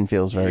 Biden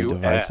feels very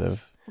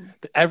divisive.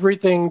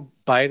 Everything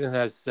Biden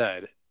has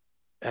said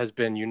has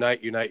been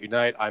unite, unite,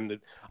 unite. I'm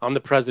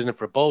the president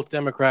for both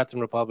Democrats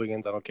and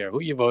Republicans. I don't care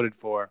who you voted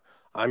for.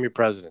 I'm your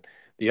president.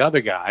 The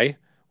other guy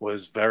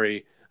was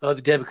very, oh,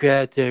 the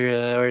Democrats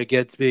are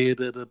against me,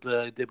 blah, blah,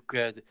 blah,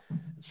 Democrats.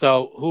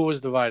 So who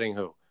was dividing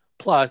who?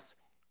 Plus,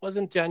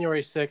 wasn't January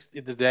 6th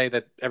the day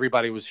that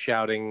everybody was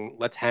shouting,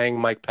 let's hang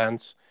Mike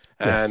Pence?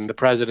 And Yes. the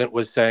president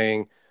was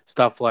saying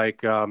stuff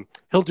like,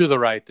 he'll do the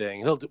right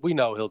thing. We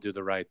know he'll do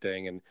the right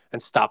thing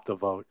and stop the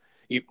vote.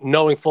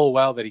 Knowing full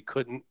well that he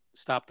couldn't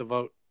stop the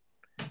vote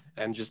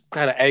and just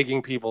kind of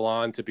egging people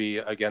on to be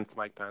against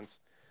Mike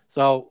Pence.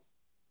 So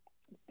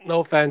no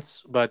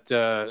offense, but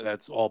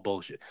that's all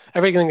bullshit.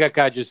 Everything that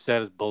guy just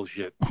said is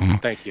bullshit.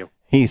 Thank you.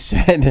 He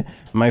said,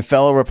 my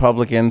fellow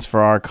Republicans, for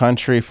our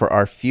country, for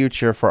our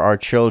future, for our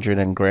children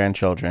and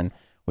grandchildren,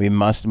 we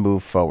must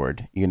move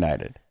forward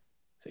united.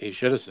 He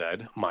should have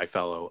said, my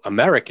fellow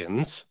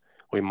Americans,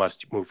 we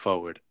must move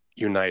forward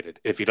united,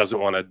 if he doesn't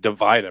want to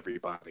divide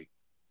everybody.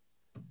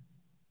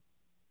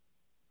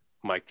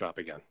 Mic drop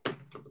again.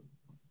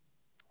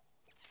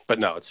 But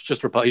no, it's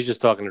just he's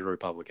just talking to the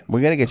Republicans.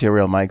 We got to get you a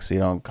real mic so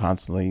you don't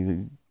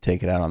constantly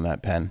take it out on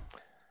that pen.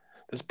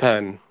 This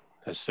pen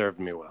has served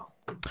me well.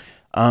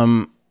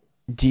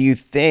 Do you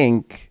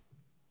think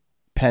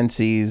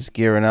Pensie's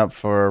gearing up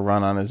for a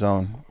run on his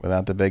own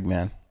without the big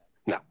man?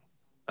 No,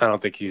 I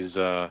don't think he's.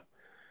 I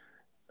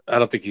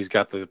don't think he's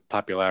got the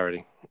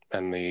popularity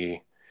and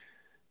the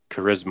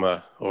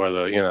charisma or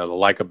the the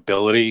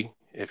likability,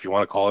 if you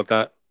want to call it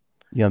that.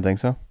 You don't think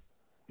so?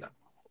 No.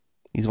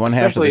 He's one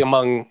Especially half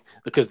of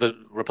because the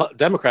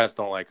Democrats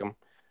don't like him,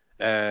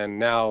 and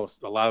now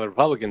a lot of the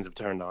Republicans have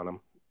turned on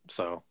him.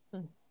 So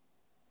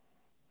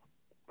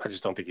I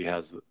just don't think he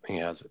has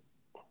it.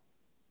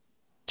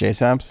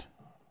 J-Saps?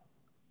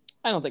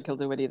 I don't think he'll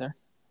do it either.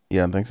 You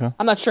don't think so?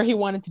 I'm not sure he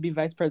wanted to be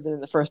vice president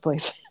in the first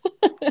place.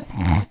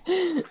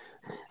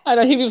 I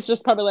know he was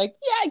just probably like,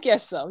 yeah, I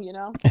guess so.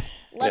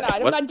 Why not?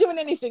 I'm not doing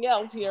anything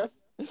else here.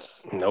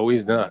 No,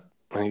 he's not.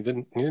 He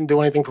didn't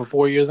do anything for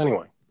 4 years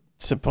anyway.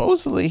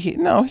 Supposedly, he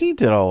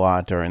did a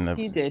lot during the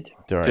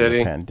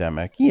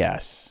pandemic.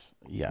 Yes.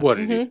 Yeah. What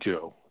did he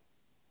do?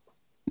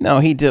 No,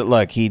 he did.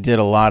 Look, he did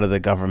a lot of the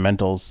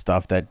governmental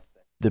stuff the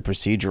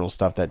procedural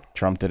stuff that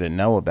Trump didn't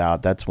know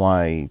about. That's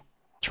why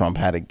Trump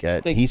had to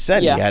get. He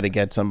said he had to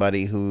get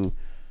somebody who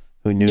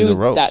knew the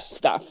ropes. That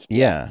stuff.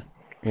 Yeah.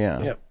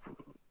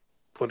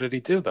 What did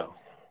he do though?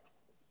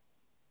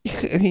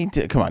 He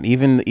did. Come on,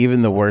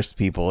 even the worst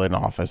people in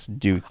office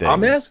do things.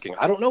 I'm asking.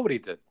 I don't know what he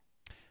did.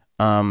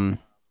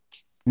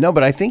 No,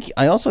 but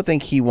I also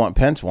think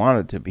Pence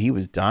wanted to be. He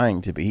was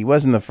dying to be. He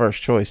wasn't the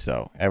first choice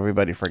though.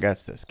 Everybody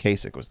forgets this.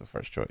 Kasich was the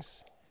first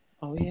choice.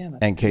 Oh yeah.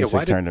 And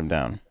Kasich turned him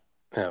down.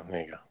 Oh,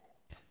 there you go.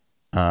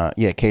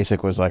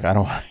 Kasich was like, I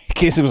don't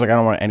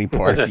want any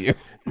part of you.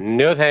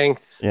 No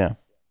thanks. Yeah.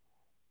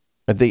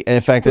 But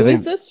in fact, who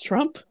is this,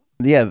 Trump?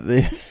 Yeah,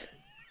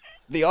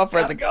 the offer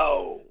at the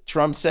go.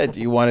 Trump said,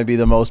 "Do you want to be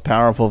the most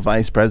powerful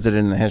vice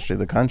president in the history of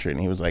the country?" And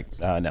he was like,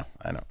 "No,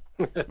 I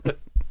don't."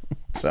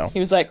 So he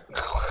was like,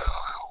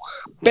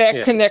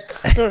 "Back connect."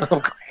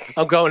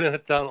 I'm going in a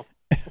tunnel.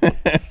 I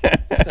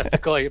have to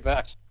call you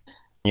back.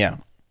 Yeah.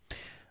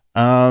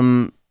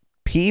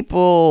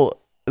 People.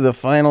 The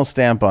final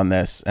stamp on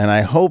this, and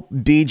I hope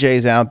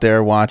BJ's out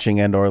there watching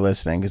and or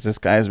listening, because this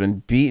guy's been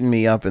beating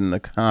me up in the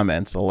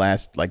comments the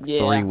last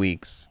 3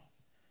 weeks.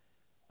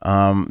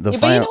 But you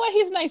know what?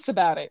 He's nice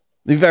about it.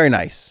 He's very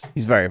nice.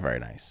 He's very, very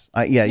nice.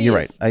 You're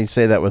right. I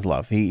say that with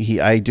love.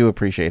 I do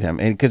appreciate him,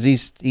 and because he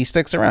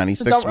sticks around. He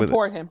sticks don't with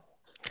report him.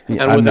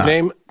 Yeah, and with the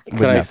name,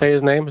 can I say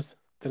his name? Is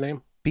the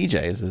name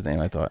BJ is his name?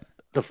 I thought.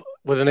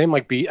 With a name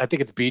like I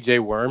think it's BJ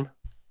Worm.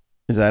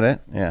 Is that it?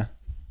 Yeah.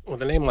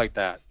 With a name like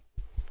that,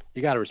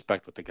 you got to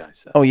respect what the guy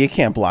said. Oh, you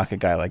can't block a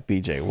guy like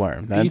BJ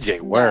Worm.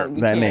 BJ Worm.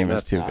 That name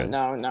is too good.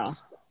 No.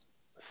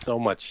 So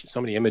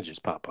many images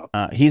pop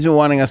up. He's been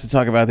wanting us to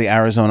talk about the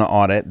Arizona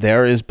audit.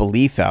 There is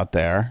belief out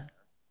there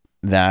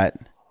that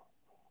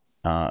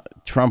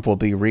Trump will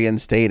be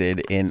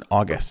reinstated in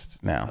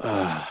August now.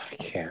 I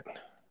can't.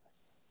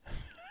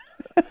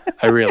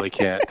 I really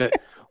can't.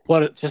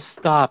 Just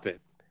stop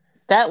it.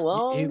 That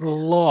long? He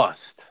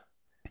lost.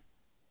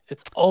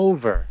 It's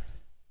over.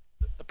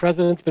 The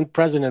president's been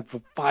president for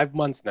 5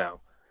 months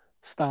now.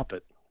 Stop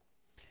it.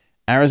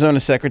 Arizona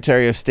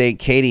Secretary of State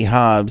Katie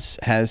Hobbs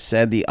has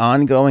said the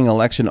ongoing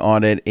election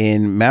audit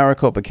in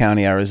Maricopa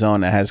County,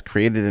 Arizona, has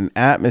created an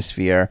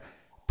atmosphere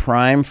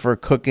prime for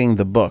cooking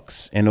the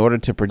books in order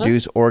to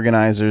produce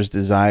organizers'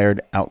 desired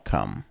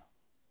outcome.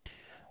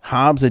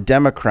 Hobbs, a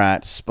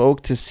Democrat,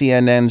 spoke to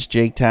CNN's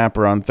Jake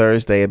Tapper on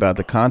Thursday about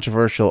the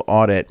controversial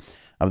audit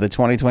of the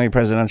 2020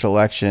 presidential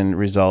election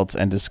results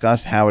and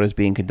discussed how it is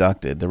being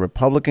conducted. The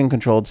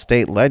Republican-controlled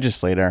state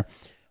legislature,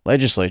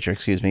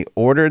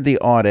 ordered the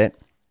audit,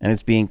 and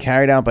it's being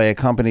carried out by a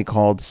company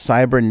called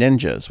Cyber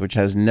Ninjas, which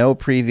has no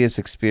previous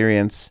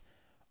experience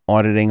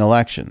auditing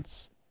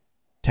elections.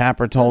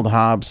 Tapper told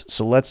Hobbs,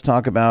 so let's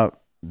talk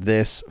about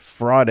this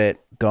fraudit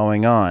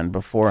going on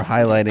before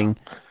highlighting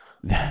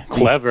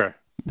clever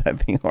that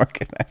the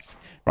organized.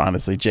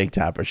 Honestly, Jake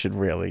Tapper should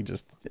really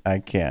I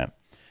can't.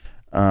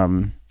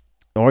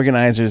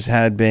 Organizers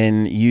had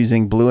been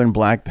using blue and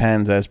black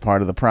pens as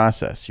part of the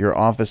process. Your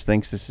office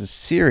thinks this is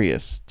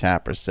serious,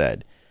 Tapper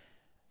said.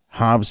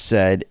 Hobbs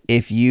said,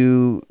 if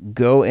you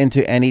go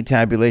into any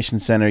tabulation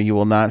center, you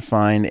will not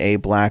find a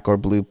black or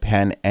blue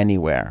pen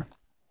anywhere.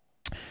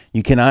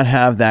 You cannot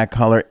have that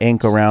color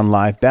ink around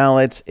live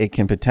ballots. It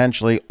can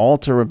potentially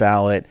alter a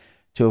ballot.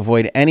 To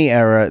avoid any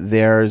error,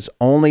 there's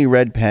only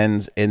red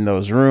pens in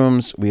those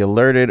rooms. We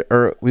alerted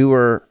early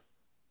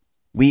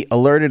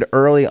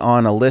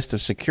on a list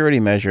of security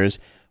measures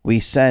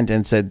we sent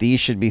and said these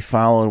should be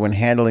followed when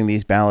handling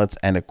these ballots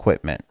and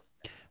equipment.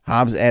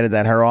 Hobbs added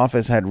that her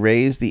office had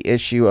raised the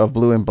issue of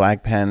blue and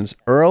black pens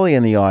early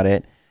in the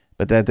audit,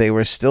 but that they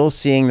were still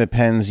seeing the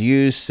pens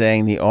used,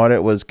 saying the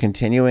audit was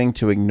continuing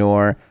to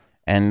ignore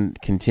and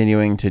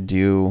continuing to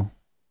do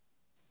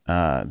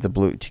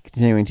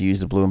continuing to use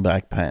the blue and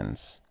black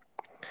pens.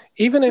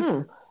 Even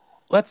if,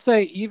 let's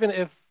say, even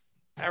if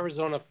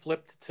Arizona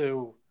flipped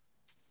to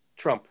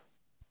Trump,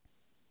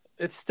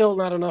 it's still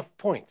not enough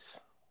points.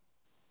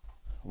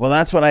 Well,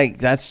 that's what I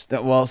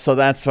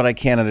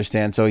can't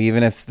understand. So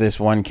even if this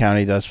one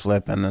county does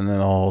flip and then the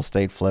whole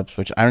state flips,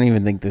 which I don't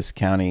even think this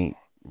county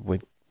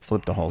would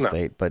flip the whole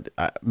state, but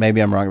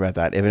maybe I'm wrong about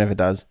that, even if it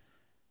does.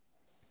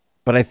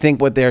 But I think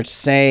what they're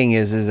saying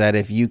is that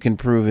if you can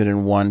prove it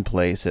in one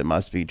place, it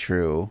must be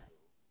true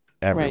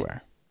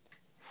everywhere.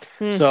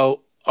 Right.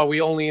 So are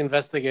we only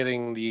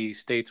investigating the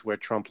states where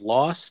Trump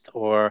lost,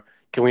 or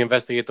can we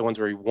investigate the ones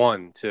where he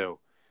won too?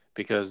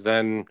 Because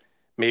then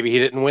maybe he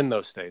didn't win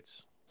those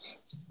states.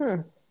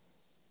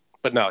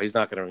 But no, he's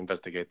not going to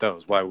investigate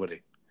those. Why would he?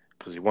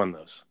 Because he won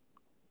those.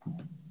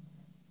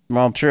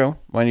 Well, true.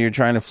 When you're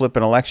trying to flip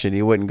an election,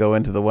 you wouldn't go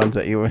into the ones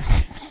that you would.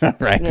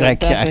 Right. Yeah,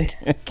 exactly.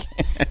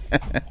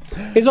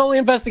 He's only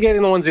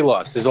investigating the ones he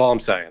lost, is all I'm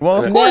saying.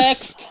 Well, of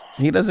course.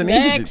 He doesn't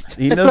need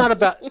to.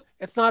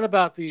 It's not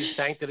about the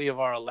sanctity of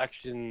our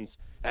elections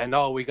and,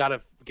 we got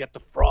to get the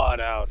fraud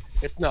out.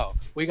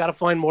 We got to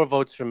find more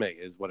votes for me,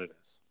 is what it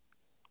is.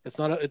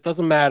 It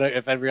doesn't matter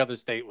if every other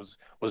state was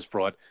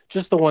fraud,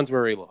 just the ones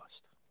where he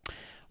lost.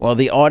 Well,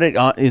 the audit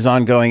is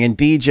ongoing, and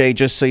BJ,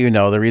 just so you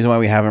know, the reason why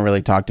we haven't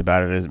really talked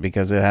about it is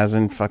because it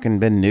hasn't fucking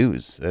been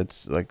news.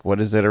 It's like,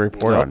 what is it a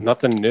report on?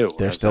 Nothing new.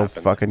 They're still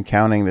fucking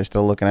counting. They're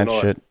still looking at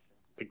shit.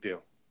 Big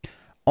deal.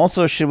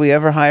 Also, should we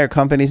ever hire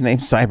companies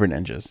named Cyber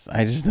Ninjas?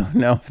 I just don't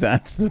know if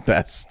that's the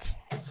best.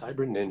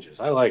 Cyber Ninjas.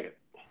 I like it.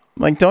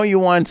 Like, don't you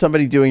want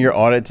somebody doing your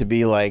audit to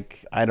be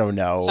like, I don't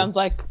know. Sounds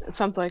like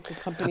a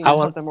company my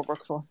husband will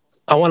work for.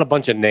 I want a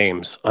bunch of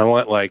names. I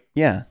want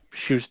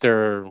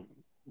Schuster,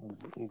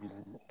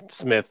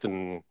 Smith,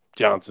 and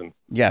Johnson.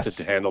 Yes.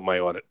 To handle my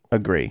audit.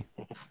 Agree.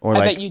 Or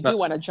I bet you do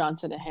want a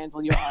Johnson to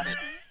handle your audit.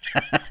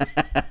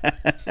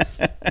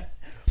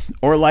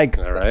 Or like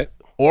all right.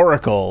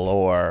 Oracle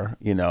or,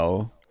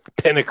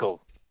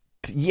 Pinnacle.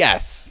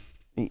 Yes.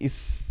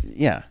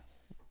 Yeah.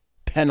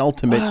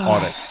 Penultimate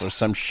audits or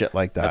some shit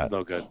like that. That's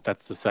no good.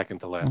 That's the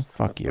second to last.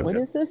 Oh, fuck you. What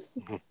is this?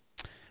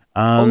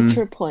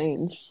 Ultra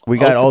planes. We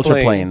got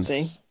Ultra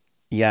planes.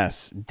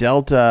 Yes.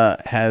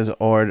 Delta has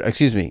ordered,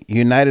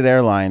 United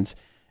Airlines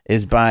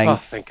is buying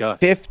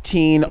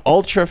 15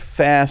 ultra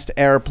fast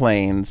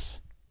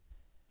airplanes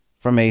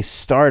from a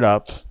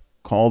startup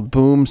called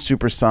Boom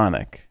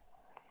Supersonic.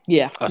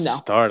 Yeah. A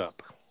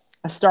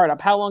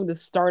startup. How long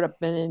has startup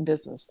been in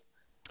business?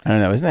 I don't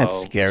know. Isn't that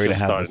scary to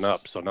have starting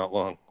up? So not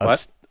long.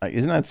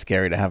 Isn't that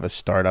scary to have a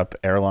startup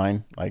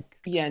airline?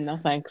 Yeah, no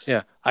thanks.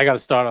 Yeah, I got a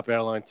startup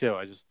airline too.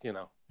 I just,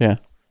 Yeah.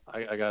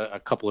 I got a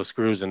couple of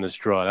screws in this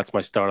drawer. That's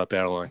my startup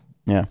airline.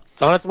 Yeah.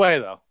 It's on its way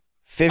though.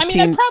 15.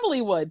 I mean, I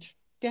probably would.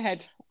 Go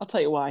ahead. I'll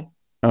tell you why.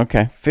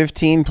 Okay.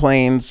 15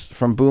 planes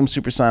from Boom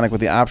Supersonic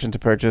with the option to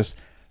purchase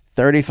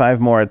 35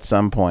 more at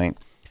some point.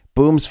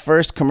 Boom's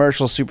first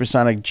commercial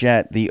supersonic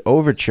jet, the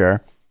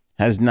Overture,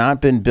 has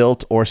not been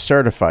built or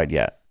certified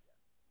yet.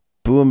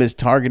 Boom is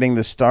targeting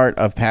the start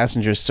of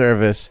passenger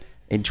service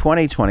in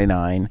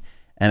 2029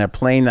 and a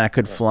plane that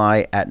could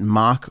fly at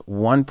Mach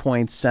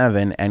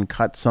 1.7 and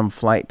cut some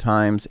flight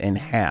times in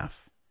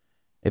half.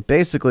 It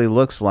basically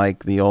looks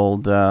like the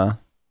old,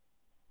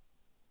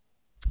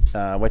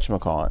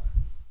 whatchamacallit?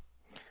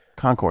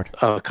 Concorde.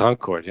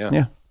 Concorde, yeah.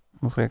 Yeah,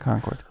 looks like a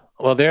Concorde.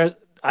 Well,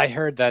 I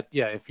heard that,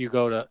 if you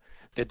go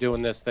they're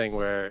doing this thing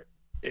where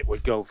it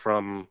would go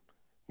from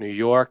New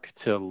York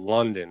to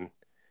London,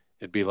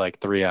 it'd be like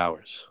 3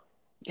 hours.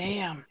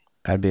 Damn.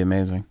 That'd be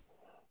amazing.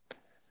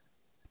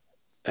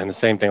 And the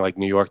same thing, like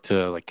New York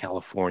to like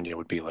California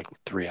would be like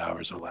 3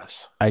 hours or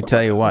less. I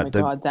tell you what,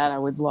 God, that I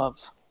would love.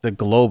 The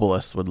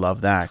globalists would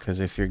love that because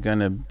if you're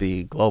gonna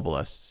be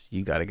globalists,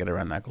 you got to get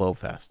around that globe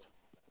fast.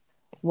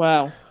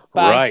 Wow.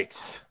 Bye.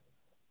 Right.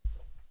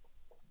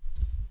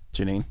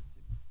 Janine.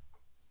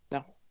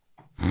 No.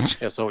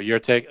 Yeah. So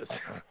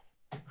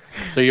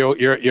So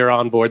you're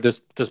on board this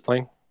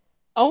plane?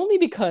 Only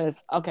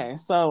because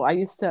so I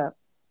used to.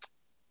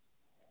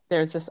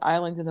 There's this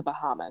island in the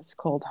Bahamas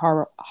called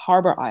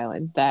Harbor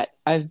Island that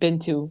I've been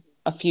to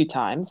a few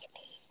times,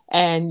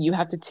 and you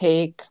have to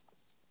take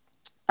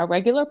a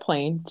regular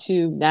plane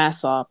to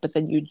Nassau, but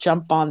then you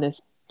jump on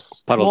this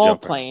Puddle small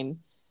jumper. plane.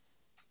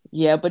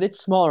 Yeah, but it's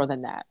smaller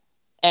than that.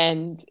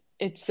 And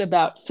it's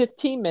about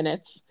 15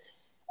 minutes.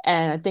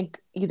 And I think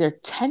either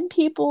 10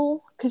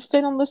 people could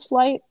fit on this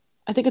flight.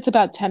 I think it's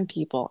about 10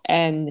 people.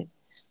 And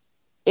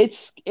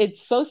it's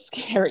so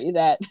scary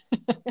that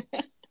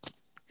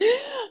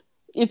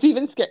it's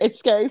even scary. It's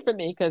scary for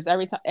me because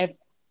every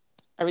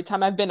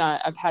time I've been on,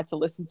 I've had to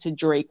listen to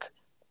Drake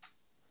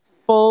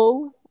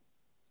full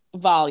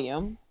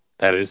volume.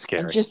 That is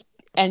scary.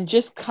 And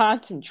just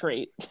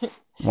concentrate.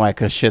 Why?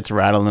 Because shit's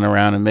rattling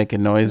around and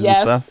making noise Yes.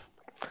 and stuff.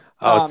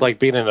 Oh, it's like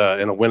being in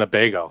a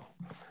Winnebago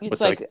It's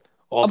with like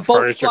all a the boat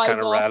furniture flies kind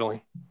of off.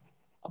 rattling.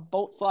 A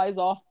boat flies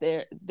off.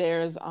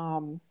 There's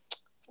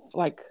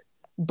like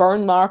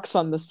burn marks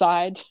on the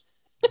side.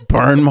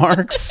 Burn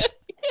marks.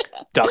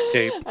 Duct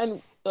tape.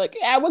 And like,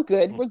 yeah, we're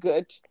good.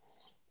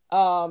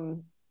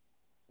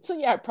 So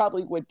yeah, I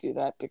probably would do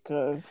that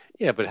because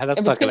Yeah, but that's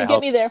if not it's going gonna to get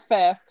help. me there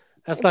fast.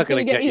 That's if not it's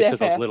going gonna to get get me you there to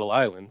those fast. little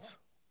islands.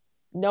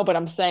 No, but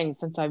I'm saying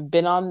since I've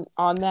been on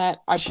that,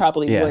 I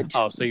probably Yeah. would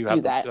Oh, so you do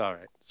have that. All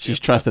right. She's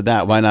trusted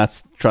that. Why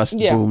not trust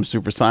Yeah. Boom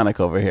Supersonic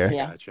over here?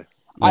 Yeah. Gotcha.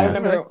 I Yeah.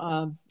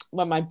 remember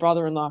when my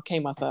brother-in-law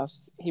came with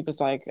us, he was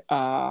like,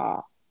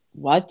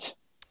 what?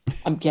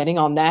 I'm getting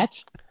on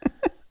that?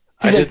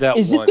 I He's did like, that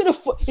is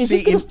once. this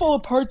See, gonna fall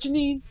apart,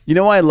 Janine? You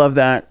know why I love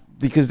that?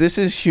 Because this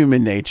is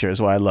human nature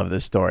is why I love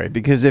this story.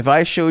 Because if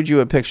I showed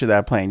you a picture of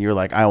that plane, you're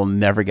like, I will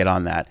never get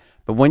on that.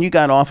 But when you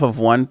got off of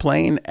one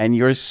plane and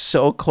you're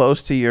so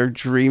close to your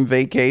dream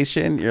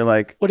vacation, you're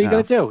like, What are you "Oh,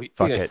 going to do? You're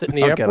fuck going to it. sit in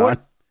the I'll get airport?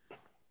 on."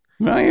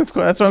 No, of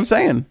course, that's what I'm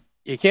saying.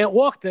 You can't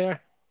walk there.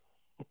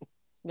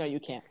 No, you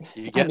can't.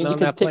 You're I getting mean, you on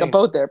could that take a plane.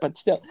 boat there, but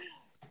still.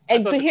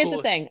 And thought but the here's the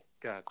coolest- thing: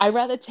 God. I'd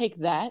rather take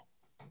that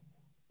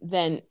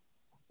than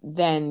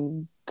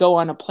go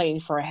on a plane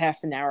for a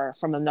half an hour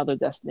from another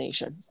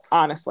destination.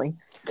 Honestly,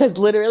 because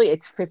literally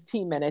it's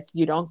 15 minutes.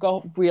 You don't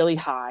go really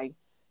high.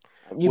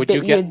 You're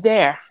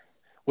there.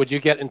 Would you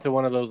get into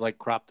one of those like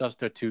crop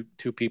duster two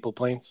people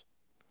planes?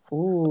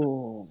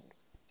 Ooh,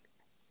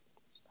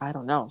 I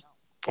don't know.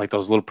 Like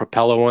those little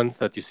propeller ones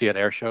that you see at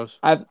air shows?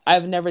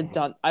 I've never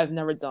done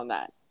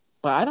that,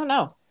 but I don't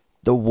know.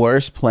 The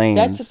worst planes.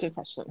 That's a good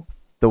question.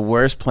 The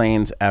worst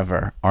planes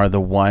ever are the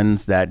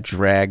ones that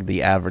drag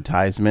the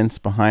advertisements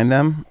behind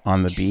them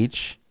on the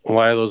beach.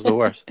 Why are those the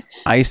worst?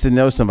 I used to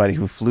know somebody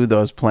who flew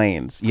those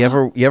planes. You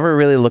ever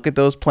really look at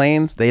those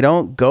planes? They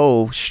don't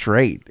go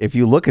straight. If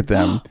you look at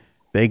them,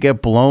 they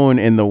get blown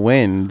in the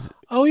wind.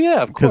 Oh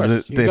yeah, of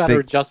course. they- You got to they-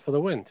 adjust for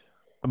the wind.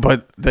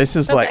 But this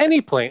is That's like, any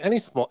plane,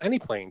 any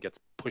plane gets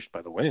pushed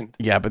by the wind.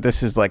 yeah, but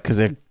this is like, because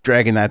they're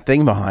dragging that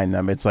thing behind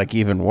them. It's like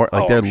even worse.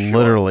 Like Oh, they're I'm sure.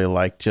 literally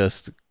like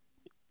just,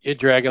 You're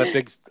dragging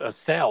a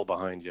sail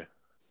behind you.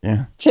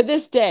 yeah. To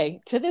this day,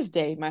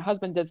 my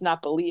husband does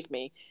not believe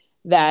me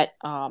that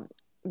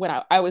when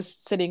I was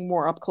sitting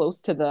more up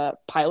close to the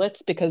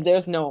pilots because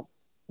there's no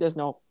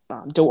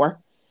door.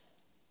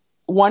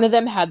 One of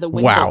them had the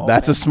window. Wow,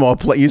 that's a open. small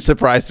plane. You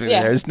surprised me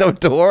Yeah. there. There's no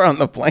door on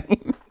the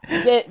plane.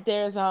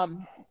 There's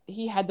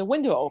he had the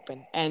window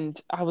open,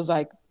 and I was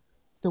like,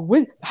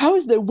 how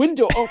is the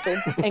window open?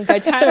 And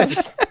Gaetano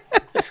just,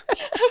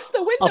 how's the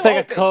window I'll take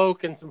open? a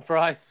Coke and some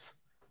fries.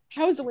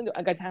 How is the window?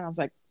 And Gaetano was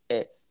like,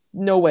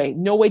 no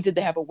way did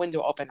they have a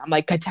window open. I'm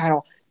like,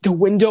 Gaetano, the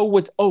window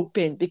was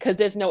open because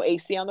there's no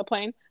AC on the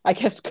plane. I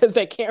guess because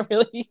they can't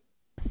really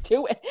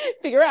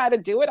figure out how to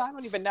do it. I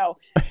don't even know.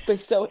 But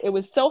so it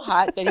was so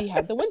hot that he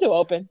had the window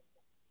open.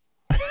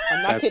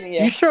 I'm not kidding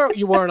you. You sure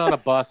you weren't on a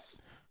bus?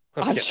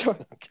 I'm kidding. sure.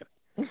 I'm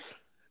kidding.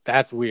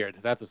 That's weird.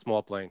 That's a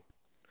small plane.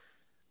 I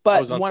But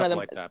was on one of something the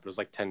like that. But it was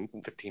like 10,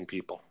 15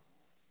 people.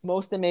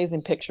 most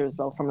amazing pictures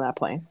though from that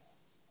plane.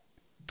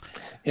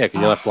 Yeah, because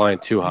you're not flying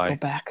too Go high.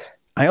 back.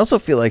 I also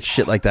feel like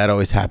shit like that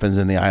always happens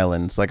in the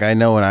islands. Like I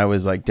know when I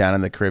was like down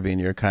in the Caribbean,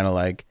 you're kind of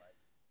like,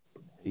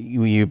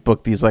 you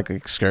book these like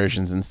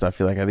excursions and stuff.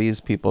 You're like, are these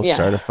people Yeah.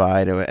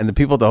 certified? And the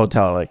people at the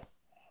hotel are like,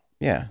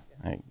 yeah,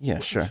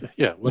 sure.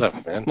 Yeah,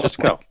 whatever, man. Just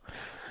go.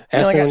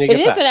 Ask like, me when you It get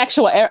is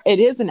back. it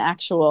is an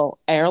actual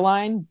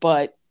airline,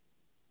 but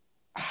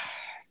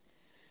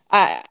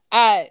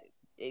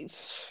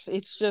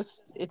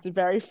it's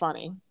very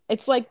funny.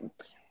 It's like,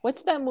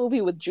 what's that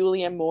movie with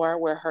Julianne Moore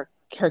where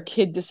her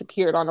kid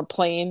disappeared on a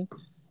plane?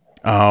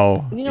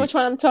 Oh, You know which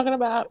one I'm talking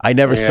about? I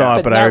never Yeah. saw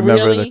it, But but I not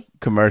remember really. the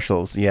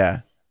commercials.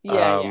 Yeah.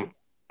 Yeah.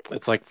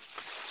 It's like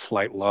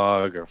Flight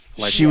Log or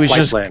Flight She was Flight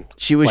just Plan.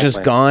 she was Flight just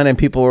Plan. gone, and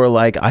people were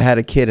like, "I had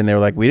a kid," and they were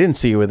like, "We didn't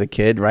see you with a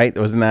kid, right?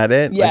 Wasn't that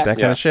it? Like Yes. that kind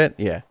Yeah. of shit."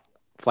 Yeah.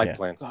 Flight Yeah.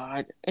 Plan.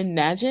 God,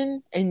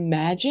 imagine.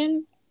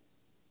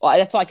 Well,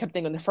 that's all I kept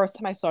thinking. The first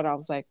time I saw it, I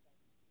was like,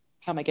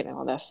 "How am I getting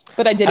on this?"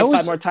 But I did I it was-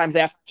 5 more times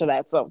after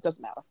that, so it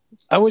doesn't matter.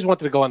 I always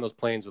wanted to go on those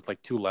planes with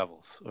like 2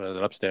 levels,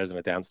 an upstairs and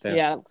a downstairs.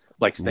 Yeah.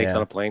 Like Snakes Yeah.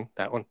 on a Plane.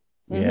 That one.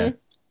 Yeah. Mhm.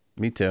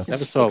 Me too. Never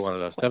Snakes. saw one of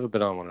those. Never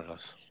been on one of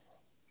those.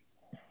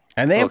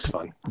 And they have Looks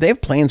fun. they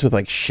have planes with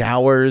like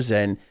showers,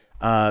 and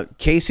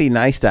Casey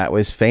Neistat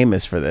was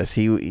famous for this.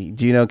 He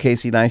do you know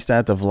Casey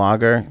Neistat, the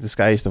vlogger? This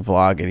guy used to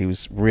vlog, and he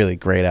was really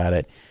great at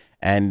it.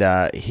 And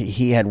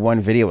he had one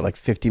video with like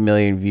 50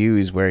 million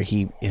views where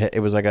it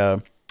was like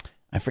a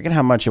I forget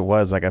how much it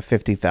was, like a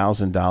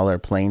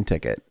 $50,000 plane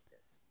ticket.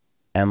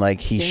 And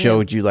like he Damn.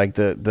 showed you like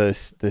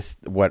this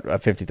what a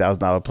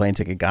 $50,000 plane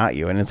ticket got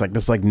you, and it's like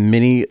this like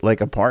mini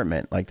like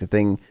apartment, like the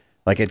thing,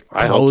 like it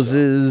I hope so.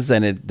 closes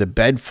and the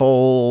bed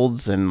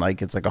folds, and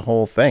like it's like a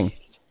whole thing.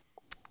 Jeez.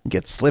 You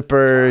get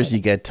slippers, you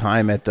get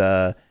time at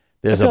there's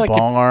I a feel like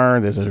bar,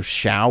 there's a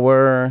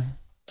shower.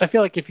 I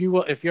feel like if you're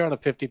on a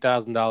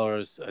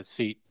 $50,000 a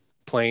seat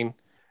plane,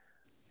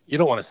 you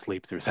don't want to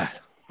sleep through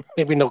that.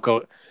 Maybe no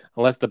go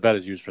unless the bed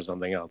is used for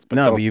something else. But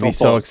No, but you'd be don't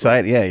so fall asleep.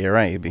 excited. Yeah, you're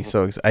right. You'd be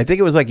so excited. I think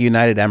it was like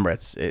United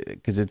Emirates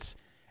because it's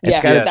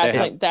Yes, got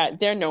Yeah, that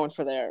they're known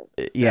for their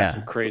yeah,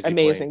 Some crazy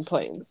amazing planes.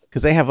 planes.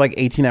 because they have like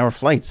 18-hour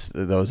flights.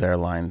 Those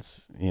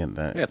airlines. Yeah,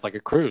 Yeah, it's like a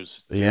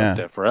cruise. You're Yeah. up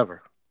there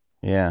forever.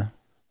 yeah.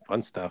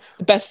 Fun stuff.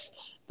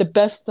 The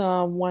best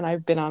one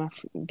I've been on,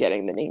 I'm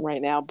getting the name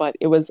right now, but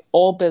it was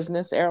all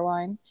business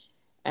airline,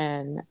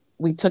 and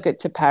we took it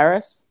to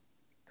Paris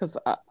because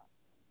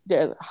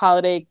the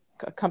holiday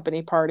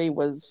company party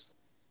was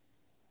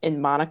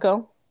in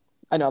Monaco.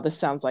 I know this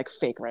sounds like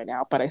fake right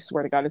now, but I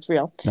swear to God, it's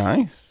real.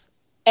 Nice.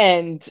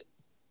 And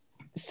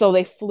so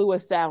they flew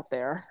us out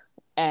there,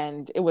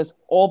 and it was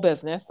all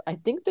business. I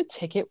think the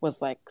ticket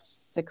was like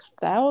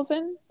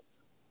 6,000,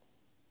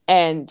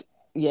 and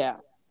yeah,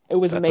 it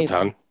was That's amazing. a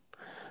ton.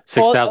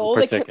 6,000 all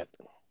per they kept- ticket.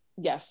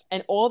 Yes,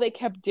 and all they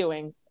kept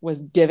doing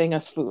was giving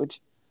us food.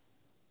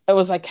 I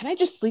was like, "Can I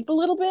just sleep a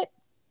little bit?"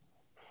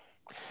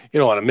 You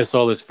don't want to miss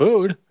all this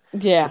food.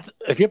 Yeah,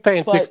 If you're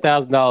paying But-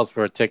 $6,000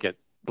 for a ticket,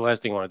 the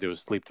last thing you want to do is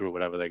sleep through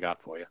whatever they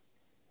got for you.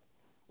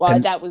 well,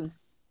 And- that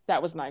was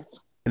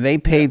nice. They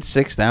paid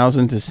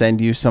 $6,000 to send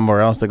you somewhere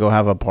else to go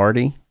have a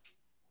party.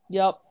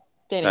 Yep,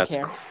 they didn't That's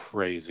care.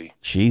 crazy.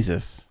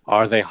 Jesus.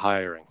 Are they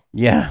hiring?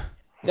 Yeah.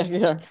 they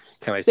Can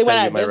I went send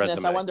out you of my business.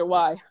 resume? I wonder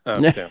why. Oh,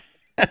 damn.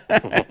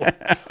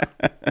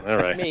 All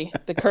right. Me,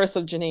 the curse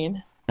of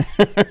Janine.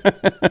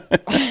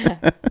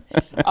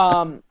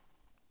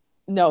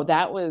 No,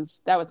 that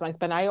was nice.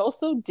 But I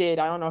also did.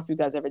 I don't know if you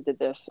guys ever did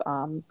this.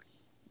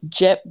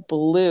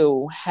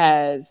 JetBlue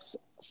has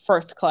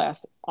first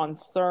class on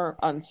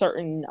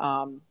certain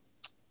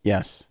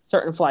Yes.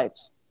 certain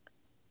flights.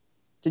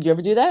 Did you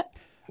ever do that?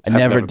 I I've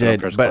never never been on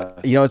did, first but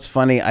class. you know it's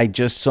funny. I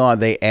just saw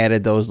they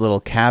added those little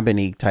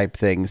cabiny type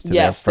things to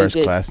Yes, their they first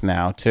did. class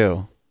now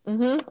too.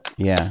 Mm-hmm.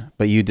 Yeah,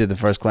 but you did the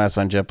first class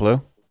on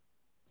JetBlue.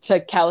 To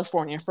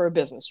California for a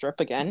business trip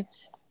again.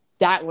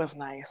 That was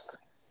nice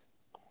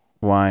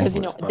Why? because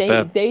That's not they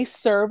bad. they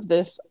served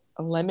this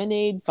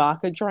lemonade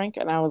vodka drink,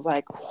 and I was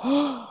like,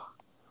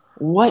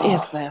 "What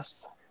is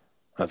this?"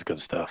 That's good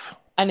stuff.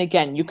 And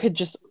again, you could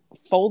just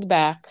fold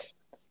back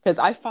because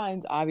I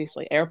find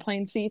obviously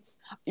airplane seats.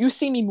 You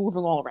see me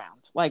moving all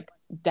around, like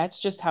that's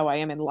just how I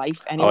am in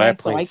life anyway. Oh,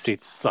 So airplane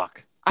seats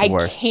suck. I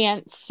Worst.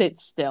 can't sit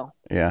still.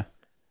 Yeah.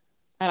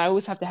 And I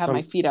always have to have Some-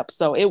 my feet up.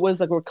 So it was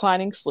a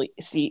reclining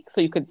seat, so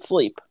you could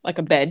sleep like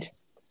a bed.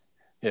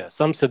 Yeah,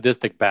 some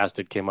sadistic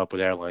bastard came up with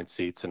airline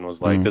seats and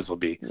was like, Mm. "This will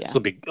be Yeah.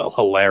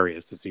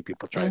 hilarious to see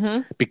people try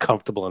Mhm. to be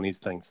comfortable in these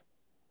things."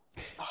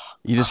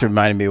 You just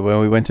reminded me when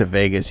we went to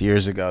Vegas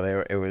years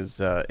ago. It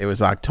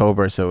was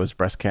October, so it was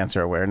Breast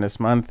Cancer Awareness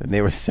Month, and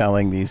they were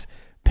selling these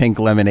pink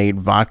lemonade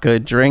vodka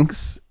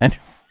drinks, and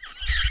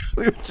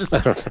we were just.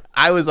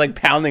 I was like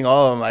pounding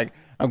all of them, like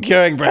I'm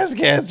curing breast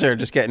cancer,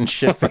 just getting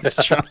shit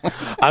faced drunk.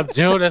 I'm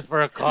doing this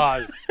for a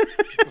cause.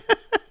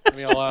 Leave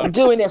me I'm alone.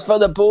 doing this for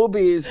the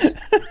boobies.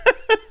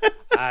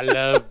 I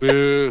love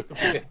boo.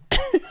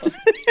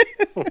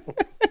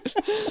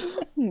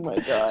 Oh my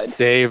god.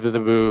 Save the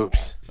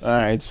boobs. All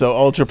right, so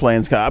ultra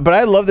planes, but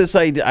I love this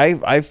idea.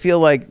 I feel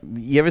like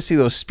you ever see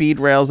those speed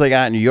rails they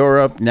got in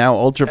Europe now?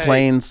 Ultra Hey.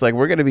 planes, like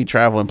we're gonna be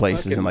traveling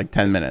places in Fucking- like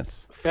 10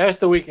 minutes.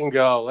 Faster we can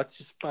go. Let's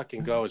just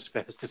fucking go as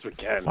fast as we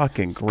can.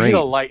 Fucking Speed great.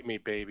 will light me,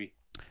 baby.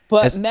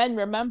 But It's- men,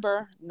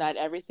 remember, not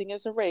everything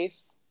is a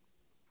race.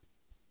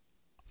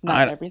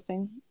 Not I-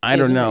 everything. I is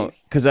don't a know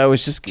race. because I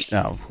was just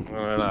no. I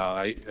don't know.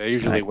 I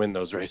usually win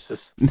those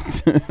races.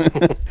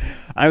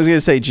 I was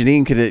gonna say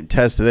Janine could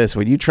attest to this.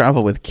 When you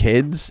travel with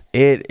kids,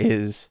 it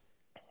is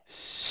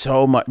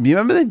so much. You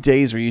remember the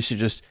days where you used to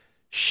just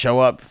show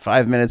up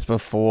 5 minutes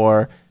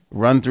before,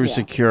 run through Yeah.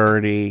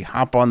 security,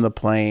 hop on the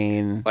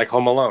plane. Like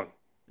Home Alone.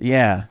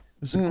 Yeah, it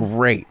was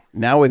great.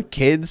 Now with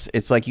kids,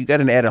 it's like you got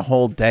to add a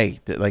whole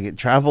day. Like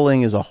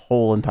traveling is a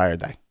whole entire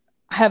day.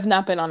 I have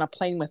not been on a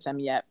plane with them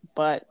yet,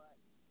 but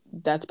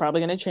that's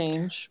probably going to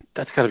change.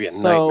 That's got to be a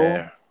So-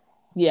 nightmare.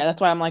 Yeah,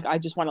 that's why I'm like, I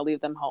just want to leave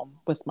them home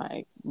with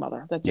my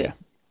mother. That's Yeah. it.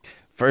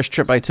 First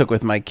trip I took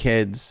with my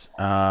kids,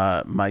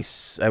 I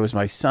was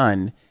my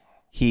son.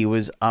 He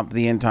was up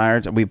the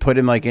entire time. We put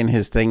him like in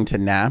his thing to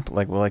nap.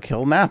 Like we're like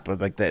he'll nap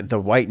with like the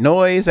white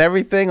noise,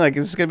 everything. Like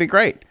this is gonna be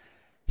great.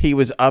 He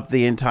was up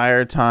the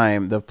entire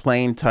time. The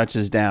plane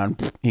touches down.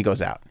 He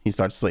goes out. He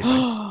starts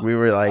sleeping. We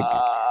were like,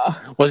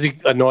 Was he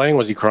annoying?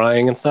 Was he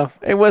crying and stuff?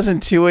 it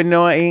wasn't too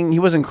annoying. He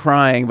wasn't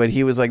crying, but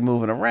he was like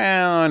moving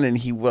around, and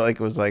he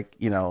like was like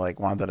like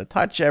wanted to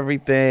touch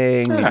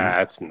everything. Nah, And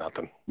that's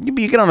nothing. you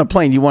get on a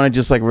plane, you want to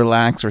just like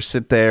relax or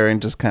sit there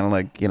and just kind of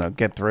like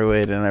get through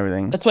it and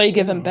everything. That's why you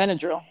give him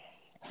Benadryl.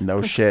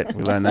 No shit.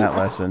 We learned that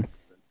lesson.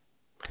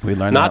 We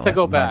learned Not that to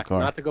go lesson back. hardcore.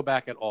 Not to go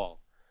back at all.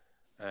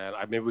 And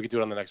maybe we could do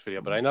it on the next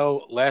video. But I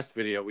know last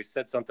video we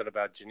said something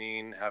about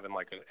Janine having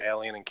like an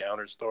alien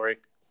encounter story.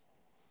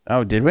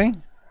 Oh, did we?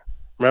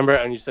 Remember?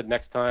 And you said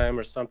next time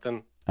or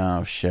something.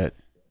 Oh shit.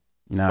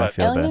 Now I But-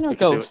 feel Alien bad. or We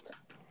could do it. Ghost?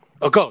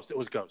 Oh, Ghost. It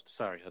was Ghost.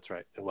 Sorry, that's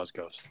right. It was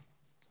Ghost.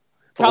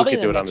 But Probably we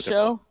could do the it on next the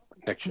show.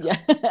 next show.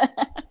 Yeah.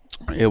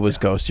 It was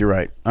Ghost. You're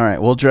right. All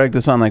right, we'll drag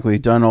this on like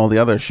we've done all the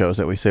other shows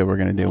that we say we're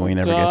gonna do. and we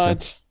never get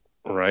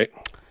to. Right.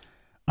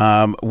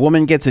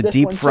 Woman gets a This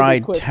deep one should be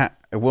fried. quick.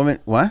 Woman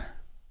what?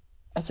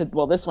 I said,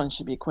 well, this one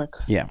should be quick.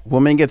 Yeah,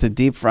 woman gets a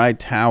deep fried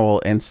towel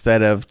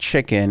instead of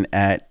chicken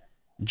at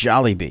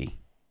Jollibee.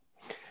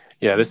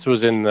 Yeah, this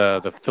was in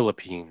the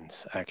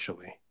Philippines,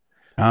 actually.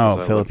 Oh,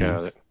 As I look at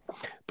Philippines. it.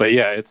 But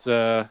yeah, it's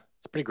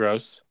pretty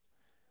gross.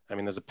 I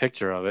mean, there's a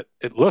picture of it.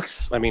 It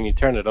looks. I mean, you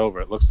turn it over,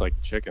 it looks like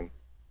chicken.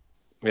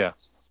 Yeah,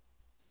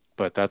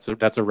 but that's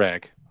a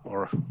rag.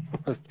 Or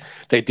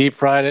they deep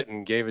fried it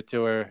and gave it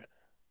to her,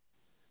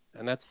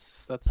 and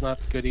that's not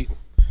good eating.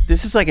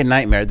 This is like a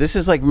nightmare. This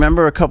is like,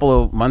 remember a couple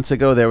of months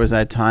ago, there was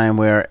that time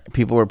where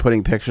people were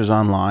putting pictures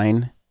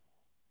online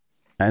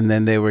and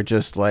then they were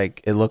just like,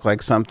 it looked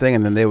like something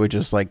and then they would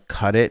just like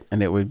cut it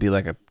and it would be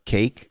like a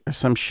cake or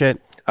some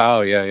shit.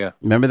 Oh yeah.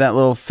 Remember that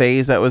little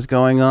phase that was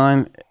going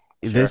on?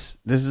 Sure. This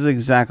is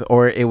exactly,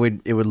 or it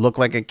would look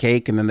like a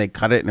cake and then they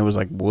cut it and it was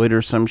like wood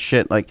or some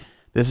shit. Like,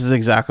 this is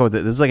exactly what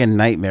this is, like a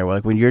nightmare.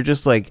 Like when you're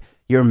just like,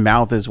 your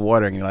mouth is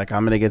watering, you're like,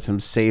 I'm going to get some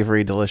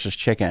savory, delicious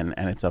chicken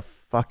and it's a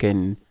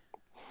fucking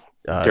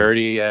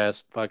Dirty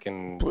ass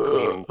fucking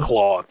clean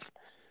cloth.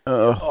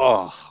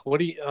 Oh, what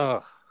do you?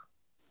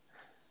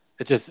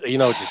 It just it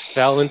just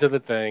fell into the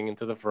thing,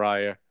 into the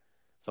fryer.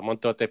 Someone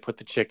thought they put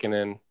the chicken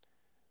in,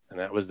 and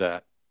that was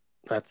that.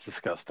 That's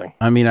disgusting.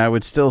 I mean, I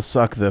would still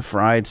suck the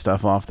fried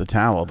stuff off the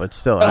towel, but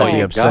still, I'd be my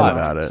upset God.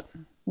 about it.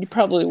 You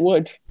probably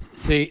would.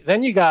 See,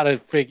 then you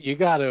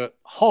gotta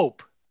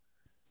hope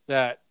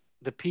that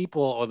the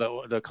people or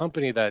the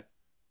company that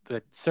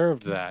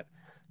served that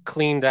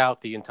cleaned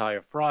out the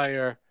entire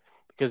fryer,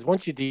 because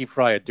once you deep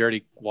fry a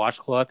dirty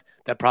washcloth,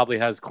 that probably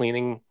has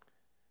cleaning,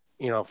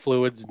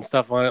 fluids and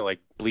stuff on it, like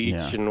bleach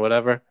Yeah. and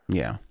whatever.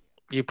 Yeah,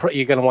 You're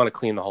gonna want to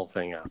clean the whole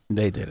thing out.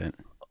 they didn't.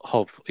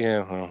 Hopefully,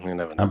 yeah. Well, you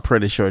never know. I'm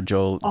pretty sure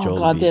Joel. Oh Joel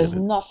God, B there's did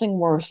it. nothing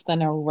worse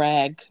than a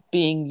rag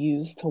being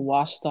used to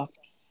wash stuff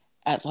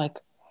at like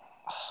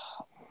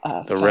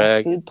a The fast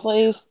rag. food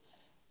place.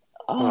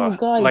 Oh Ugh.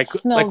 God, Like- it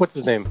smells what's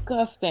his name?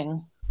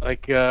 disgusting.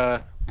 Like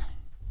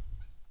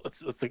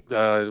let's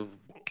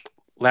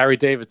Larry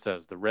David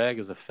says the rag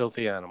is a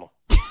filthy animal.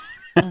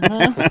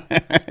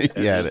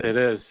 Yeah, it It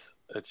is.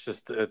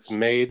 is. It's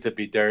made to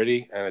be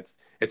dirty, and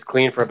it's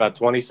clean for about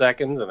 20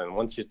 seconds, and then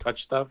once you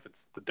touch stuff,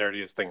 it's the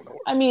dirtiest thing in the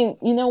world. I mean,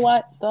 you know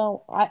what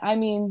though? I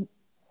mean,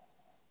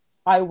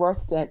 I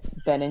worked at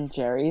Ben and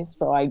Jerry's,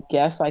 so I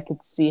guess I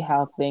could see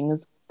how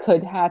things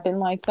could happen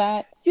like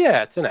that.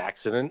 Yeah, it's an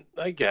accident.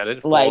 I get it.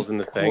 It falls Like in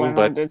the thing, when I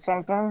but did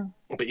something.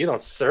 you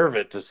don't serve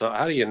it to some.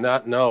 How do you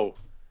not know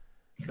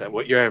that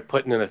what you're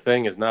putting in a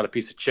thing is not a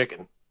piece of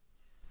chicken?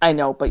 I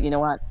know, but you know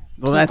what?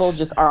 Well, People that's.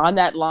 just are on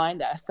that line,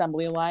 that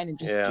assembly line, and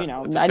just Yeah,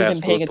 it's a not even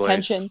fast paying food place.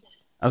 attention.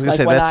 I was gonna like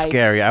say when that's I-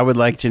 scary. I would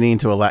like Janine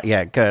to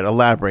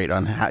elaborate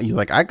on how you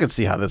like. I could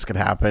see how this could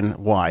happen.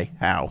 Why?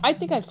 How? I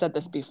think I've said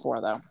this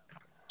before though.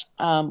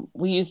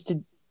 We used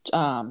to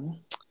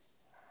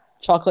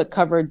chocolate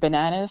covered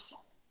bananas,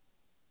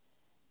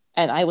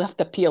 and I left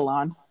the peel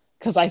on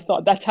because I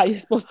thought that's how you're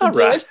supposed to All do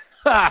right.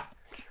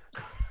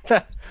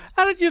 it.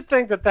 How did you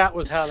think that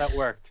was how that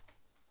worked?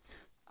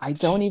 I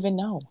don't even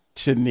know.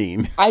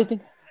 Janine. I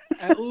think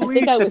At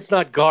least I it's was-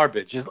 not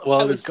garbage. Well,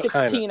 I it was is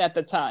kind 16 at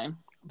the time.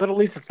 but at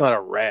least it's not a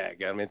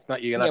rag. I mean, it's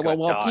not. You're not Yeah, going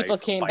to well, die. people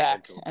from came biting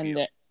back, into a and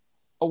peel.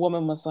 a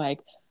woman was like,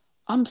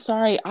 "I'm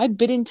sorry, I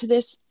bit into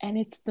this, and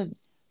it's the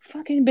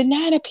fucking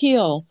banana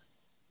peel."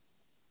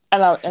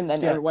 And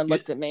then Yeah, everyone you-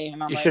 looked at me,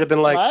 and I'm you like, should have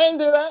been like- "I didn't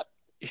do that."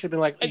 You should have been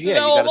like, I did yeah, it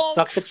you all got to along.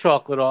 suck the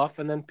chocolate off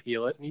and then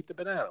peel it and eat the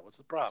banana. What's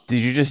the problem? Did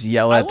you just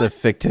yell at the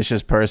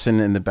fictitious person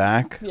in the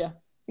back? Yeah,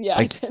 I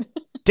Like- did.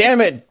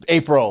 Damn it,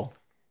 April.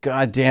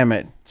 God damn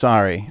it.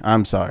 Sorry.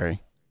 I'm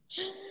sorry.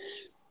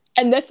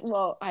 And that's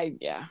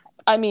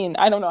I mean,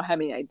 I don't know how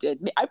many I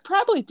did. I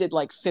probably did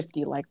like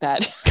 50 like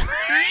that.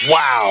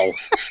 Wow.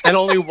 And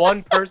only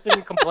one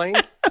person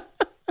complained?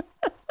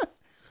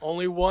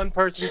 Only one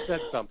person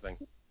said something.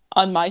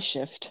 On my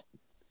shift.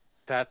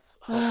 That's.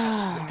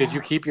 Did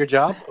you keep your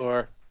job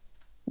or?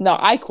 No,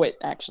 I quit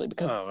actually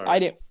because Oh, all I right.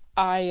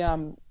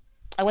 didn't.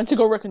 I went to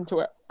go work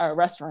into a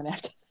restaurant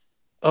after.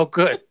 Oh,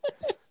 good.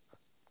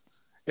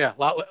 Yeah,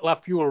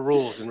 lot fewer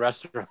rules in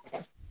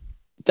restaurants.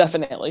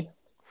 Definitely.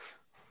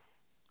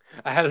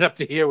 I had it up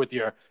to here with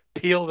your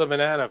peel the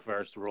banana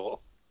first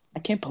rule. I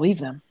can't believe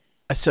them.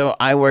 So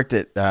I worked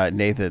at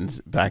Nathan's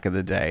back in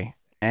the day.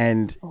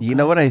 And you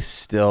know what I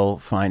still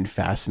find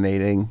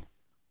fascinating?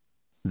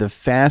 The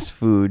fast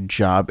food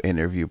job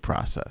interview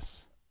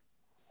process.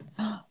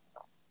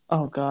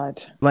 Oh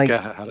God. Like,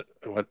 Yeah,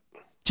 what?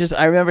 just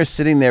I remember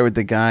sitting there with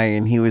the guy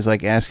and he was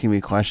like asking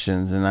me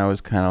questions and I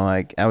was kind of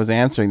like I was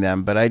answering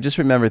them, but I just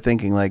remember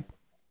thinking like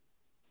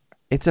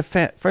it's a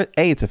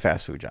it's a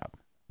fast food job.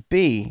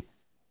 B,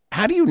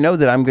 how do you know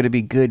that I'm going to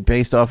be good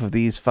based off of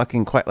these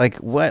fucking like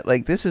what?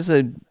 Like this is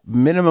a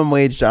minimum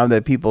wage job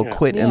that people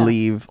quit and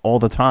leave all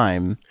the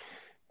time.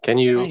 Can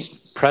you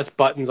press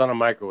buttons on a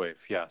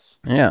microwave? Yes.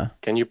 Yeah.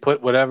 Can you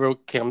put whatever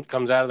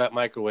comes out of that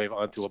microwave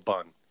onto a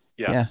bun?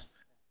 Yes. Yeah.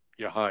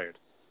 You're hired.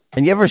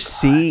 And you ever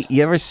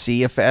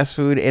see a fast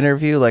food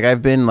interview? Like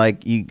I've been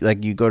like you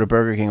go to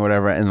Burger King or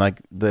whatever, and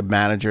like the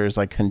manager is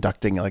like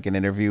conducting like an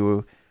interview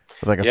with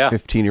like a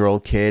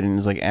 15-year-old kid, and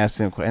is like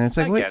asking him, and it's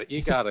like, I get it.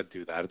 You gotta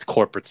do that. It's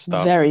corporate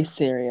stuff. Very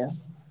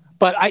serious.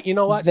 But you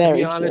know what? Very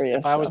to be honest,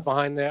 if I was stuff.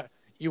 behind there,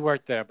 you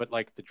worked there, but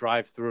like the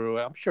drive-through,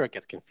 I'm sure it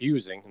gets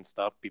confusing and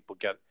stuff. People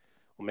get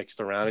mixed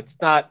around. It's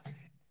not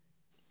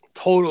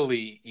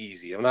totally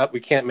easy. We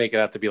can't make it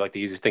out to be like the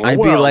easiest thing in the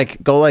world. I'd be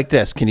like, go like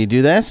this. Can you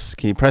do this?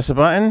 Can you press a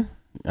button?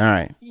 All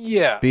right.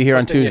 Yeah. Be here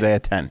on Tuesday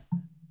at 10.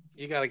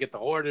 You got to get the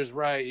orders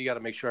right. You got to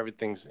make sure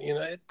everything's,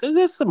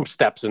 there's some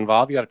steps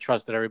involved. You got to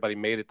trust that everybody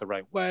made it the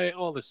right way,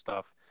 all this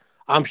stuff.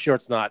 I'm sure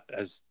it's not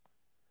as,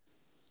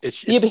 it's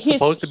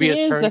supposed to be as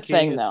turnkey. Here's the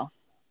thing, though.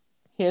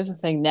 Here's the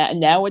thing.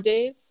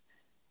 Nowadays,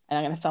 and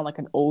I'm going to sound like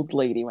an old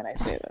lady when I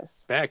say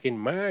this. Back in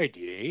my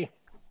day.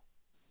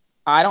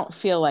 I don't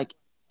feel like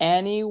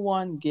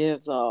anyone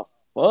gives a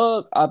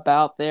fuck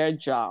about their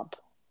job.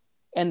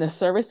 In the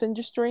service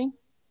industry,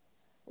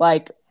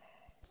 like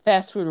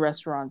fast food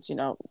restaurants,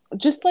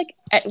 just like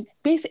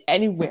basically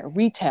anywhere,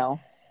 retail,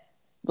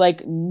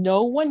 like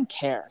no one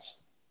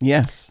cares.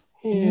 Yes.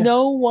 Yeah.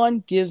 No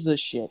one gives a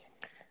shit.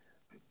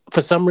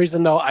 For some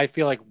reason, though, I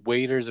feel like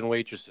waiters and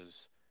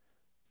waitresses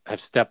have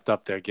stepped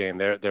up their game.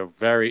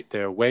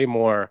 They're way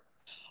more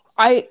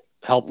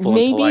helpful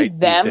and polite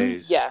these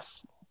days.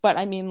 Yes. But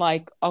I mean,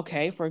 like,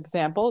 okay, for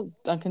example,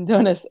 Dunkin'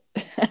 Donuts.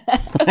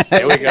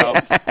 Here we go.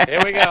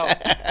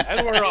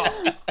 And we're off.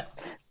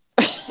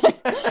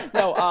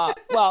 No,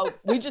 well,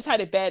 we just had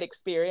a bad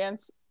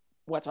experience,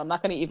 which I'm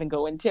not going to even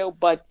go into,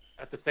 but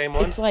at the same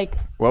one? It's like...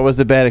 What was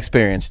the bad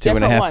experience?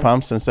 2.5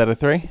 pumps instead of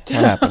 3? What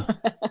happened?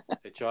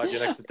 They charge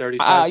you an extra 30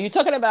 cents. You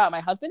talking about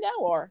my husband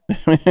now, or?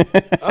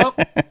 Oh.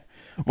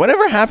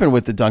 Whatever happened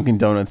with the Dunkin'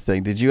 Donuts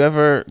thing? Did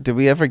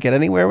we ever get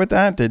anywhere with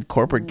that? Did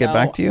corporate get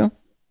back to you?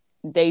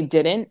 They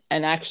didn't,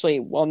 and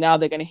actually, well, now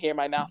they're going to hear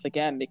my mouth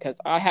again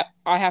because I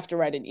have to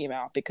write an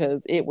email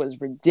because it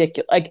was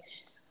ridiculous. Like,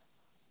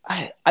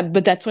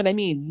 but that's what I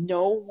mean.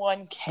 No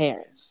one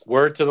cares.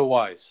 Word to the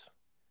wise: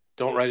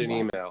 don't write an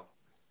email.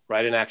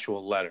 Write an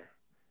actual letter.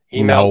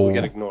 Emails will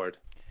get ignored.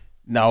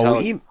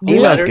 No,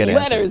 emails get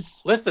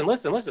letters.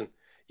 Listen.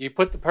 You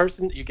put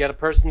you get a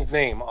person's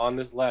name on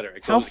this letter.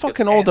 How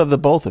fucking old are the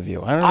both of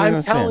you? I'm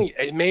telling you,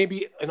 it may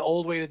be an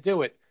old way to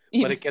do it.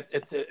 But it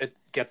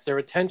gets their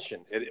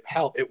attention.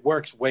 It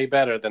works way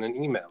better than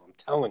an email. I'm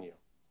telling you.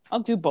 I'll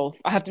do both.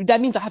 That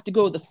means I have to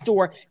go to the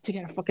store to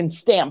get a fucking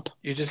stamp.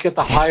 You just get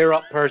the higher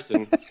up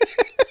person,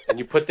 and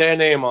you put their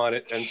name on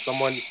it, and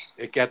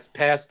it gets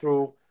passed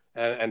through,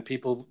 and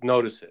people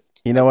notice it.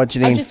 You know what,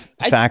 Janine?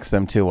 Fax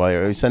them too while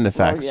you send a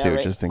fax too,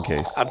 right? Just in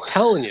case. I'm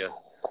telling you.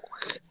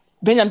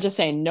 But I'm just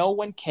saying, no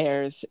one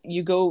cares.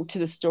 You go to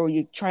the store,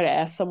 you try to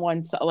ask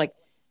someone, like,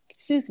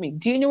 excuse me,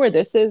 do you know where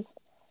this is?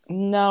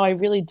 No, I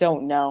really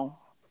don't know.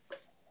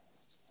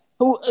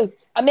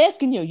 I'm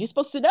asking you. You're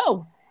supposed to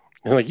know.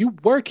 Like, you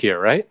work here,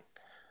 right?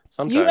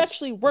 Sometimes. You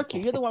actually work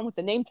here. You're the one with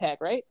the name tag,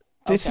 right?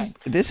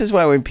 This is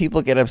why when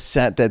people get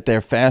upset that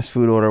their fast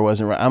food order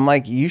wasn't right, I'm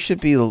like, you should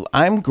be.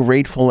 I'm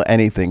grateful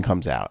anything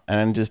comes out,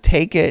 and just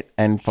take it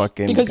and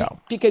fucking go.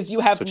 Because you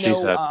have no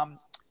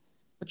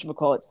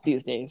whatchamacallit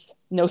these days,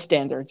 no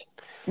standard.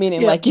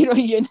 Meaning, like, you're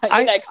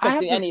not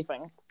expecting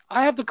anything.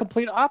 I have the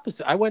complete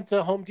opposite. I went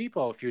to Home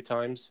Depot a few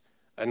times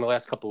in the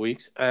last couple of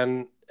weeks,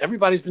 and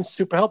everybody's been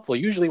super helpful.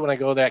 Usually when I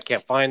go there, I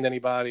can't find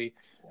anybody,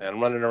 and I'm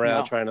running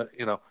around trying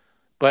to,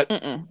 But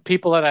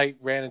people that I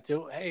ran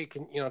into, hey,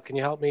 can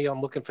you help me?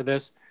 I'm looking for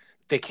this.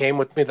 They came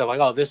with me. They're like,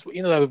 oh, this,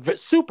 they're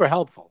super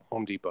helpful.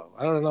 Home Depot.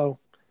 I don't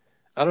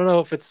know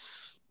if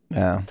it's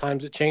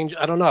times it changed.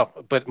 I don't know,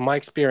 but in my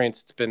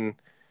experience, it's been.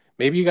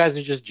 Maybe you guys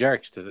are just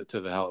jerks to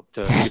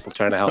people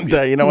trying to help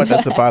you. You know what?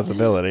 That's a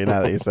possibility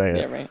now that you say it.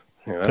 Yeah, right.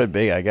 Could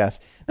be, I guess.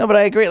 No, but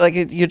I agree. Like,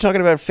 you're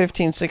talking about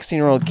 15,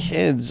 16-year-old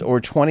kids or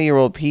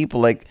 20-year-old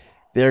people. Like,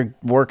 they're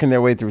working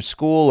their way through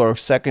school or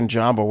second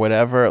job or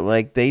whatever.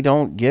 Like, they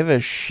don't give a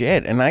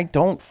shit, and I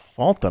don't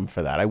fault them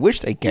for that. I wish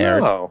they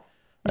cared. But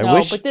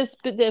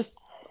there's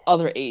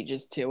other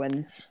ages too,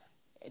 and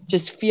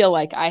just feel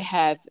like I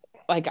have.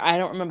 Like, I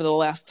don't remember the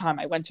last time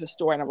I went to a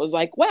store and I was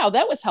like, wow,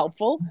 that was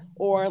helpful.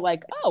 Or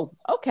like, oh,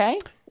 okay.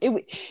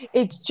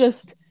 It's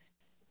just.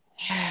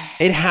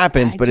 It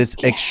happens, but it's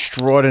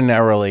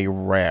extraordinarily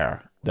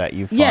rare that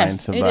you find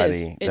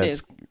somebody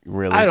that's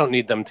really. I don't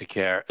need them to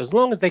care. As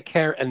long as they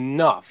care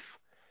enough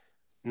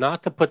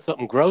not to put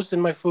something gross in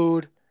my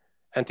food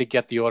and to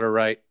get the order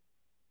right,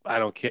 I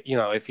don't care.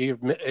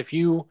 If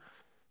you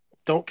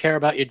don't care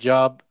about your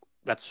job,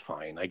 that's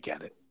fine. I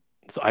get it.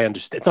 So I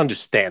understand. It's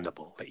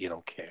understandable that you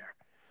don't care.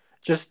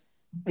 Just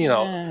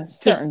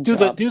just certain do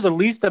jobs. the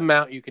least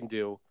amount you can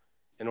do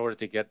in order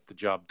to get the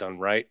job done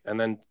right, and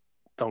then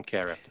don't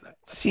care after that.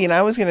 See, and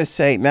I was going to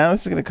say, now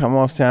this is going to come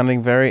off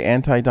sounding very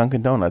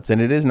anti-Dunkin' Donuts,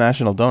 and it is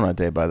National Donut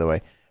Day, by the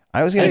way.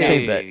 I was going to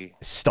say that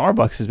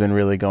Starbucks has been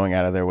really going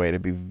out of their way to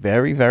be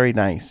very, very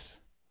nice.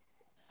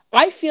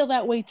 I feel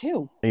that way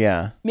too.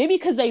 Yeah. Maybe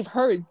because they've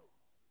heard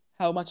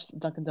how much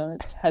Dunkin'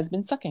 Donuts has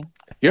been sucking.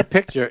 Your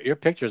picture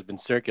has been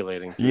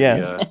circulating through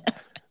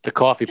the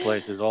coffee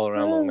places all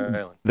around Long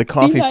Island. The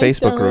coffee nice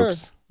Facebook to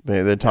groups,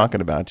 they're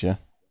talking about you.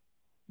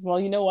 Well,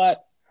 you know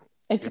what?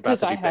 It's You're about because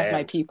to I be have my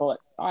banned. people.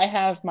 I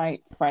have my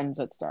friends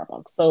at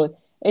Starbucks, so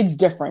it's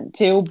different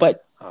too. But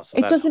Oh, so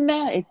it that doesn't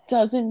helps. matter. It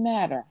doesn't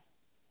matter.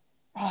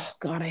 Oh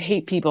God, I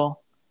hate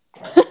people.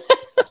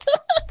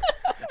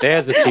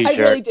 There's a I T-shirt.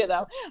 really do,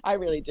 though. I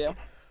really do. All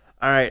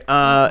right.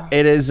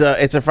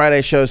 It's a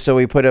Friday show, so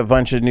we put a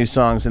bunch of new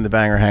songs in the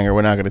banger hanger.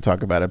 We're not going to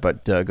talk about it,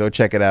 but go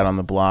check it out on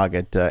the blog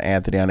at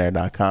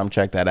anthonyonair.com.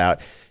 Check that out.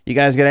 You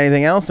guys get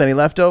anything else? Any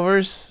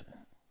leftovers?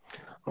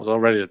 I was all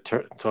ready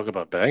to talk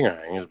about banger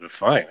hangers, but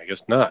fine, I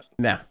guess not.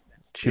 Nah.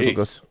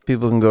 Jeez.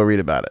 People can go read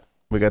about it.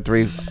 We got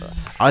 3.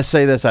 I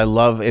say this.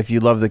 If you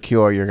love The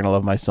Cure, you're going to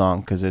love my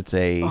song because it's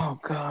a. Oh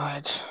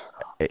God.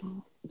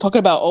 Talking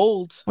about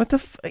old. What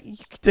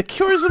The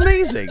Cure is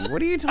amazing.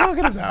 What are you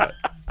talking about?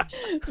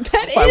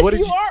 That Why, is, what did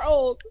you are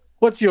old.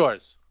 What's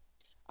yours?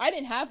 I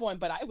didn't have one,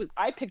 but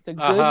I picked a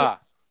good. Aha.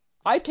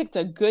 I picked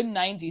a good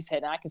 '90s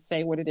hit, and I can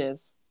say what it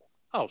is.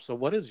 Oh, so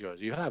what is yours?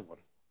 You have one.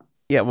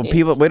 Yeah, well,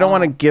 It's, we don't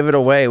want to give it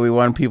away. We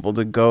want people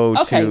to go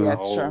Okay, to.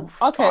 that's true.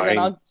 Oh, Okay, then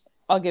fine.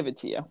 I'll give it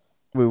to you.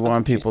 We want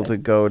what she people said. to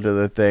go to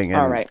the thing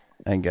and, All right.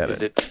 and get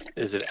Is it.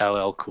 it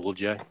LL Cool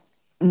J?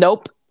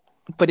 Nope,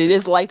 but it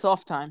is lights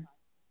off time.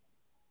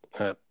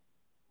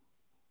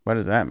 What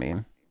does that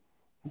mean?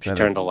 Is She that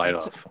turned the light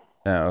off.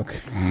 Oh,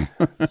 okay.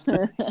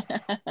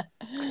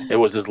 It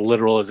was as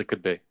literal as it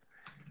could be.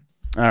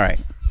 All right.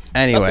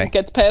 Anyway, Nothing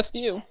gets past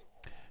you.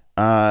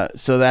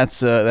 so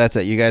that's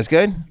it. You guys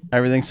good?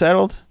 Everything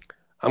settled?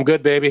 I'm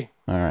good, baby.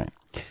 All right.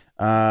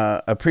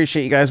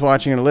 Appreciate you guys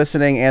watching and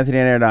listening.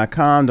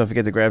 AnthonyOnAir.com. Don't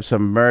forget to grab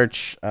some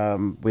merch.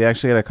 We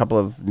actually got a couple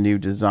of new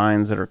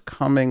designs that are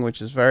coming,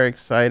 which is very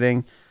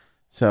exciting.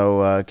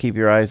 So keep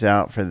your eyes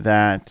out for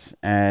that.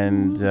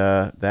 And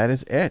that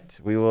is it.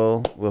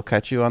 We'll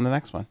catch you on the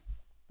next one.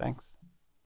 Thanks.